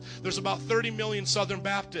Spirit. There's about 30 million Southern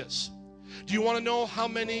Baptists. Do you want to know how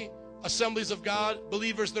many Assemblies of God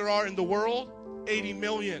believers there are in the world? 80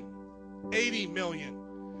 million. 80 million.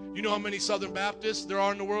 You know how many Southern Baptists there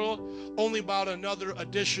are in the world? Only about another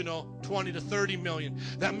additional 20 to 30 million.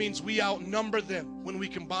 That means we outnumber them when we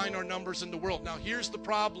combine our numbers in the world. Now, here's the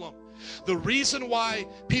problem. The reason why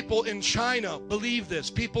people in China believe this,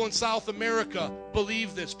 people in South America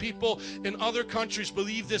believe this, people in other countries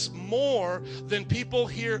believe this more than people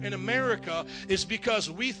here in America is because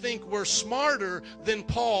we think we're smarter than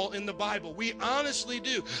Paul in the Bible. We honestly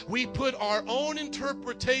do. We put our own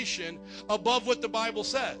interpretation above what the Bible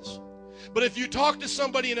says. But if you talk to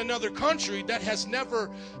somebody in another country that has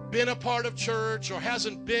never been a part of church or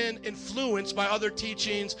hasn't been influenced by other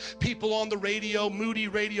teachings, people on the radio, Moody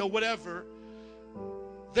Radio, whatever,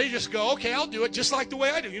 they just go, okay, I'll do it just like the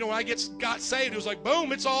way I do. You know, when I got saved, it was like,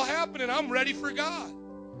 boom, it's all happening. I'm ready for God.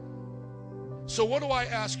 So what do I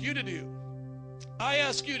ask you to do? I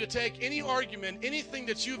ask you to take any argument, anything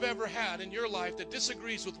that you've ever had in your life that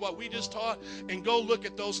disagrees with what we just taught, and go look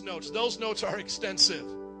at those notes. Those notes are extensive.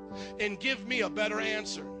 And give me a better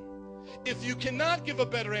answer. If you cannot give a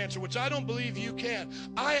better answer, which I don't believe you can,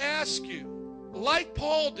 I ask you, like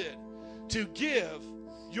Paul did, to give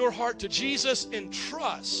your heart to Jesus and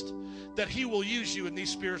trust that he will use you in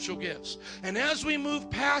these spiritual gifts. And as we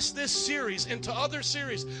move past this series into other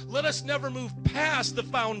series, let us never move past the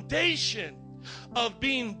foundation of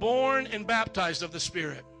being born and baptized of the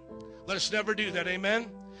Spirit. Let us never do that. Amen.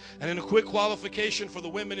 And in a quick qualification for the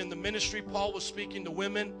women in the ministry, Paul was speaking to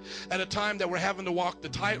women at a time that were having to walk the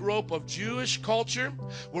tightrope of Jewish culture,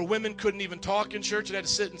 where women couldn't even talk in church and had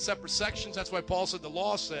to sit in separate sections. That's why Paul said the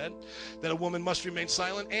law said that a woman must remain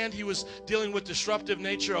silent. And he was dealing with disruptive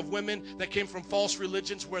nature of women that came from false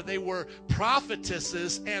religions where they were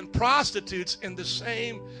prophetesses and prostitutes in the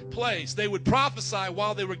same place. They would prophesy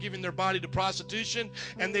while they were giving their body to prostitution,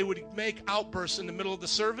 and they would make outbursts in the middle of the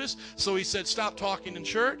service. So he said, stop talking in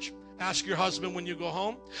church. Ask your husband when you go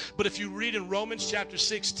home. But if you read in Romans chapter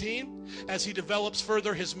 16, as he develops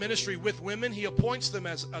further his ministry with women, he appoints them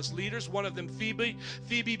as leaders. One of them, Phoebe.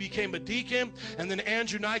 Phoebe became a deacon. And then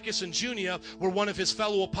Andronicus and Junia were one of his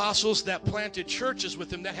fellow apostles that planted churches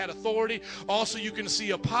with him that had authority. Also, you can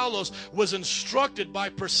see Apollos was instructed by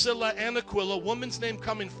Priscilla and Aquila. Woman's name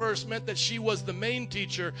coming first meant that she was the main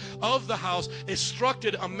teacher of the house,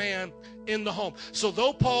 instructed a man in the home. So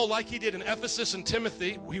though Paul, like he did in Ephesus and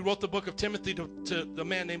Timothy, he wrote the book of Timothy to the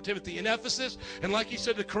man named Timothy in Ephesus, and like he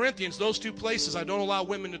said to Corinthians, those two places I don't allow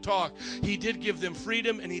women to talk, he did give them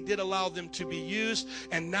freedom and he did allow them to be used.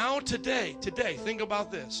 And now today, think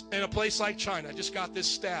about this, in a place like China, I just got this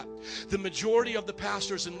stat, the majority of the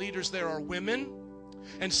pastors and leaders there are women,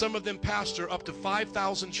 and some of them pastor up to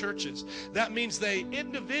 5,000 churches. That means they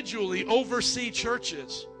individually oversee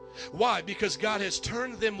churches. Why? Because God has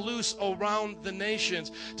turned them loose around the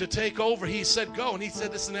nations to take over. He said, go. And he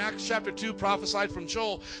said this in Acts chapter 2, prophesied from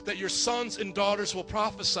Joel, that your sons and daughters will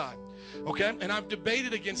prophesy. Okay? And I've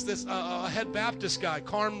debated against this, a head Baptist guy,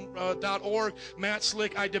 carm.org, Matt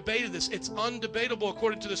Slick. I debated this. It's undebatable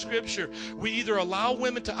according to the scripture. We either allow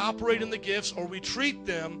women to operate in the gifts or we treat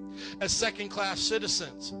them as second-class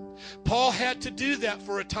citizens. Paul had to do that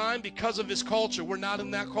for a time because of his culture. We're not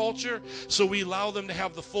in that culture, so we allow them to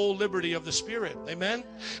have the full liberty of the Spirit. Amen?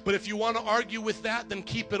 But if you want to argue with that, then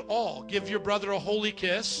keep it all. Give your brother a holy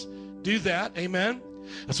kiss. Do that. Amen?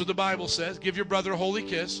 That's what the Bible says. Give your brother a holy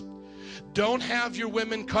kiss. Don't have your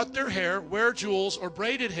women cut their hair, wear jewels, or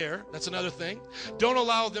braided hair. That's another thing. Don't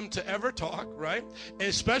allow them to ever talk, right? And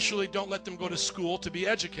especially don't let them go to school to be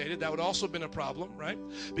educated. That would also have been a problem, right?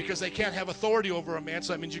 Because they can't have authority over a man,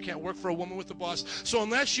 so that means you can't work for a woman with a boss. So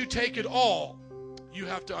unless you take it all, you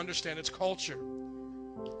have to understand its culture.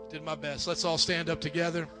 Did my best. Let's all stand up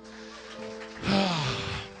together.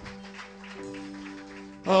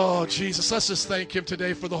 Oh, Jesus, let's just thank him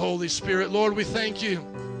today for the Holy Spirit. Lord, we thank you.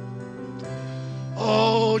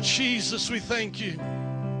 Oh, Jesus, we thank you.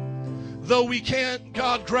 Though we can't,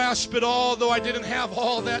 God, grasp it all, though I didn't have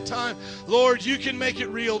all that time, Lord, you can make it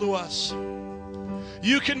real to us.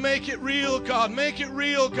 You can make it real, God. Make it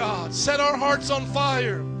real, God. Set our hearts on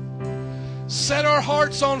fire. Set our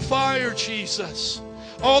hearts on fire, Jesus.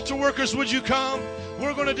 Altar workers, would you come?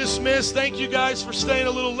 We're going to dismiss. Thank you guys for staying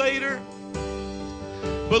a little later.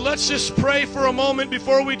 But let's just pray for a moment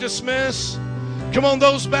before we dismiss. Come on,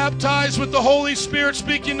 those baptized with the Holy Spirit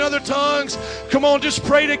speaking in other tongues. Come on, just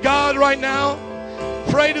pray to God right now.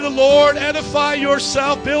 Pray to the Lord, edify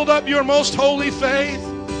yourself, build up your most holy faith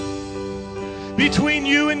between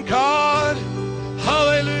you and God.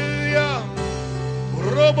 Hallelujah.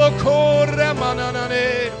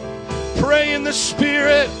 Pray in the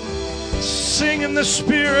Spirit, sing in the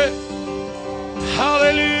Spirit.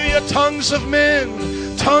 Hallelujah. Tongues of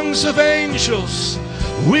men, tongues of angels,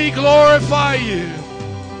 we glorify you.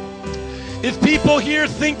 If people here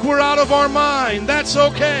think we're out of our mind, that's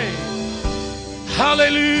okay.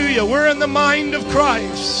 Hallelujah. We're in the mind of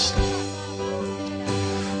Christ.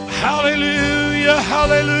 Hallelujah.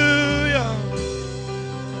 Hallelujah.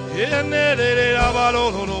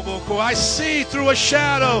 I see through a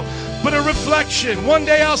shadow, but a reflection. One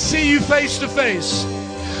day I'll see you face to face.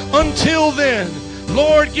 Until then,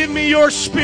 Lord, give me your Spirit.